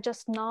chains are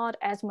just not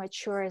as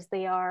mature as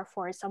they are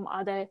for some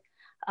other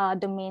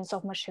domains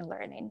of machine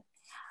learning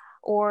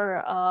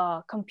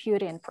or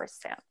computing per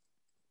se.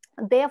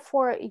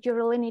 Therefore, you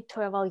really need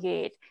to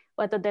evaluate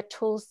whether the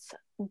tools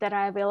that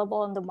are available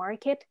on the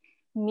market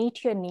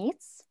meet your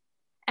needs,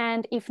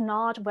 and if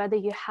not, whether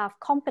you have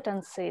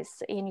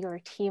competencies in your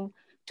team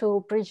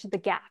to bridge the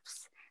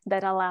gaps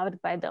that are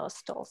allowed by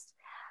those tools.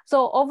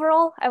 So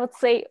overall, I would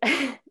say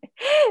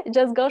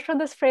just go through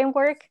this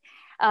framework,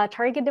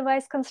 target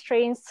device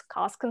constraints,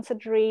 cost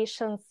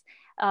considerations,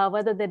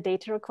 whether the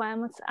data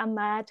requirements are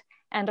met,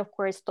 and of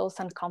course, tools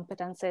and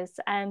competencies.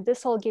 And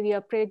this will give you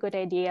a pretty good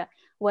idea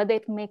whether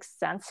it makes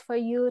sense for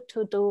you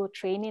to do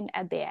training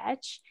at the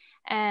edge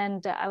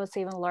and I would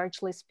say even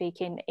largely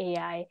speaking,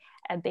 AI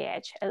at the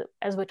edge,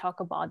 as we talk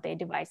about the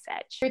device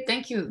edge. Great,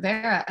 thank you,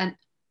 Vera.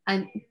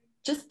 And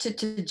just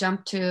to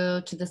jump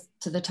to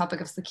the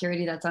topic of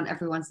security that's on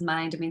everyone's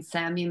mind. I mean,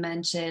 Sam, you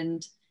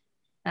mentioned,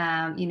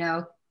 you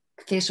know,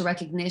 facial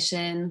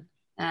recognition,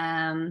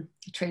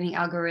 training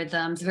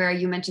algorithms. Vera,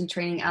 you mentioned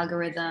training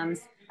algorithms,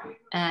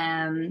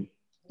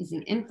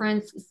 using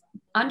inference.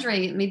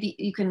 Andrey, maybe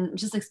you can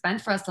just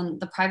expand for us on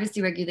the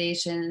privacy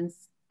regulations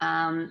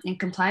and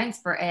compliance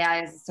for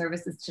AI as a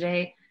service is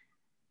today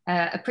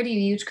a pretty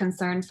huge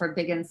concern for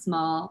big and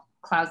small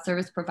cloud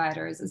service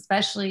providers,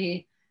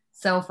 especially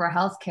so for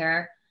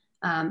healthcare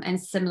and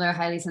similar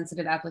highly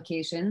sensitive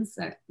applications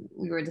that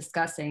we were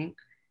discussing.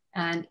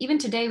 And even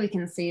today, we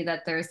can see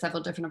that there are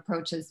several different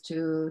approaches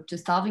to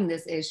solving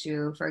this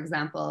issue. For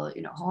example,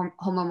 you know,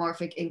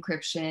 homomorphic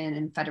encryption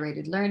and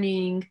federated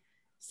learning,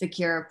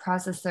 secure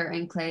processor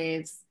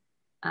enclaves,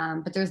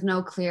 but there's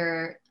no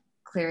clear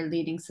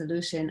leading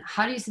solution.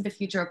 How do you see the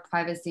future of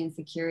privacy and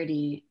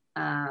security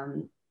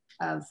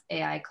of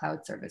AI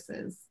cloud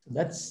services?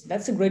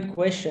 That's a great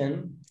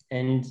question,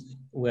 and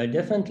we're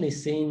definitely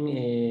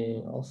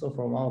seeing also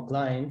from our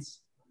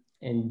clients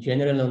in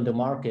general on the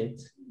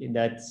market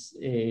that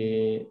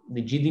the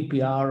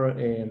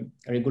GDPR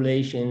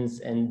regulations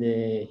and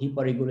the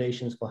HIPAA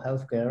regulations for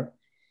healthcare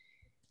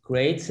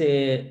creates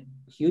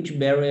huge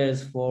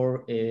barriers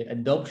for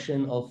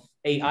adoption of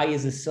AI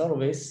as a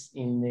service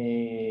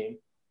in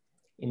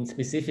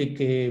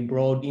specific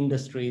broad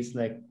industries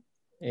like,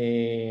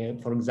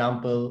 for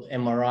example,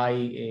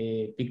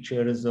 MRI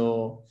pictures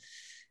or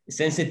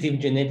sensitive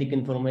genetic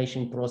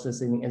information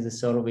processing as a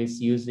service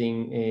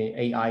using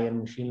AI and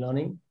machine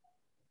learning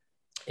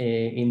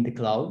in the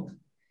cloud.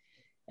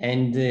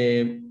 And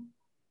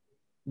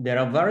there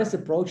are various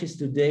approaches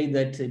today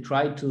that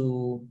try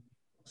to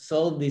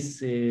solve this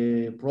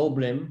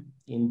problem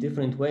in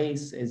different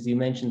ways, as you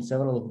mentioned,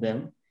 several of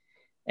them.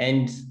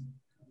 And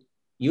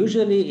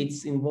usually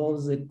it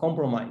involves a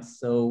compromise.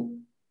 So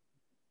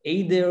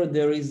either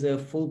there is a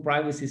full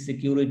privacy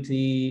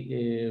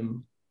security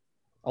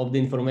of the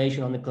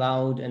information on the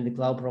cloud, and the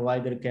cloud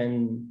provider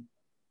can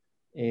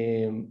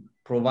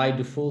provide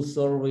the full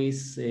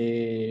service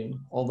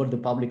over the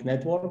public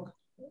network,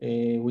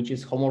 which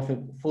is full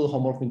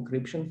homomorphic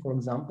encryption, for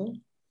example.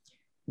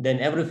 Then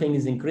everything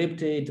is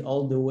encrypted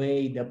all the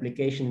way, the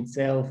application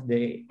itself,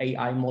 the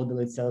AI model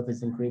itself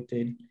is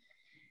encrypted.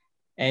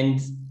 And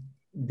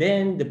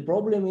then the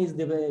problem is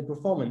the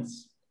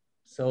performance.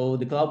 So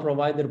the cloud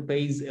provider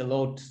pays a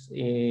lot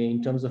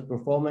in terms of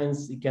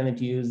performance. It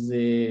cannot use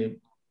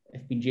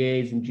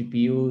FPGAs and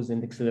GPUs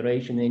and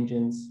acceleration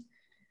engines.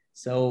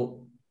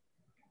 So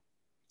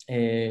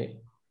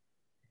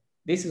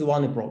this is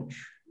one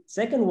approach.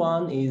 Second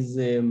one is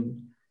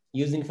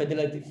using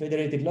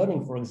federated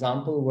learning, for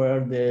example,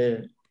 where I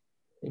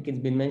think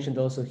it's been mentioned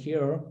also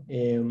here,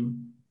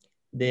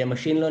 the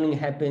machine learning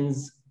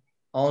happens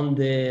on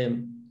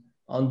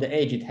the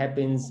edge. It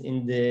happens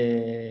in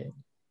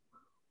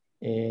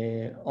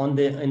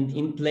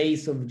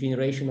place of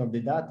generation of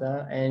the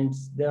data, and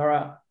there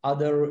are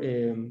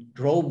other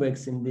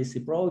drawbacks in this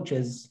approach,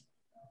 as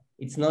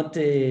it's not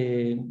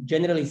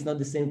generally it's not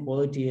the same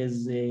quality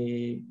as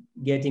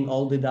getting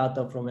all the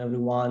data from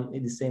everyone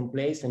in the same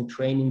place and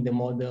training the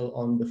model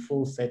on the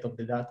full set of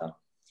the data.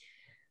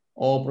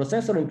 Or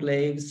processor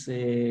enclaves,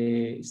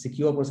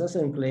 secure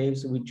processor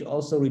enclaves, which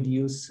also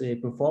reduce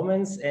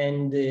performance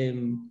and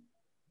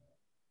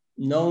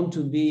known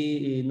to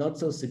be not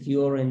so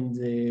secure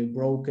and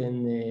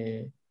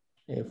broken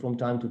from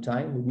time to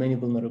time with many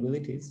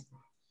vulnerabilities.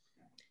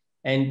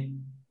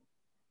 And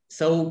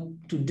so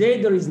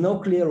today there is no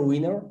clear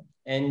winner,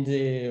 and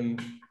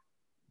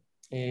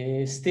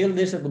still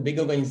there's big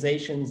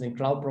organizations and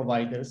cloud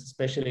providers,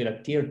 especially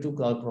like tier 2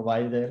 cloud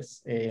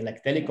providers,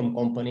 like telecom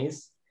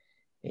companies,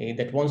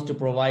 that wants to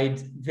provide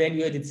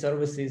value-added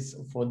services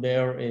for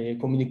their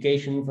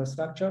communication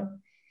infrastructure.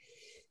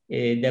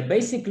 They're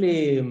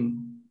basically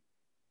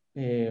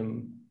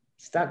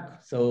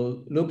stuck.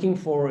 So looking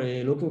for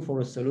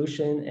a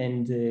solution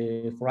and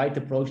for right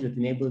approach that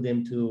enable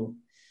them to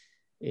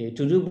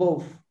do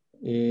both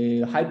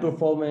high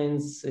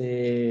performance,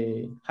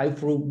 very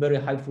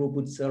high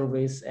throughput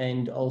service,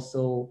 and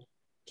also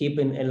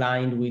keeping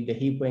aligned with the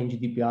HIPAA and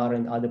GDPR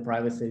and other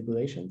privacy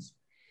regulations.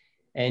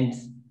 And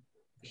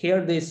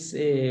here, this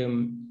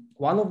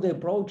one of the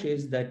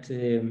approaches that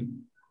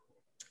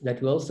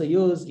we also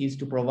use is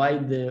to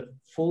provide the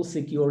full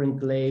secure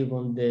enclave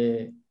on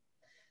the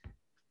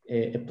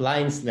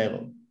appliance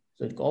level.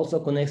 So it also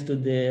connects to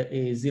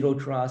the zero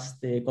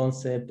trust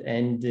concept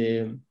and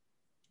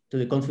to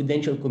the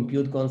confidential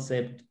compute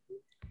concept.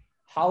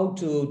 How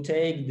to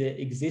take the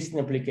existing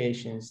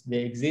applications, the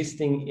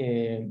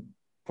existing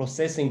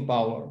processing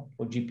power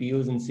for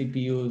GPUs and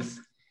CPUs,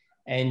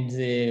 and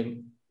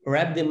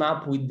wrap them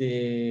up with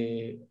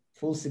the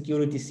full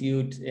security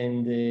suite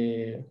and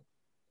the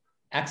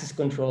access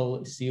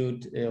control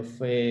suite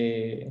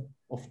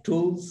of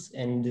tools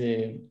and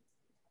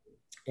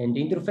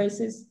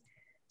interfaces,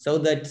 so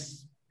that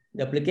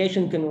the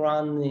application can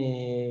run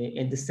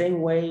in the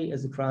same way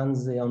as it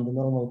runs on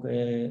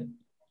the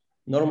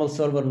normal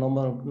server,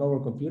 normal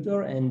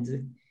computer.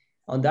 And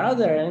on the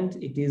other end,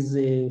 it is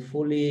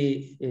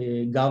fully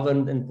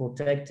governed and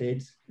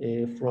protected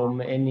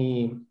from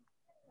any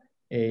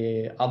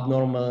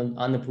abnormal,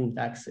 unapproved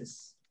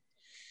access.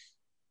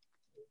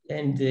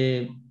 And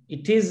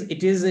it is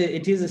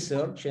a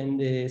search,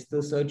 and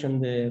still search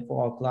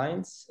for our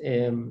clients.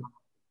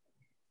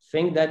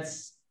 Think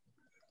that's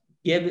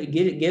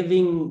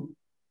giving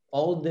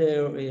all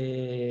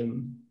the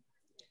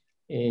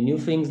new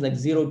things like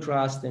zero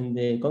trust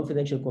and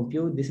confidential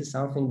compute. This is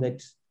something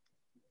that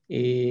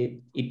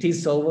it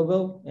is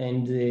solvable,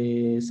 and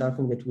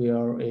something that we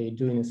are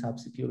doing in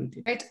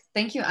cybersecurity. Great,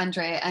 thank you,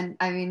 Andrey. And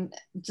I mean,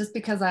 just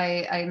because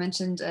I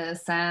mentioned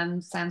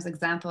Sam's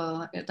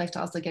example, I'd like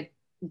to also get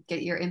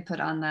your input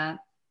on that,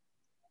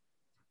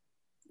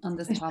 on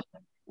this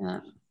topic.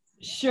 Yeah.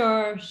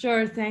 Sure,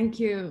 thank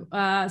you.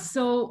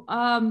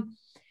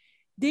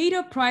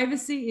 Data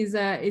privacy is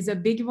a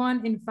big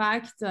one, in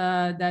fact,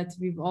 that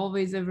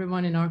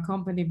everyone in our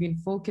company been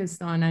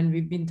focused on, and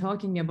we've been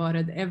talking about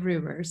it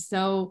everywhere.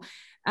 So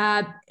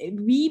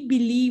we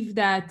believe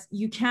that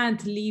you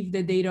can't leave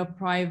the data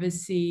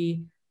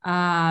privacy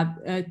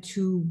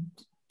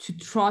to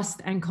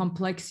trust and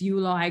complex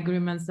EULA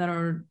agreements that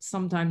are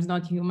sometimes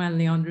not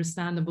humanly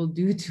understandable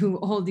due to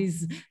all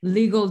these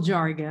legal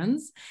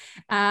jargons.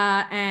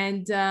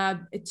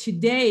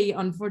 Today,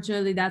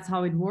 unfortunately, that's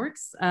how it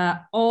works.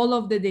 All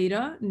of the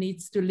data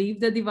needs to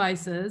leave the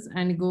devices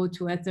and go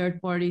to a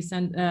third-party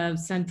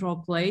central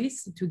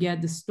place to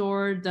get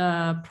stored,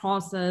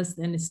 processed,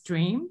 and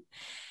streamed.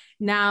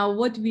 Now,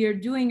 what we are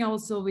doing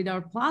also with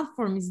our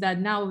platform is that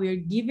now we are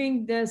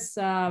giving this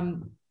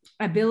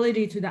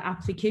ability to the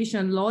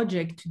application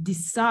logic to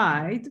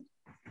decide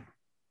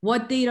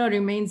what data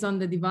remains on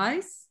the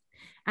device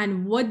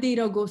and what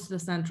data goes to the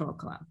central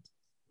cloud.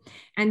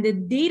 And the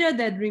data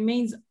that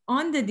remains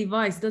on the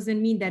device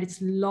doesn't mean that it's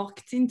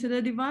locked into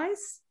the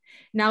device.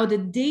 Now the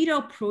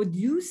data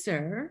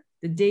producer,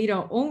 the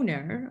data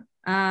owner,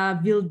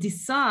 will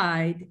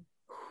decide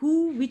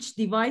which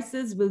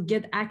devices will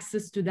get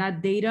access to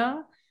that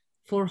data,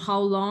 for how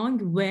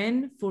long,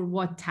 when, for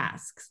what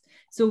tasks.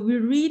 So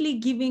we're really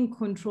giving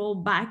control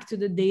back to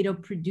the data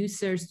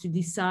producers to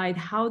decide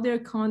how their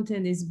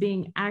content is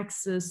being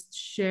accessed,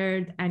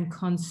 shared, and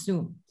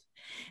consumed.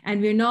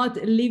 And we're not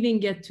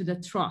leaving it to the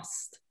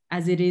trust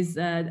as it is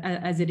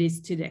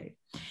today.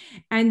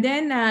 And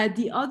then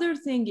the other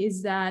thing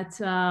is that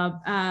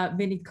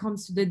when it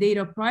comes to the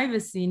data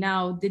privacy,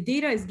 now the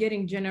data is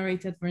getting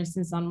generated, for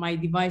instance, on my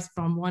device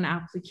from one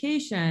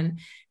application.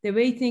 The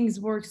way things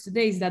work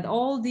today is that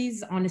all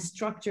these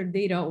unstructured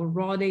data or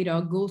raw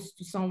data goes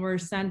to somewhere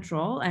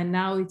central, and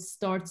now it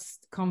starts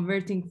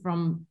converting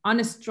from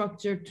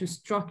unstructured to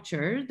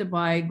structured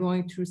by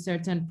going through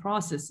certain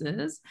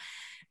processes.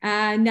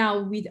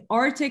 Now with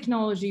our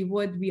technology,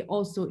 what we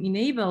also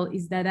enable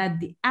is that at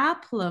the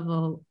app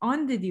level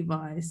on the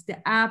device,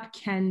 the app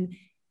can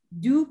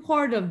do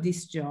part of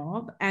this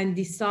job and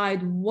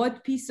decide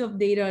what piece of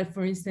data,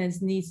 for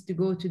instance, needs to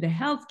go to the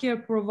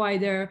healthcare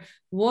provider,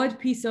 what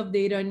piece of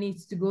data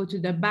needs to go to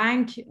the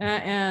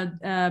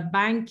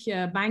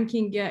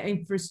banking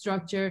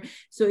infrastructure.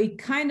 So it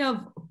kind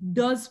of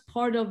does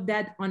part of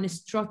that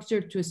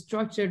unstructured to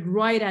structured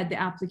right at the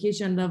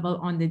application level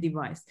on the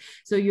device.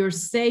 So you're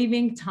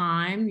saving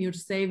time, you're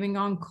saving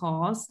on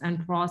cost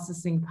and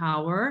processing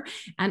power,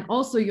 and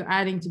also you're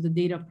adding to the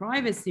data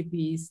privacy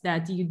piece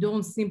that you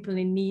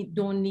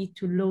don't need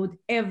to load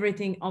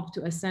everything up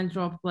to a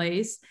central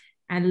place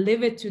and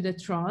leave it to the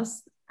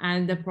trust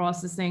and the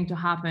processing to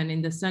happen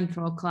in the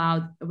central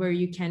cloud, where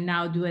you can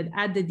now do it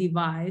at the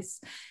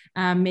device,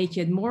 make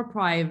it more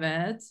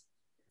private,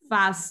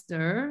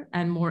 faster,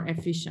 and more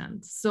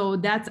efficient. So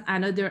that's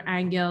another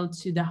angle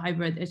to the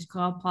hybrid edge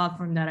cloud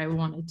platform that I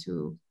wanted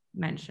to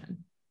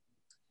mention.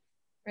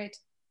 Great.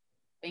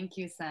 Thank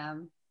you,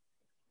 Sam.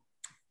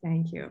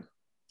 Thank you.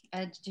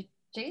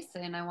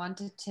 Jason, I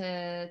wanted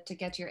to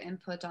get your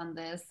input on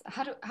this.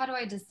 How do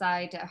I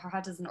decide, how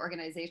does an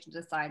organization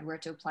decide where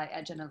to apply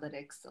edge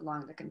analytics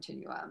along the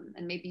continuum?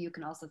 And maybe you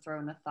can also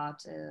throw in a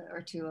thought or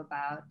two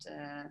about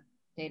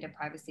data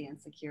privacy and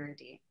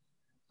security.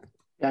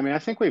 Yeah, I mean, I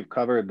think we've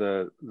covered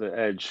the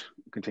edge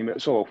continuum.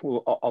 So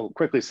I'll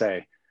quickly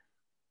say,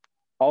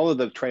 all of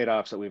the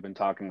trade-offs that we've been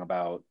talking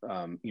about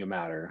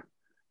matter.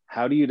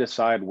 How do you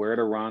decide where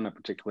to run a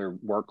particular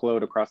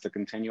workload across the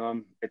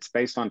continuum? It's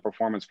based on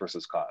performance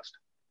versus cost.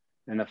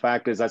 And the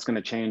fact is that's going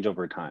to change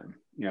over time,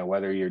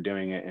 whether you're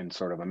doing it in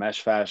sort of a mesh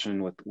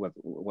fashion with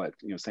what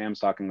Sam's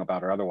talking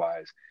about or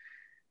otherwise.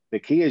 The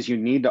key is you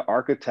need to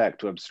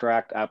architect to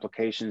abstract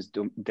applications,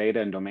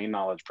 data, and domain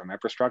knowledge from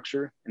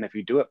infrastructure. And if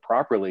you do it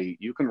properly,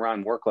 you can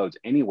run workloads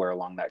anywhere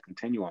along that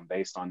continuum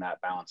based on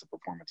that balance of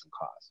performance and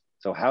cost.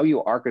 So how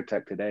you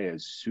architect today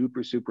is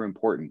super, super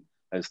important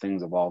as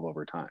things evolve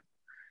over time.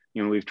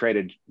 We've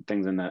traded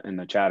things in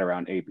the chat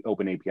around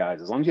open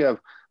APIs. As long as you have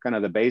kind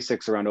of the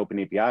basics around open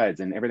APIs,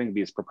 and everything can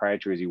be as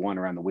proprietary as you want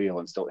around the wheel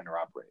and still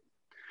interoperate.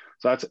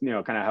 So that's, you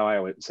know, kind of how I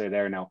would say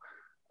there. Now,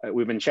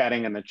 we've been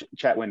chatting in the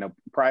chat window.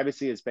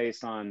 Privacy is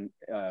based on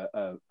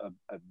a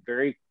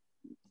very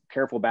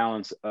careful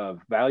balance of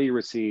value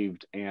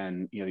received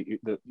and, you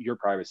know, your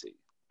privacy.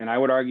 And I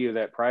would argue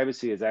that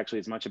privacy is actually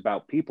as much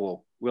about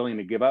people willing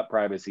to give up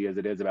privacy as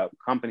it is about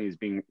companies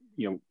being,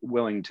 you know,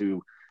 willing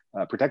to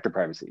protect their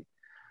privacy.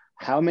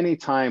 How many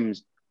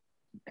times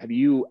have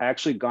you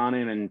actually gone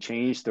in and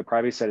changed the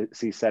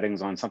privacy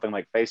settings on something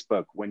like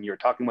Facebook when you're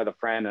talking with a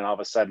friend and all of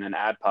a sudden an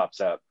ad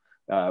pops up?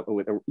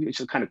 It's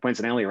just kind of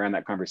coincidentally around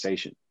that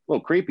conversation. A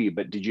little creepy,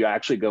 but did you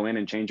actually go in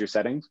and change your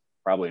settings?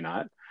 Probably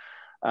not.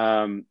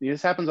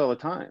 This happens all the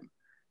time.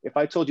 If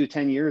I told you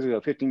 10 years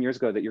ago, 15 years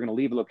ago that you're going to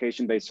leave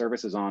location-based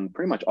services on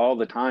pretty much all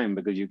the time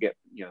because you get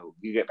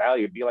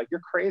value, you'd be like,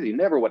 you're crazy.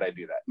 Never would I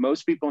do that.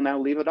 Most people now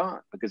leave it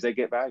on because they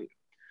get value.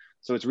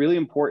 So it's really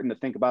important to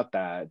think about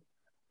that.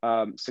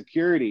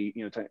 Security,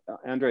 you know, to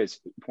Andrey's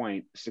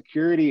point,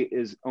 security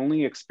is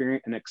only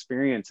an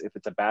experience if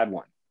it's a bad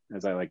one,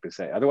 as I like to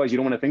say. Otherwise, you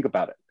don't want to think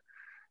about it.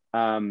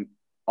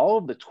 All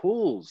of the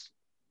tools,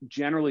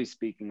 generally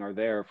speaking, are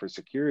there for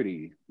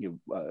security.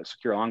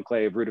 Secure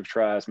enclave, root of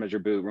trust, measure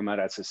boot, remote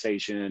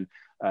attestation,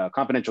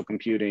 confidential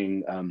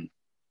computing,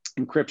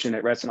 encryption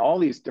at rest, and all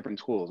these different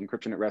tools,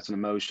 encryption at rest and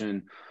in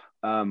motion.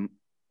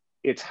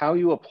 It's how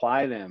you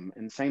apply them.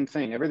 And same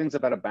thing, everything's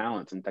about a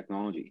balance in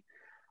technology.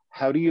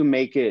 How do you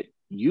make it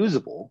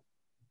usable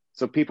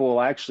so people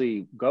will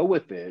actually go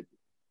with it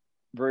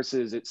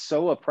versus it's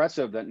so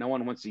oppressive that no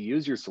one wants to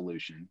use your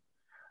solution?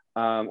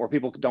 Or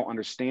people don't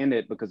understand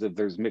it because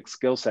there's mixed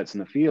skill sets in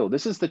the field.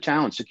 This is the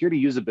challenge.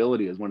 Security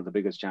usability is one of the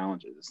biggest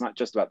challenges. It's not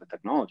just about the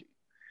technology.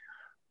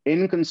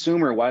 In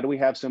consumer, why do we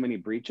have so many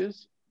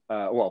breaches?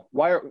 Well,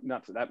 why are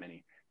not that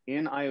many?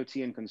 In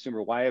IoT and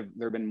consumer, why have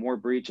there been more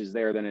breaches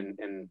there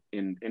than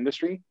in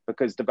industry?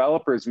 Because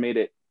developers made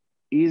it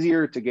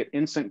easier to get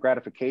instant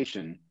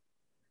gratification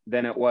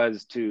than it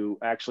was to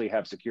actually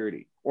have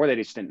security, or they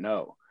just didn't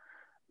know.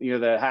 You know,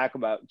 the hack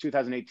about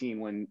 2018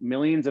 when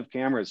millions of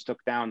cameras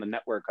took down the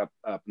network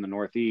up in the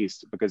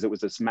Northeast because it was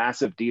this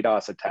massive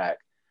DDoS attack.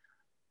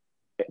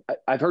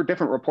 I've heard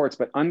different reports,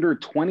 but under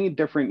 20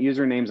 different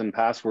usernames and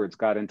passwords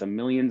got into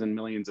millions and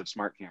millions of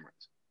smart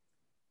cameras.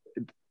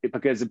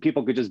 Because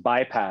people could just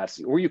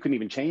bypass, or you couldn't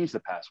even change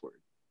the password.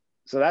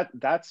 So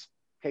that's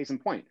case in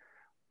point.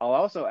 I'll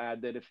also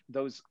add that if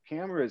those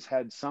cameras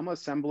had some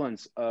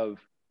semblance of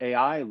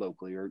AI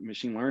locally or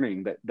machine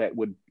learning that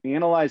would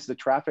analyze the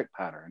traffic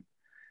pattern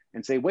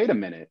and say, wait a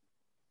minute,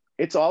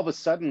 it's all of a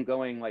sudden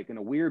going like in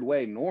a weird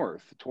way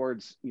north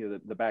towards, you know,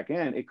 the back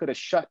end, it could have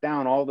shut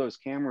down all those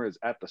cameras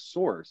at the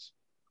source,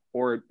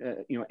 or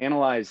you know,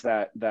 analyze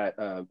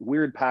that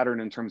weird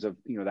pattern in terms of,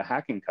 you know, the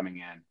hacking coming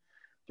in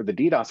for the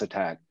DDoS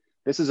attack.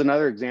 This is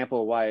another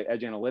example of why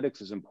edge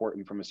analytics is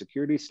important from a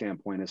security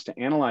standpoint, is to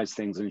analyze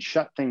things and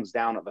shut things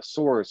down at the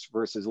source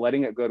versus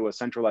letting it go to a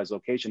centralized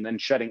location, then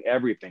shutting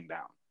everything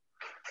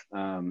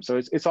down. So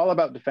it's all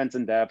about defense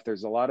in depth.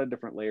 There's a lot of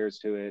different layers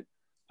to it.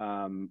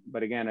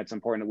 But again, it's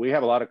important. We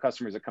have a lot of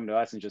customers that come to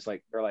us and just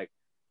like, they're like,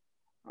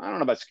 I don't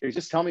know about security,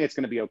 just tell me it's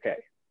going to be okay.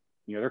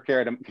 You know, they're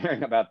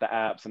caring about the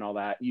apps and all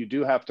that. You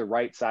do have to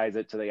right size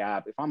it to the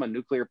app. If I'm a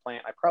nuclear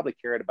plant, I probably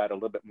care about it a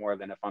little bit more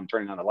than if I'm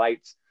turning on the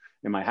lights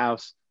in my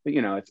house. But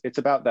you know, it's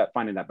about that,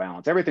 finding that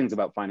balance. Everything's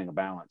about finding a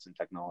balance in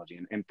technology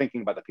and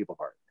thinking about the people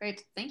part.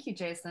 Great, thank you,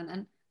 Jason.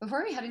 And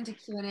before we head into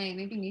Q&A,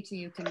 maybe Nitu,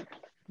 you can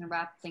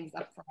wrap things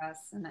up for us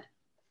and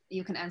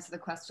you can answer the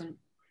question,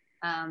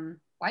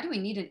 why do we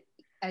need an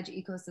edge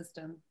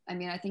ecosystem? I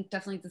mean, I think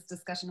definitely this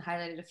discussion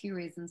highlighted a few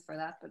reasons for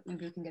that, but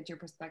maybe we can get your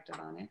perspective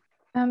on it.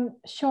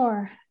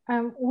 Sure.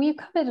 We've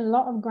covered a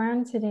lot of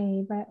ground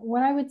today, but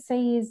what I would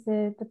say is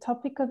the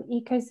topic of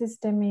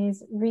ecosystem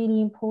is really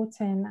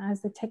important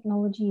as the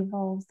technology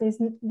evolves.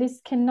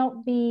 This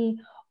cannot be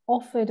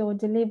offered or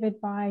delivered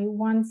by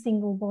one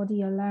single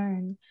body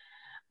alone.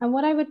 And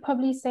what I would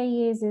probably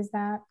say is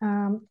that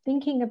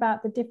thinking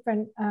about the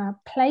different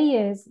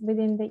players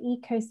within the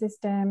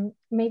ecosystem,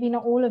 maybe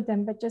not all of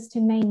them, but just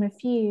to name a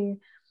few,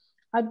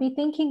 I'd be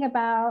thinking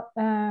about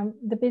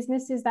the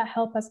businesses that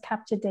help us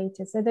capture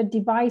data. So the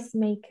device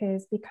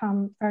makers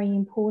become very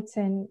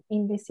important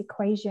in this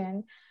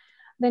equation.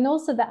 Then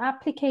also the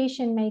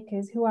application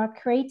makers who are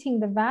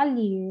creating the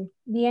value,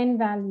 the end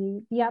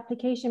value, the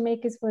application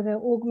makers for the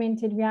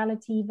augmented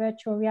reality,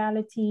 virtual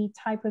reality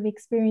type of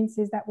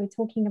experiences that we're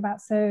talking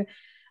about. So,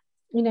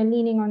 you know,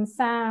 leaning on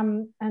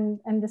Sam and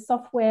the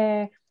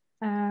software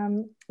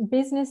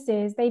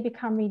businesses, they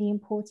become really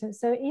important.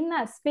 So in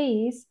that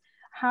space,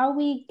 how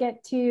we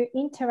get to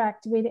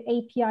interact with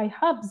API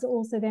hubs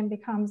also then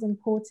becomes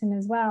important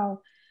as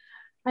well.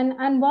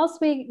 And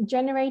whilst we're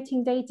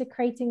generating data,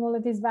 creating all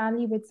of this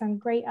value with some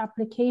great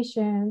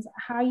applications,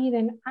 how you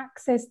then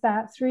access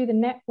that through the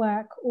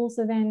network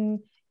also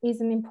then is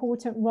an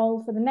important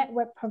role for the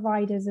network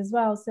providers as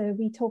well. So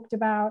we talked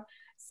about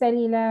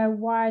cellular,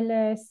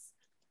 wireless,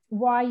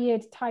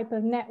 wired type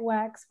of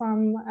networks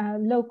from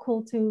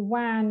local to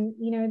WAN.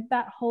 You know,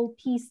 that whole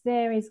piece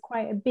there is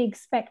quite a big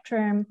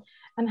spectrum,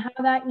 and how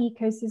that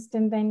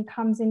ecosystem then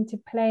comes into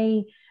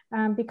play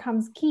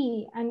becomes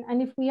key.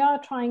 And if we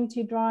are trying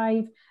to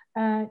drive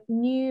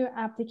new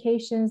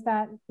applications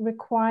that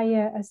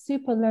require a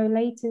super low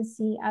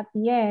latency at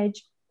the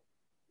edge,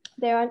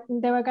 there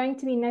are going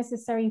to be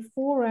necessary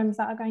forums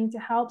that are going to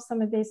help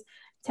some of this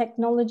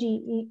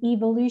technology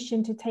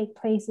evolution to take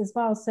place as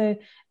well. So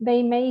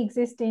they may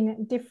exist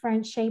in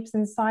different shapes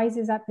and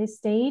sizes at this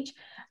stage,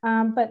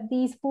 but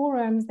these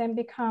forums then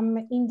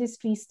become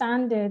industry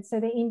standards. So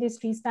the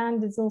industry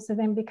standards also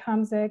then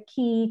becomes a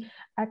key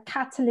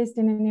catalyst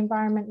in an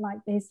environment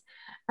like this.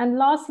 And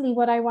lastly,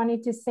 what I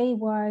wanted to say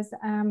was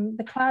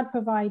the cloud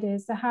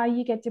providers, so how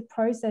you get to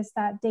process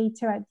that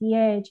data at the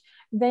edge,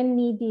 then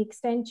need the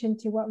extension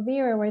to what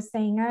Vera was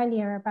saying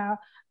earlier about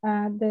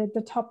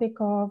the topic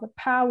of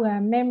power,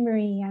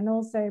 memory, and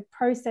also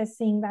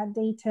processing that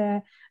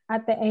data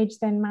at the edge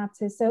then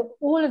matters. So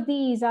all of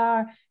these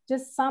are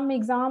just some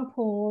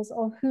examples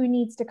of who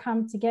needs to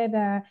come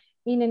together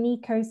in an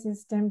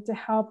ecosystem to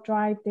help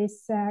drive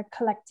this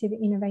collective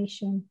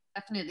innovation.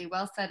 Definitely,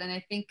 well said. And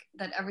I think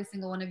that every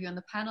single one of you on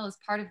the panel is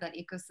part of that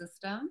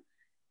ecosystem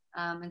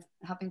and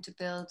helping to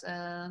build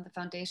the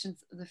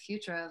foundations of the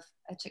future of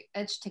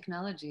edge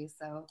technology.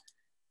 So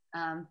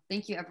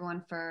thank you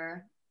everyone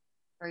for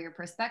your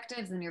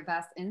perspectives and your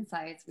vast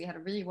insights. We had a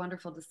really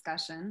wonderful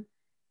discussion.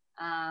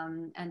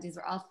 And these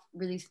are all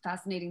really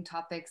fascinating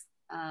topics.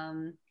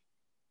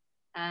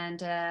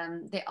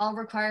 They all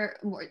require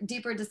more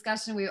deeper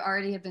discussion. We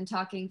already have been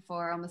talking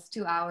for almost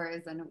 2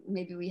 hours and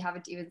maybe we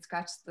haven't even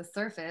scratched the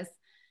surface,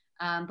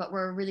 but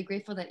we're really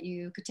grateful that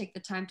you could take the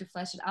time to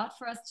flesh it out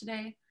for us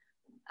today.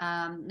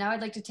 Now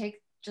I'd like to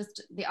take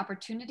just the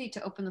opportunity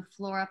to open the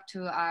floor up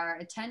to our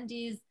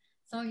attendees.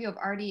 Some of you have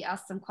already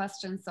asked some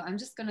questions, so I'm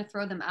just going to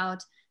throw them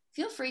out.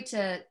 Feel free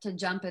to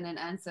jump in and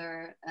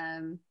answer.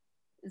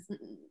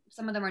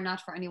 Some of them are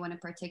not for anyone in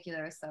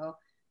particular, so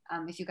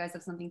if you guys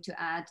have something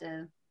to add,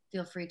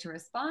 feel free to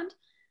respond.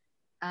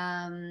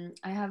 I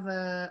have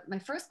my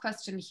first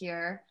question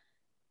here.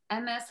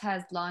 MS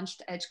has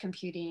launched edge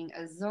computing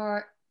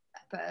Azure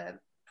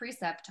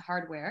Precept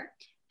hardware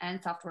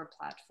and software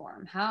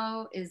platform.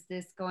 How is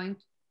this going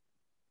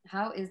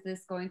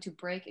to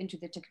break into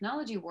the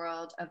technology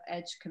world of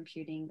edge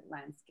computing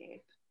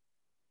landscape?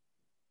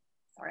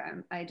 Sorry,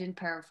 I didn't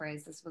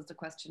paraphrase. This was the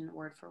question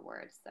word for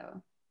word.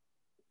 So,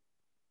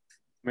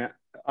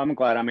 I'm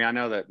glad. I mean, I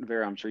know that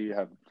Vera, I'm sure you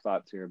have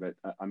thoughts here, but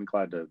I'm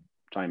glad to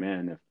chime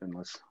in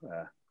unless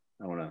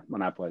I want to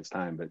monopolize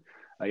time. But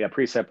yeah,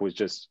 Precept was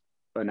just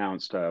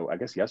announced, I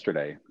guess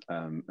yesterday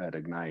at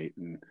Ignite,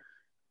 and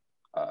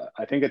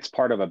I think it's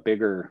part of a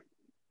bigger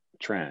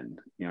trend.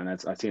 You know, and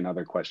that's, I see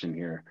another question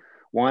here.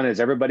 One is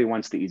everybody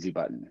wants the easy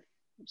button.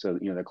 So,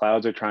 you know, the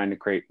clouds are trying to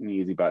create an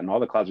easy button. All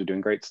the clouds are doing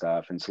great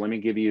stuff. And so let me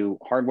give you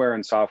hardware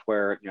and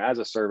software, you know, as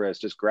a service,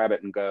 just grab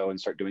it and go and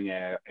start doing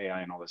AI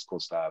and all this cool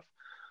stuff,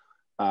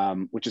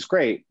 which is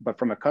great. But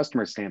from a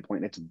customer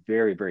standpoint, it's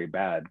very, very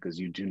bad because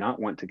you do not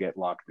want to get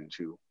locked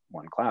into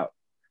one cloud.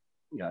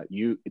 Yeah,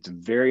 it's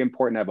very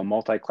important to have a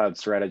multi-cloud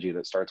strategy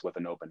that starts with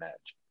an open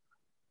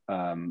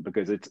edge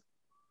because it's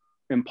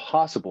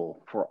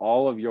impossible for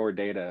all of your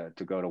data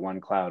to go to one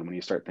cloud when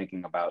you start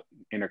thinking about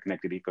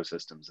interconnected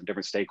ecosystems and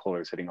different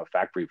stakeholders hitting a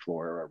factory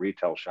floor or a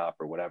retail shop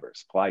or whatever,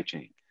 supply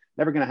chain.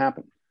 Never going to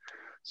happen.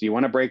 So you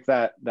want to break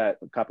that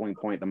coupling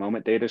point the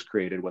moment data is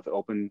created with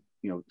open,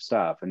 you know,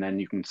 stuff, and then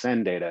you can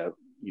send data,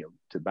 you know,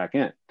 to back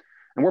in.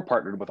 And we're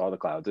partnered with all the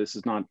clouds. This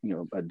is not, you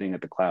know, a ding at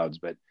the clouds,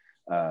 but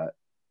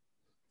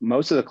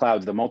most of the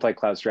clouds, the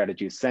multi-cloud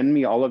strategy is send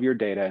me all of your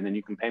data, and then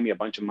you can pay me a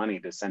bunch of money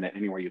to send it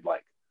anywhere you'd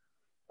like.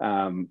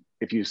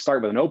 If you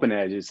start with an open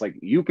edge, it's like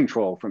you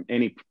control from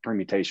any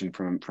permutation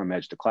from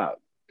edge to cloud.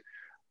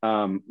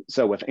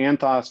 So with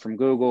Anthos from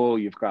Google,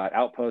 you've got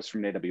Outpost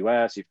from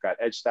AWS, you've got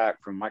EdgeStack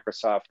from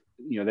Microsoft.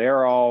 You know,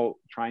 they're all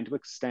trying to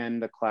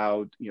extend the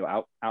cloud, you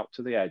know, out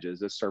to the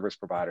edges as service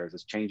providers.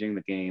 It's changing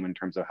the game in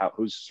terms of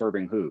who's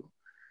serving who.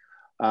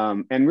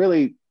 And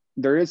really,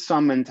 there is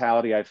some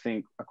mentality, I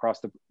think, across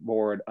the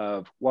board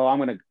of, well, I'm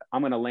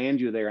gonna land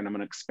you there and I'm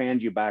gonna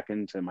expand you back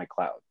into my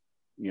cloud,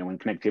 you know, when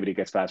connectivity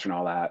gets faster and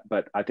all that.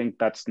 But I think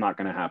that's not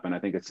going to happen. I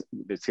think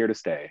it's here to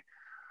stay.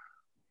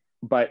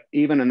 But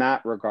even in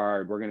that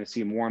regard, we're going to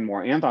see more and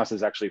more. Anthos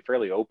is actually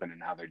fairly open in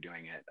how they're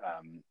doing it,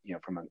 you know,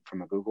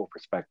 from a Google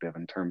perspective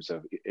in terms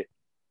of it,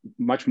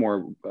 much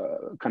more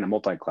kind of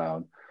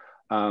multi-cloud.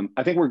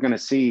 I think we're going to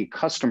see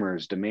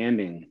customers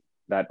demanding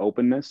that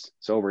openness.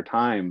 So over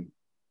time,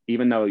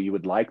 even though you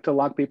would like to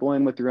lock people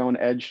in with your own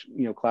edge,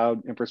 you know,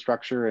 cloud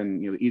infrastructure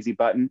and, you know, easy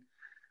button,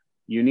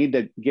 you need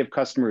to give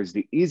customers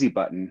the easy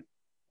button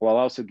while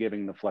also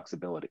giving the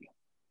flexibility.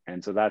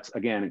 And so that's,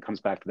 again, it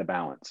comes back to the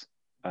balance.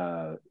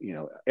 You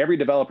know, every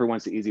developer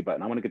wants the easy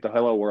button. I want to get to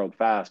hello world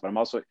fast, but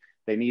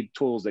they need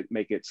tools that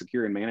make it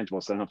secure and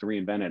manageable so they don't have to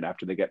reinvent it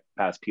after they get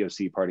past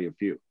POC party of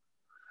few.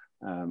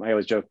 I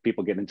always joke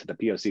people get into the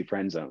POC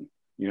friend zone.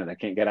 You know, they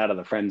can't get out of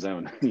the friend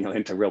zone, you know,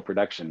 into real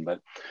production. But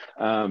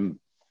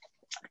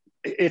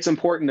it's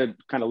important to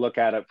kind of look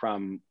at it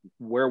from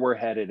where we're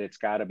headed. It's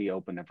got to be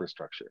open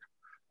infrastructure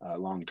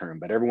long term,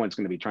 but everyone's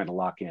going to be trying to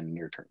lock in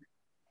near term.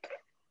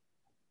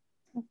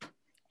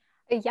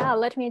 Yeah,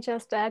 let me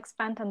just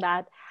expand on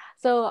that.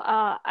 So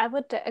I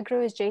would agree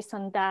with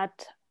Jason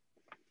that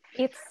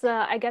it's,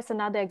 I guess,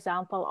 another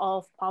example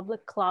of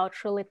public cloud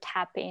really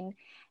tapping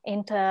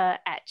into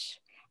edge.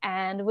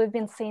 And we've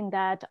been seeing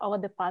that over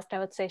the past, I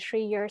would say,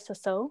 3 years or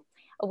so,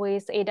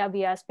 with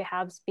AWS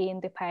perhaps being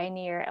the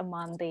pioneer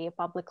among the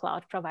public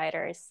cloud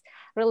providers,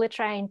 really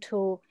trying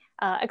to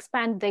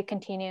expand the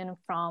continuum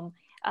from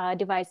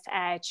device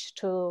edge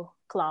to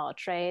cloud,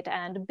 right?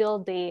 And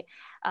build the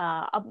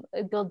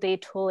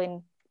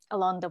tooling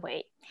along the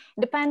way.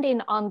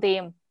 Depending on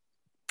the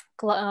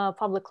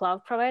public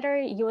cloud provider,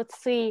 you would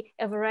see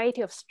a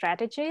variety of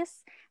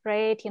strategies,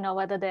 right? You know,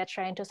 whether they're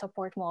trying to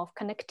support more of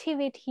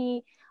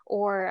connectivity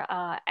or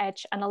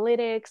edge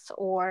analytics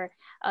or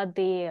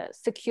the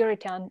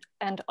security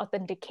and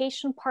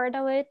authentication part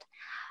of it.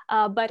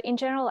 But in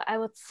general, I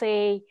would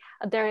say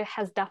there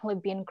has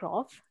definitely been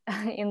growth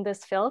in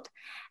this field.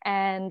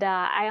 And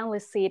I only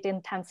see it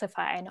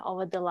intensifying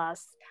over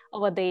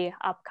the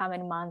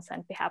upcoming months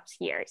and perhaps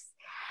years.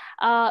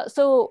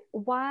 So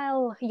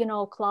while, you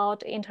know,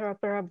 cloud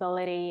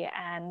interoperability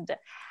and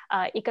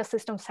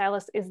ecosystem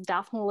silos is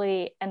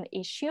definitely an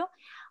issue,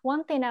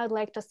 one thing I would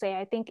like to say,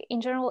 I think in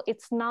general,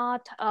 it's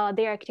not,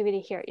 their activity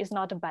here is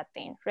not a bad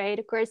thing, right?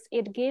 Of course,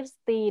 it gives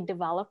the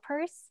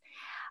developers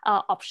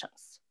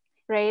options,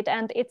 right?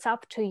 And it's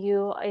up to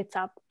you, it's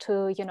up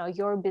to, you know,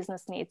 your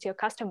business needs, your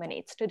customer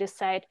needs to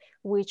decide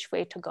which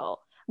way to go.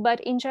 But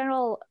in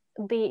general,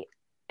 the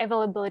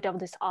availability of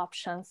these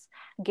options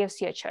gives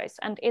you a choice,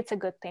 and it's a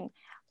good thing.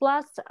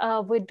 Plus,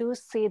 we do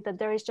see that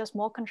there is just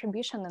more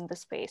contribution in the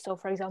space. So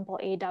for example,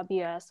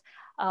 AWS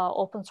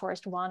open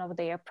sourced one of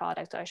their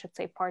products, or I should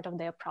say part of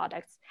their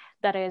products,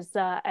 that is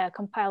a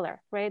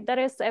compiler, right? That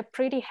is a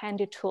pretty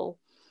handy tool.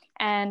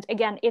 And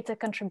again, it's a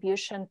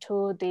contribution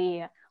to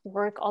the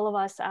work all of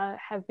us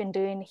have been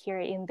doing here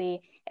in the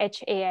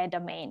Edge AI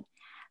domain.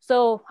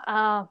 So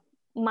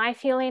my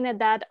feeling is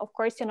that, of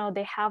course, you know,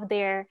 they have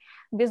their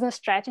business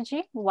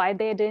strategy, why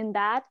they're doing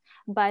that,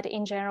 but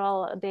in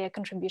general, their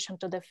contribution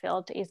to the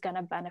field is going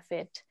to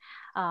benefit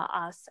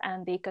us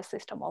and the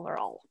ecosystem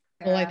overall.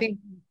 Well, I think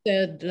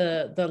that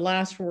the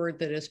last word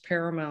that is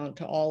paramount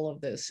to all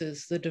of this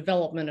is the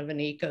development of an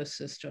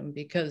ecosystem,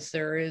 because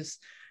there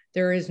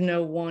is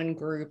no one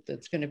group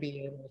that's going to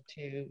be able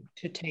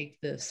to take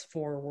this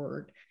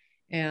forward.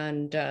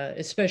 And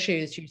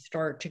especially as you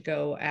start to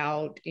go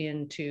out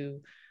into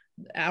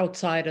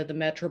outside of the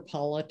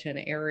metropolitan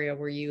area,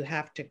 where you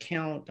have to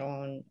count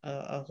on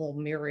a whole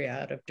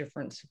myriad of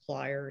different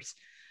suppliers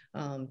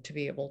to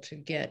be able to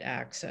get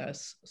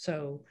access.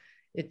 So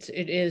it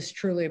is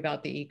truly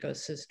about the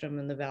ecosystem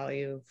and the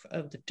value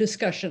of the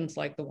discussions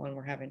like the one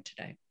we're having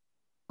today.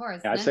 Of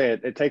course. Yeah, I say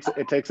it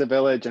takes a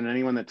village, and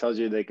anyone that tells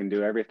you they can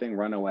do everything,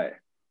 run away.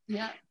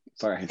 Yeah.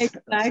 Sorry.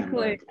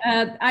 Exactly.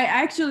 I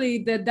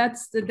actually,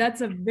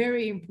 that's a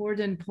very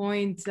important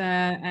point,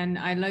 and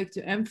I like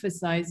to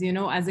emphasize, you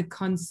know, as a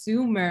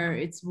consumer,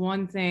 it's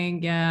one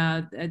thing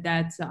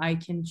that I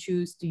can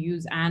choose to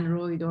use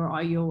Android or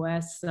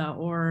iOS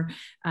or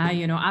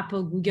you know,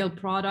 Apple, Google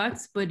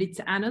products, but it's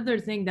another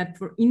thing that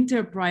for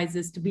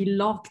enterprises to be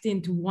locked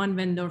into one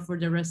vendor for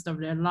the rest of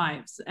their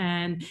lives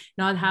and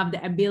not have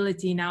the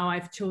ability, now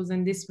I've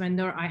chosen this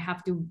vendor, I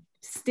have to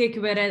stick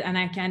with it, and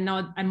I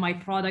cannot, and my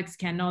products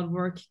cannot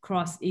work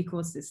cross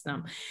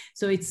ecosystem.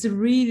 So it's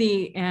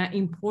really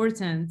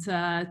important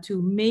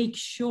to make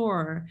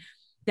sure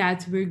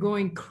that we're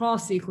going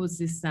cross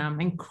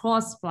ecosystem and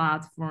cross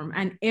platform,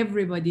 and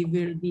everybody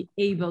will be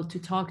able to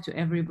talk to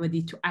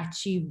everybody to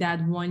achieve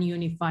that one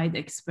unified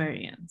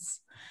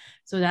experience.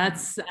 So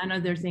that's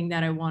another thing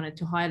that I wanted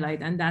to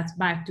highlight, and that's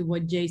back to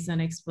what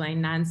Jason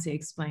explained, Nancy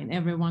explained,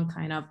 everyone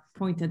kind of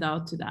pointed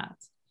out to that.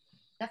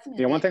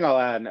 Definitely. Yeah, one thing I'll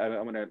add,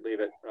 I'm going to leave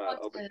it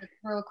open.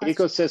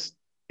 Ecosystem,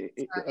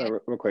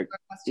 real quick.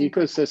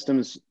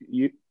 Ecosystems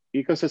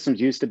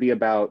used to be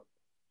about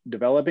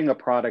developing a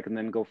product and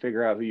then go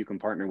figure out who you can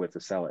partner with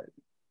to sell it.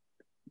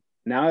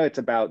 Now it's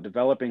about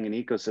developing an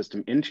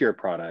ecosystem into your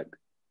product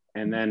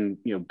and then,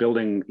 you know,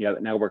 building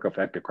network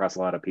effect across a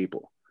lot of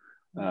people.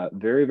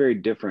 Very, very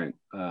different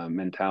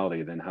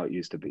mentality than how it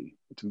used to be.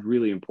 It's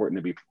really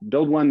important to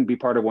build one, be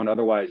part of one.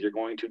 Otherwise, you're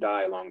going to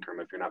die long term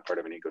if you're not part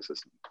of an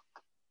ecosystem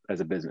as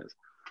a business.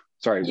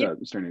 Sorry,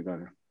 Shterny, go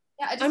ahead.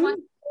 Yeah, I just I'm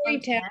want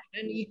to have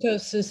an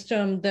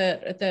ecosystem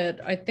that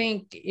I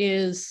think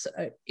is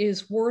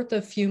worth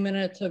a few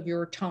minutes of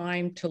your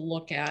time to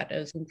look at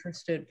as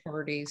interested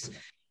parties.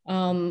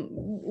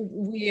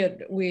 We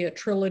at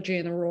Trilogy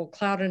and the Rural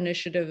Cloud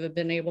Initiative have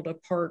been able to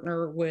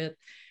partner with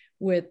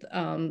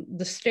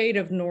the state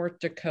of North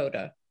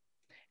Dakota.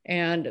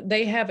 And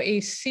they have a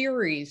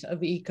series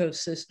of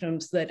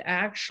ecosystems that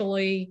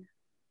actually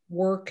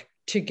work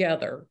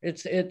together.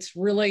 It's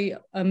really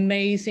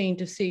amazing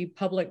to see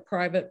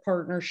public-private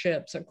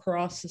partnerships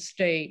across the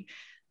state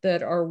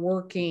that are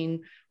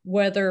working,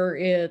 whether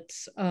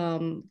it's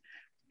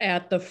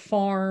at the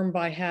farm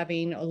by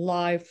having a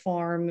live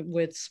farm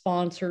with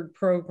sponsored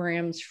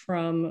programs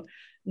from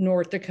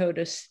North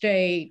Dakota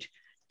State,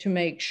 to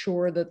make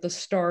sure that the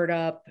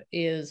startup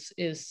is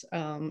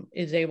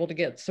able to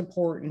get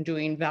support in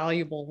doing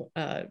valuable,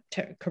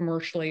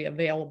 commercially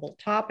available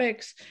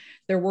topics.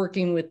 They're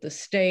working with the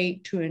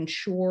state to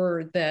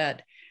ensure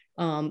that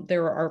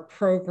there are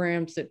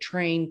programs that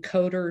train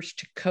coders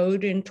to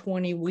code in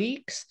 20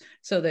 weeks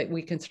so that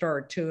we can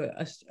start to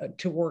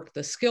work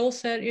the skill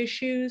set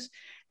issues.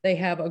 They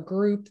have a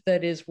group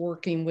that is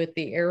working with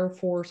the Air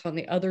Force on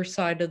the other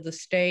side of the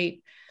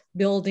state,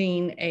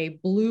 building a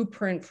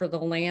blueprint for the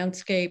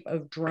landscape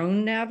of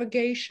drone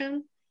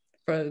navigation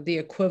for the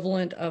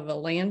equivalent of a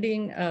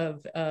landing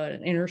of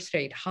an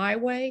interstate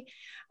highway.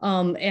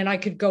 And I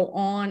could go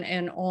on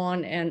and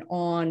on and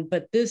on,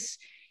 but this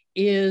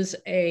is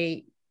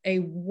a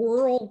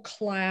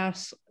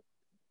world-class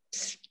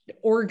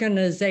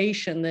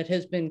organization that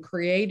has been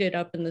created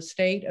up in the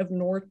state of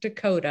North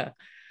Dakota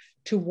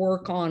to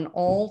work on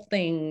all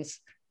things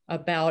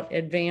about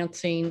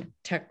advancing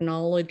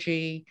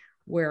technology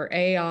where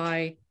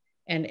AI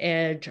and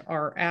edge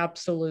are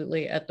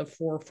absolutely at the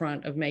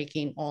forefront of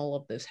making all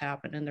of this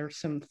happen. And there's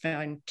some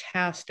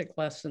fantastic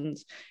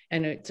lessons,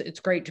 and it's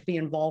great to be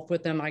involved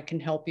with them. I can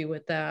help you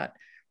with that,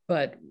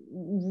 but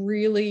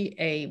really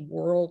a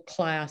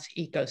world-class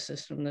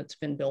ecosystem that's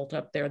been built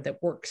up there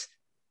that works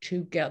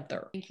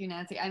together. Thank you,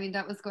 Nancy. I mean,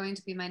 that was going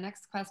to be my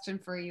next question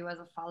for you as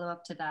a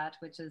follow-up to that,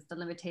 which is the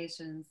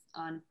limitations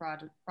on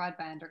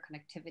broadband or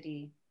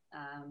connectivity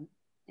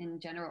in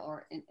general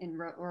or in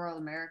rural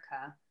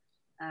America.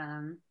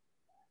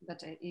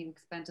 But you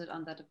expanded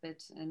on that a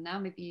bit. And now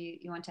maybe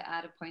you want to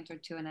add a point or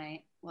two, and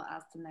I will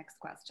ask the next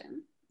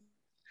question.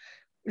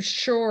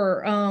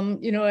 Sure.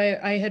 You know,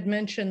 I had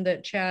mentioned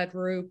that Chad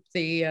Roop,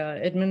 the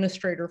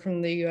administrator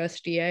from the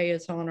USDA,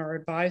 is on our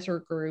advisor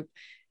group.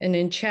 And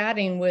in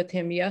chatting with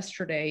him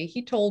yesterday,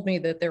 he told me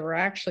that there were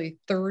actually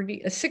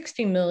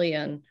 60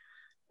 million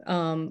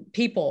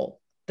people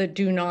that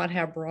do not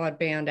have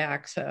broadband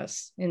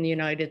access in the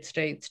United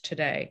States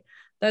today.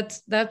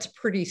 That's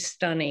pretty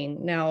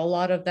stunning. Now, a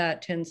lot of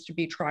that tends to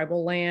be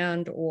tribal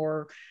land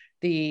or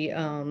the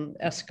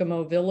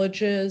Eskimo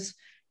villages,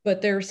 but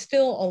there's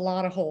still a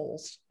lot of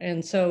holes.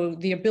 And so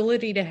the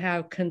ability to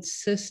have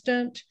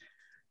consistent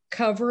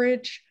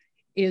coverage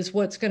is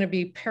what's going to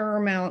be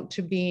paramount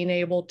to being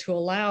able to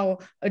allow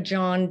a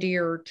John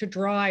Deere to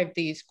drive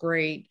these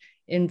great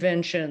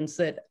inventions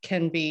that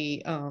can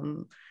be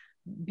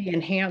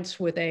enhanced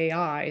with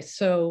AI.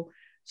 So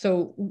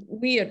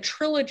we at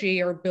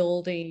Trilogy are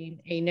building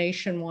a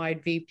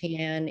nationwide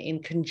VPN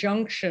in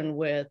conjunction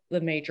with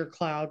the major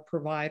cloud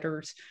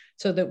providers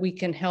so that we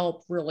can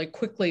help really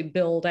quickly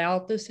build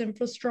out this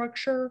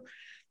infrastructure.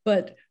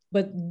 But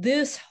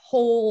this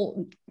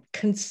whole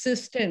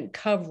consistent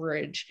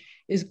coverage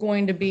is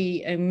going to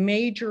be a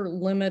major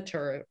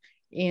limiter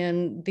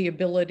in the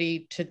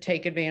ability to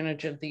take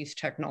advantage of these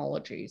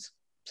technologies.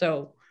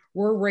 So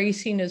we're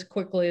racing as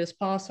quickly as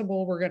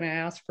possible. We're going to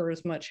ask for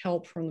as much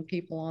help from the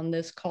people on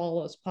this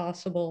call as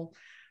possible,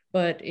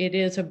 but it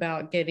is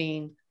about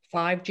getting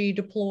 5G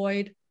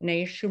deployed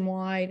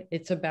nationwide.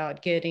 It's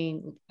about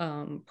getting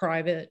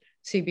private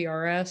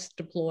CBRS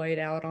deployed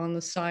out on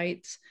the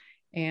sites.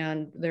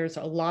 And there's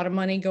a lot of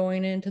money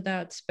going into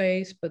that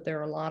space, but there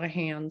are a lot of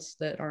hands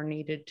that are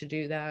needed to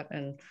do that.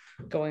 And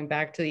going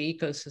back to the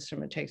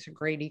ecosystem, it takes a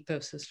great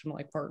ecosystem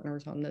like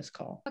partners on this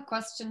call. A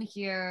question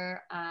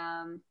here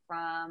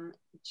from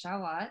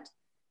Jawad.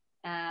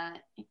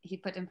 He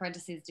put in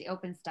parentheses, the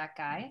OpenStack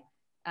guy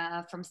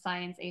from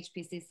Science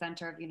HPC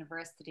Center of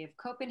University of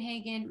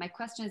Copenhagen. My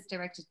question is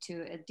directed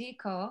to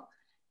Adiko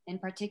in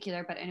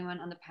particular, but anyone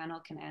on the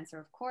panel can answer,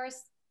 of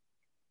course.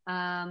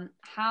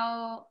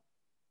 How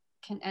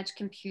can edge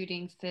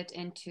computing fit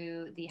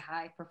into the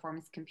high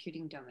performance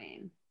computing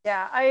domain?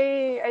 Yeah,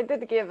 I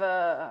did give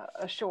a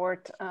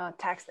short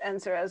text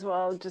answer as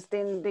well, just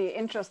in the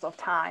interest of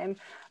time.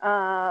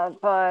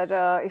 But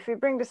if we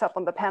bring this up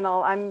on the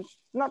panel, I'm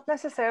not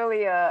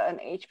necessarily an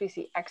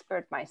HPC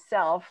expert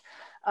myself,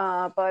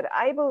 but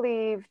I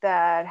believe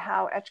that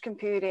how edge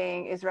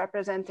computing is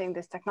representing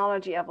this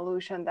technology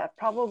evolution that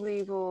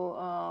probably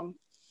will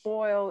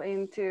boil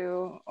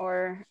into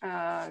or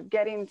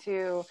get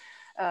into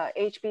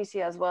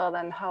HPC as well,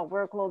 and how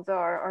workloads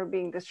are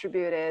being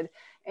distributed,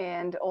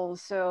 and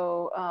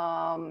also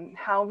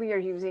how we are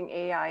using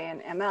AI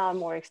and ML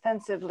more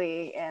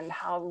extensively, and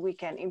how we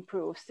can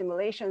improve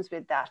simulations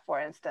with that,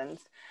 for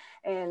instance.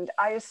 And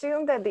I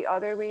assume that the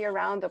other way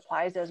around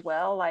applies as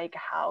well, like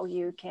how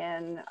you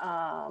can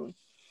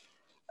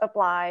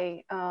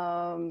apply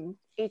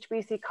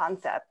HPC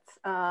concepts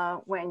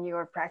when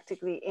you're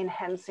practically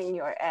enhancing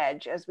your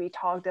edge, as we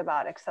talked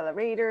about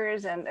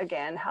accelerators, and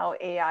again, how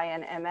AI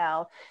and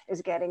ML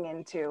is getting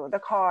into the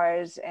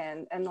cars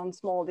and on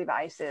small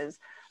devices,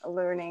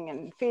 learning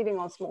and feeding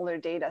on smaller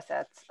data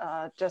sets,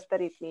 just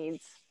that it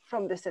needs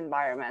from this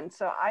environment.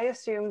 So I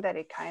assume that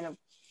it kind of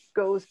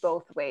goes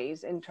both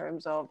ways in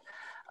terms of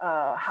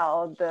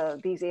how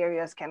these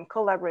areas can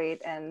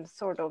collaborate and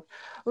sort of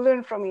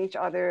learn from each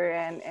other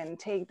and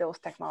take those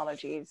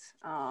technologies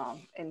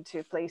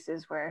into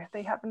places where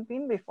they haven't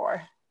been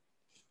before.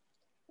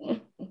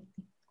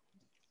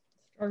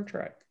 Star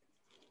Trek.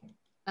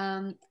 We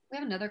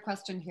have another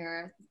question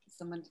here.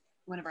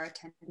 One of our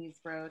attendees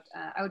wrote,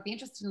 I would be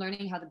interested in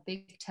learning how the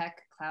big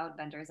tech cloud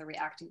vendors are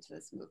reacting to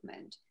this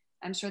movement.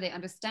 I'm sure they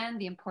understand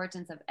the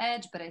importance of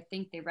edge, but I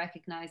think they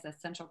recognize that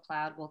central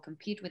cloud will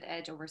compete with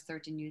edge over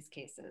certain use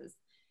cases.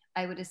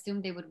 I would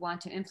assume they would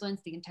want to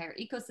influence the entire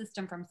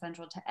ecosystem from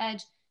central to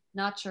edge.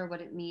 Not sure what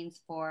it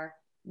means for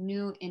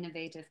new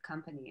innovative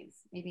companies.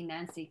 Maybe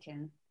Nancy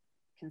can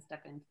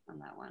step in on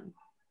that one.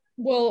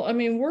 Well, I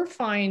mean, we're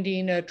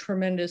finding a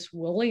tremendous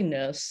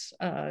willingness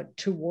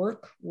to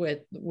work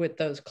with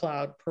those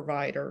cloud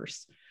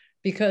providers,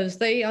 because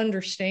they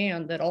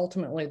understand that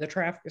ultimately the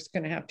traffic is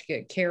going to have to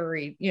get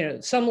carried. You know,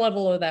 some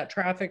level of that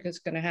traffic is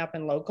going to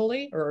happen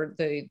locally, or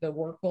the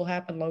work will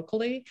happen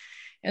locally.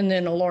 And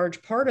then a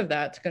large part of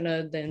that's going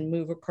to then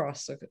move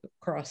across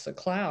the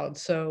cloud.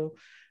 So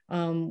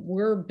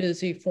we're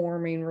busy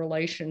forming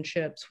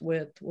relationships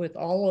with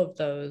all of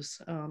those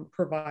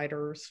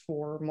providers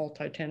for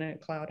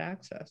multi-tenant cloud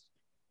access.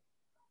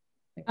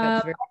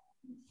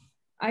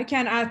 I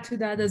can add to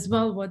that as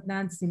well what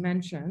Nancy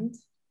mentioned.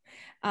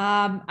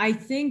 I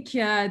think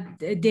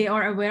they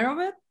are aware of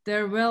it.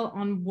 They're well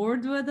on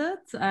board with it.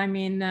 I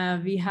mean,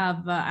 we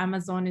have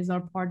Amazon is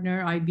our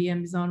partner,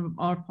 IBM is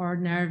our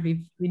partner.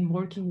 We've been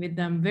working with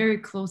them very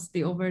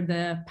closely over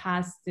the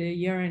past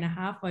year and a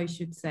half, I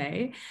should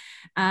say.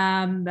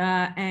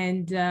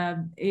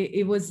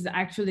 It was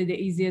actually the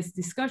easiest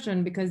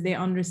discussion, because they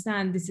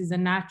understand this is a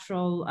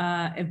natural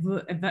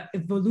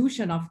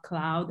evolution of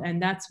cloud,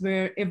 and that's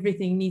where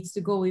everything needs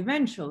to go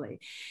eventually.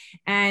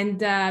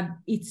 And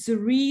it's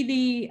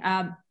really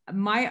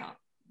my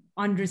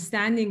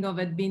understanding of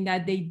it being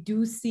that they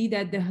do see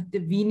that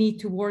we need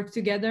to work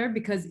together,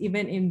 because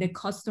even in the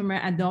customer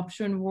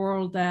adoption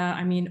world,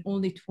 I mean,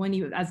 only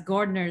 20, as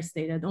Gardner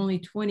stated, only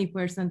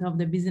 20% of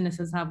the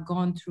businesses have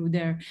gone through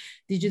their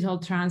digital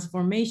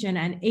transformation,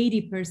 and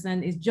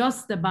 80% is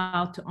just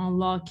about to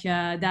unlock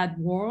that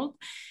world.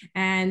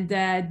 And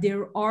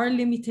there are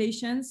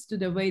limitations to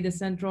the way the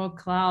central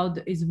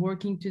cloud is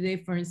working today.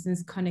 For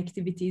instance,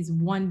 connectivity is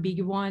one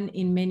big one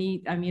in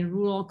many, I mean,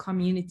 rural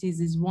communities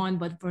is one,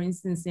 but for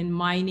instance, in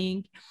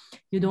mining,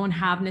 you don't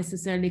have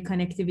necessarily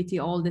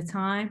connectivity all the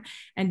time.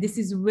 And this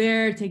is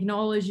where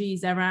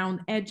technologies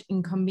around edge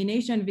in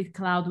combination with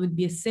cloud would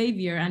be a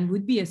savior and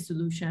would be a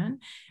solution.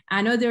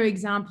 Another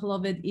example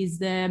of it is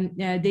the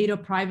data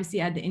privacy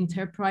at the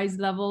enterprise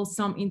level.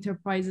 Some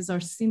enterprises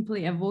are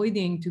simply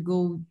avoiding to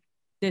go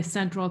the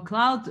central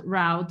cloud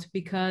route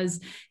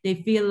because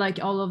they feel like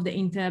all of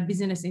the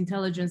business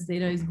intelligence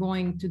data is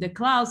going to the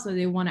cloud, so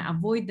they want to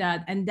avoid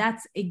that. And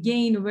that's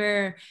again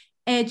where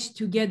edge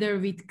together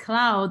with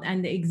cloud,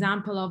 and the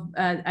example of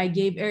I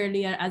gave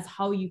earlier as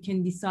how you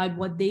can decide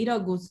what data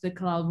goes to the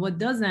cloud, what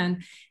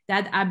doesn't,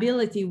 that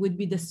ability would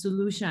be the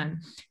solution.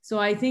 So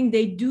I think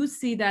they do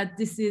see that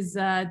this is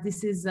the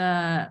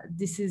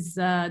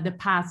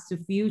path to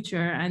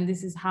future, and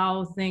this is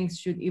how things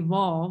should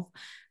evolve.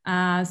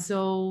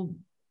 So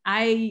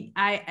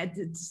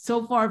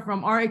so far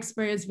from our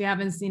experience, we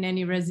haven't seen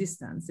any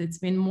resistance. It's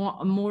been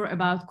more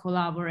about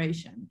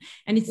collaboration,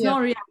 and it's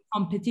not really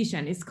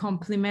competition, it's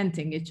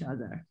complementing each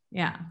other.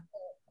 Yeah.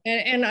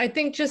 And I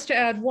think just to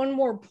add one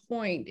more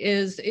point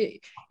is,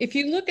 if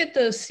you look at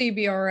the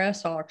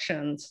CBRS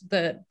auctions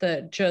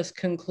that just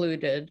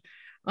concluded,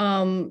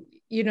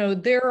 you know,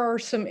 there are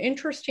some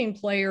interesting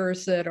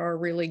players that are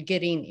really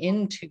getting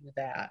into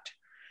that.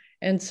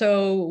 And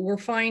so we're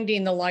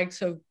finding the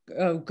likes of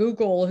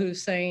Google,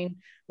 who's saying,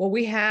 well,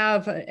 we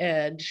have an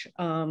edge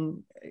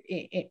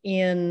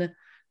in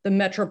the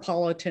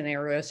metropolitan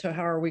area. So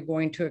how are we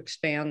going to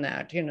expand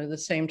that? You know, the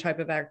same type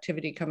of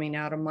activity coming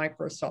out of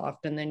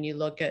Microsoft. And then you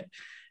look at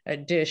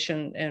Dish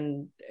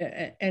and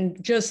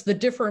just the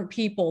different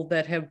people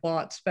that have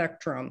bought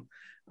Spectrum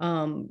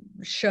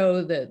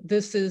show that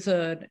this is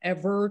an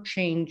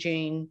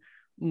ever-changing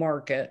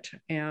market,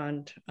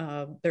 and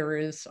there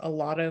is a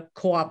lot of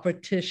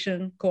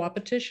co-opetition,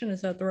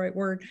 is that the right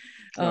word?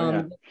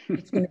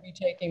 It's going to be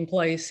taking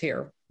place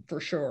here for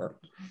sure.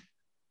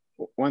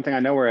 One thing, I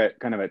know we're at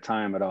kind of at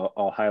time, but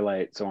I'll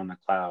highlight, so on the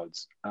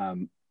clouds,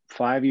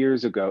 5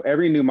 years ago,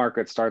 every new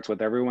market starts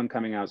with everyone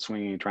coming out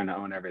swinging, trying to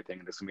own everything,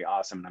 and this is gonna be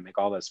awesome, and I make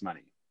all this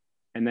money.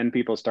 And then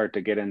people start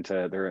to get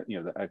into their,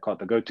 you know, I call it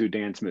the go-to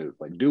dance move,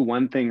 like do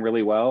one thing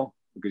really well,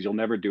 because you'll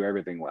never do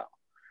everything well.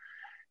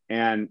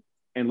 And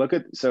look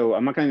at, so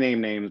I'm not going to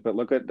name names, but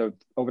look at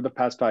over the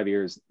past 5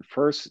 years,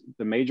 first,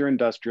 the major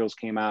industrials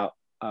came out.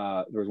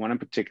 There was one in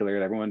particular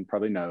that everyone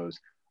probably knows.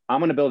 I'm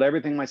going to build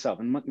everything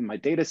myself, and my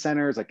data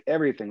centers, like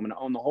everything, I'm going to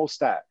own the whole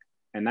stack.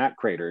 And that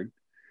cratered.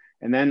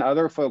 And then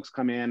other folks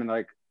come in and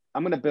like,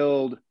 I'm going to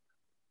build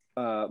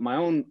my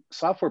own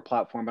software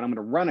platform, but I'm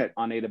going to run it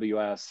on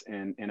AWS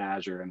and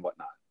Azure and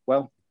whatnot.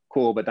 Well,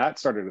 cool, but that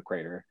started to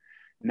crater.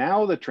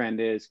 Now the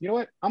trend is, you know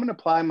what? I'm going to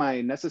apply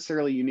my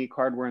necessarily unique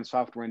hardware and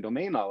software and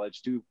domain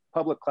knowledge to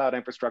public cloud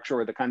infrastructure,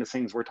 or the kind of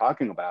things we're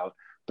talking about,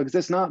 because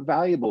it's not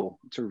valuable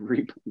to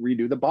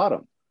redo the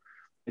bottom.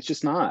 It's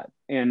just not.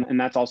 And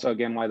that's also,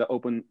 again, why the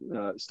open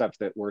stuff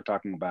that we're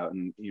talking about,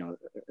 and, you know,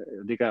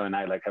 Dika and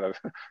I like have a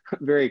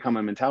very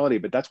common mentality,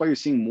 but that's why you're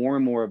seeing more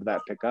and more of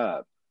that pick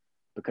up,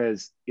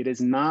 because it is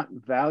not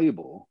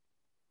valuable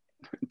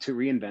to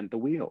reinvent the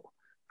wheel.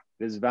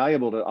 It is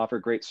valuable to offer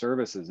great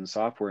services and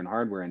software and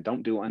hardware, and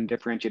don't do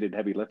undifferentiated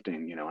heavy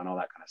lifting, you know, and all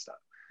that kind of stuff.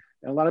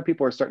 And a lot of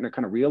people are starting to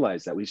kind of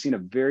realize that. We've seen a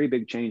very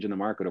big change in the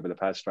market over the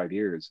past 5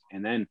 years.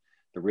 And then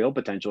the real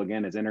potential,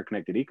 again, is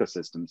interconnected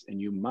ecosystems,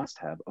 and you must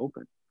have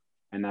open.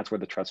 And that's where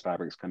the trust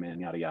fabrics come in,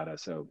 yada, yada.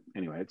 So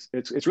anyway,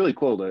 it's really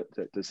cool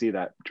to see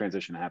that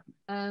transition happen.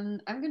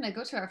 I'm going to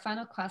go to our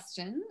final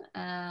question.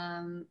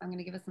 I'm going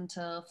to give us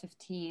until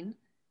 15,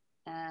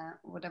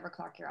 whatever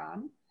clock you're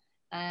on.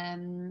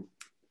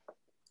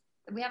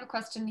 We have a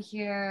question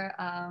here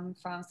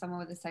from someone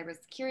with a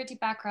cybersecurity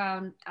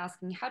background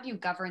asking, how do you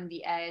govern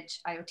the edge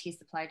IoT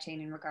supply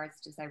chain in regards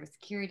to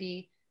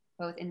cybersecurity,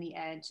 both in the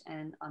edge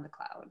and on the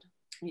cloud?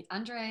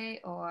 Andrey,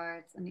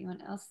 or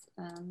anyone else?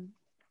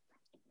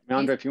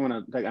 Andrey, if you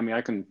want to, I mean,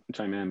 I can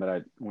chime in, but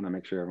I want to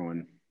make sure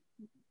everyone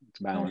is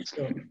balanced.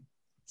 Sure.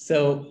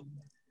 So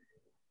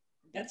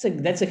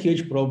that's a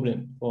huge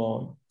problem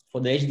for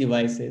the edge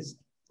devices,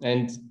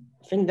 and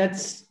I think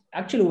that's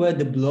actually where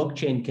the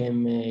blockchain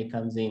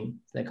comes in.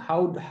 Like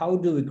how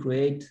do we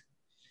create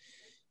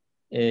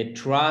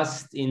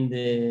trust in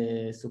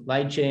the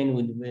supply chain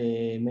with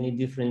many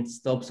different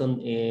stops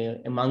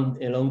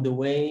along the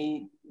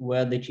way,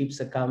 where the chips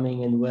are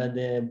coming and where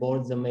the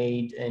boards are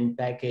made and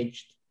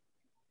packaged.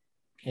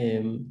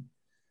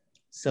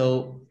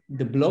 So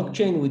the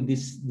blockchain with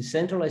this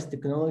decentralized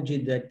technology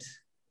that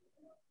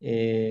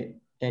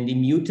an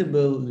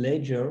immutable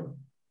ledger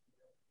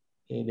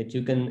that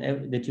you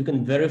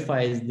can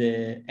verify as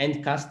the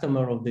end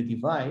customer of the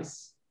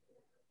device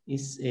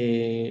is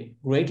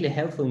greatly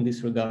helpful in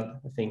this regard,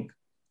 I think.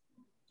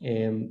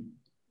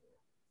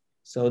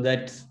 So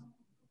that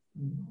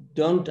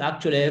don't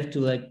actually have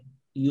to like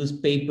use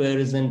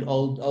papers and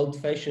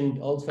old-fashioned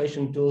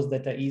tools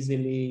that are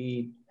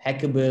easily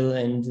hackable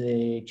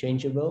and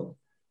changeable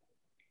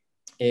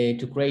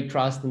to create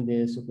trust in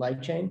the supply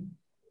chain,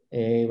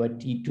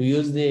 but to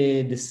use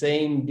the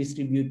same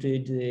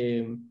distributed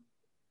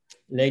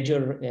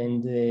ledger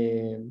and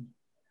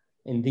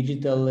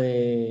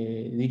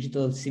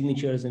digital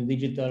signatures and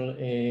digital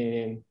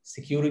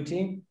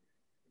security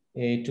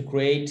to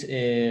create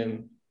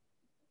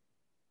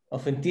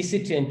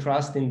authenticity and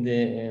trust in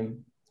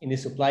the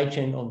supply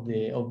chain of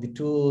the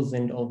tools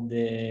and of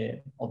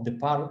the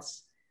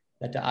parts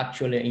that are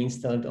actually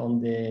installed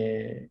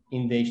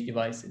in the edge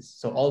devices.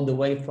 So all the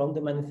way from the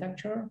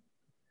manufacturer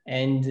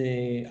and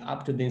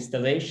up to the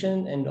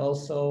installation, and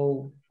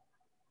also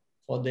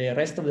for the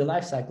rest of the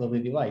life cycle of the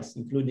device,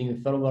 including the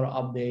firmware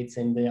updates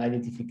and the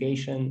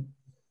identification.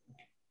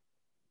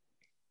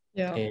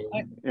 Yeah.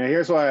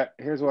 Here's why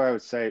I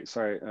would say,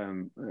 sorry.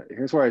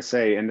 Here's where I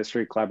say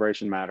industry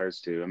collaboration matters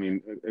too. I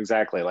mean,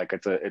 exactly. Like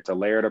it's a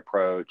layered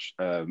approach.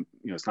 You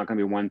know, it's not going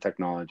to be one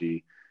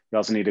technology. You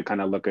also need to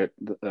kind of look at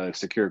the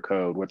secure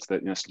code. What's the,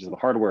 the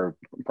hardware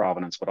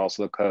provenance, but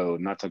also the code.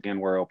 And that's again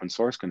where open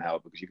source can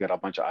help, because you got a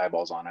bunch of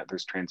eyeballs on it.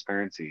 There's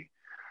transparency.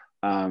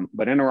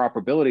 But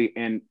interoperability,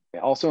 and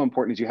also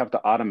important, is you have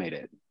to automate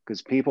it,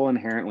 because people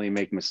inherently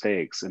make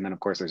mistakes. And then of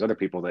course there's other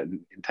people that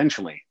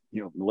intentionally,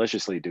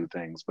 maliciously do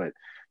things, but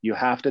you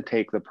have to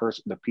take the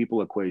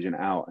people equation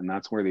out. And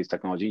that's where these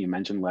technology, you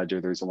mentioned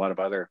Ledger, there's a lot of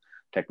other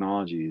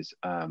technologies,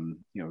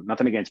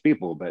 nothing against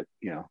people, but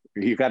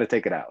you got to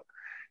take it out.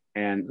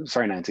 And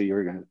sorry, Nancy, you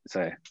were going to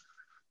say.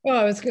 Well,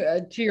 I was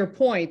to your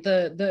point,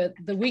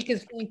 the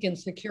weakest link in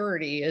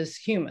security is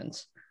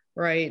humans.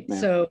 Right. Yeah.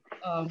 So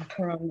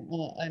from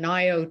an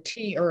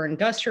IoT or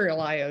industrial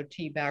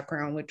IoT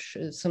background, which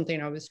is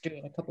something I was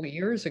doing a couple of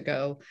years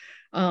ago,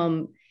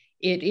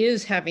 it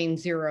is having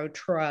zero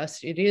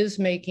trust. It is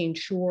making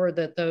sure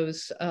that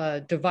those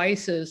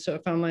devices, so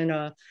if I'm in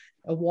a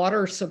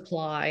water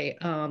supply,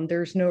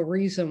 there's no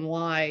reason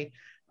why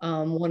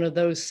one of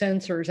those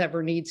sensors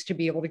ever needs to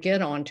be able to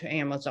get onto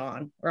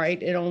Amazon, right?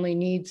 It only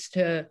needs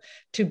to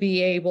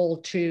be able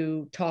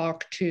to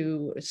talk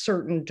to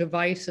certain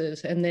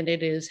devices, and then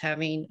it is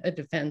having a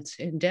defense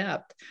in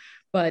depth.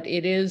 But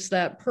it is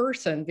that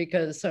person,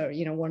 because,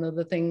 one of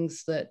the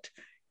things that,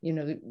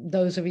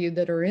 those of you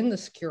that are in the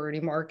security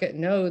market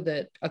know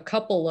that a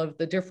couple of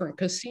the different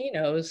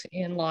casinos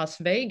in Las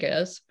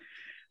Vegas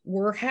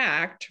were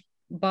hacked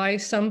by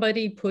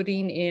somebody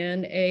putting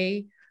in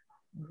a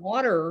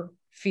water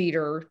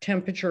feeder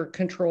temperature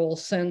control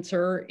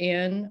sensor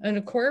in an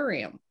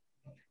aquarium,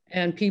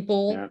 and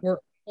people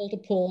were able to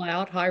pull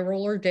out high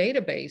roller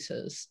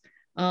databases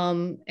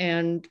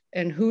and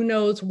who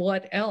knows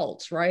what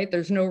else, right?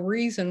 There's no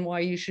reason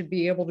why you should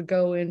be able to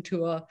go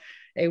into a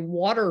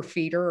water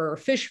feeder or a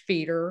fish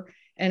feeder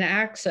and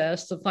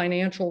access the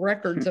financial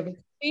records of a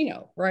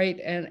casino, right?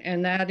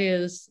 And that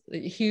is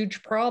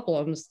huge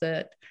problems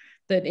that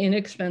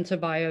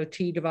inexpensive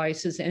IoT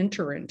devices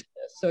enter into.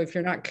 So if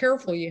you're not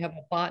careful, you have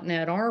a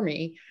botnet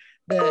army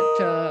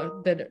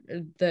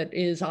that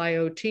is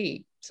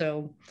IoT.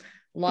 So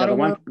a lot of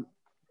work, a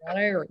lot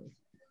of areas.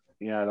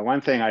 Yeah, the one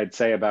thing I'd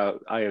say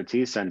about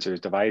IoT sensors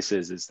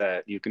devices is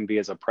that you can be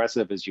as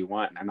oppressive as you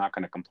want, and they're not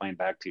going to complain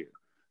back to you.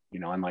 You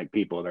know, unlike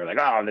people, they're like,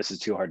 oh, this is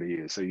too hard to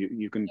use. So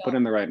you can put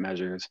in the right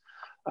measures.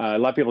 A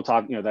lot of people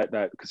talk, you know,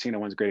 that casino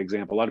one's a great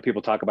example. A lot of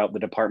people talk about the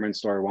department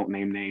store, won't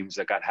name names,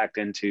 that got hacked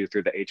into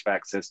through the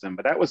HVAC system,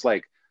 but that was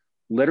like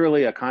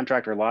literally a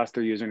contractor lost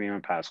their username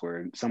and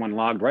password. Someone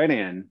logged right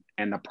in,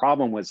 and the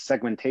problem was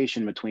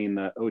segmentation between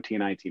the OT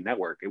and IT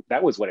network.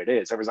 That was what it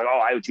is. Everyone's like,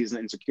 oh, IoT isn't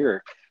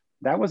insecure.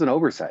 That was an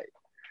oversight.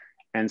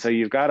 And so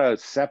you've got to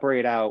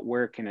separate out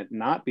where can it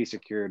not be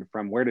secured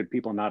from where did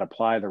people not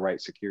apply the right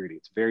security.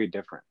 It's very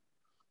different.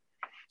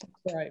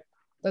 That's right.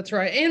 That's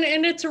right.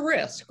 And it's a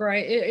risk,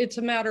 right? It's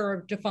a matter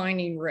of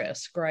defining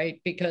risk,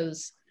 right?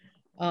 Because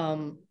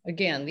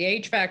again, the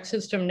HVAC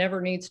system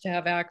never needs to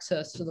have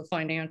access to the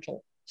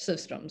financial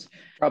systems.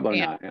 Probably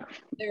and not, yeah.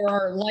 There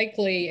are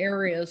likely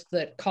areas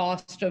that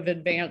cost of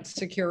advanced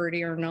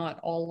security are not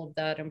all of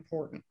that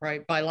important,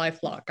 right? By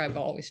LifeLock, I've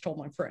always told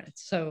my friends.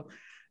 So,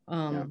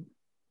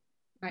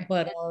 Right.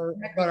 but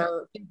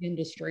our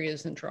industry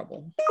is in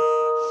trouble.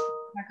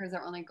 Hackers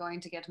are only going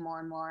to get more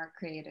and more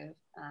creative.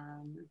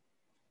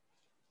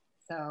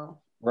 So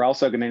we're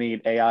also going to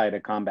need AI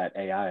to combat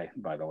AI,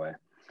 by the way.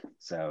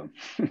 So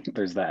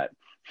there's that.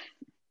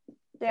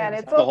 Yeah, and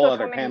it's a whole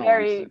also other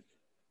panel.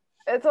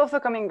 It's also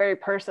coming very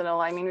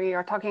personal. I mean, we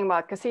are talking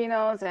about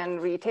casinos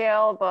and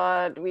retail,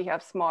 but we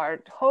have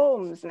smart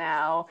homes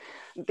now,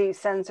 these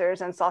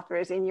sensors and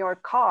softwares in your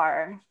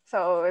car.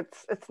 So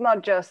it's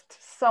not just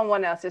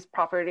someone else's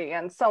property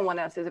and someone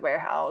else's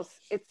warehouse.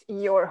 It's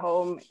your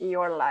home,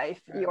 your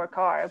life, your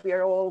car. We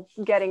are all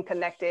getting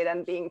connected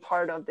and being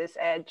part of this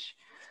edge,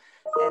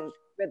 and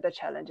with the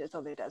challenges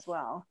of it as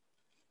well.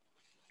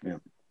 Yeah.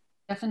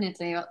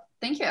 Definitely. Well,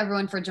 thank you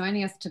everyone for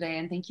joining us today,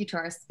 and thank you to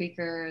our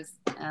speakers,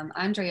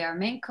 Andrey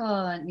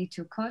Iaremenko,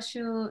 Nitu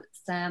Kaushal,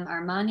 Sam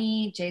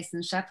Armani,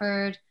 Jason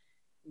Shepard,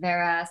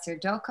 Vera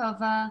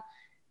Serdiukova,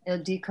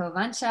 Ildiko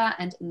Vancha,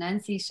 and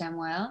Nancy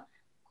Shemwell.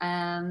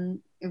 I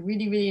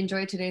really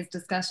enjoyed today's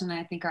discussion.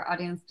 I think our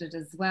audience did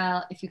as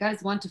well. If you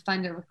guys want to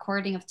find a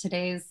recording of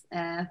today's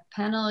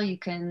panel, you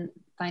can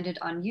find it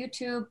on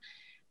YouTube.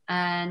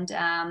 And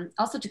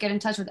also to get in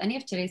touch with any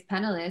of today's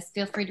panelists,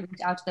 feel free to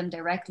reach out to them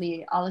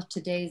directly. All of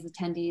today's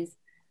attendees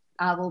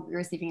will be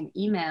receiving an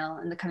email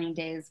in the coming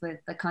days with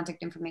the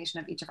contact information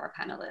of each of our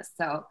panelists.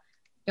 So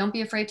don't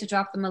be afraid to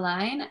drop them a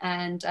line.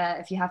 And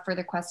if you have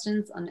further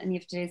questions on any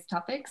of today's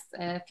topics,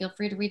 feel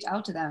free to reach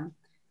out to them.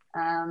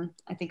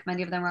 I think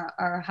many of them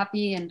are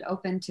happy and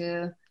open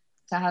to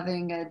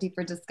having a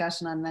deeper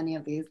discussion on many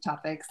of these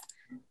topics.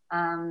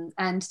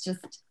 And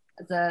just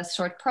as a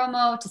short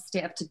promo to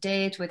stay up to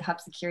date with Hub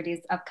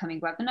Security's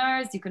upcoming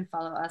webinars, you can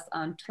follow us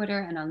on Twitter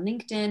and on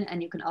LinkedIn,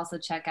 and you can also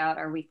check out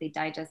our weekly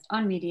digest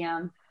on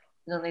Medium,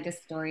 the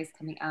latest stories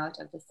coming out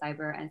of the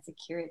cyber and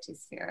security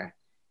sphere.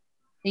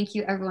 Thank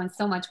you everyone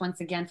so much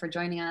once again for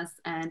joining us,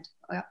 and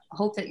I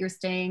hope that you're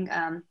staying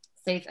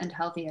safe and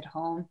healthy at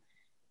home,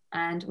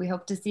 and we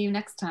hope to see you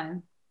next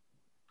time.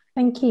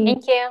 Thank you.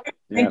 Thank you.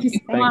 Thank you so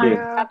much. You.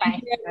 Bye-bye.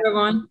 Thank you,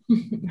 everyone.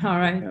 All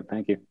right. Yeah,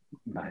 thank you.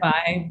 Bye.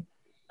 Bye.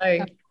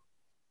 Bye.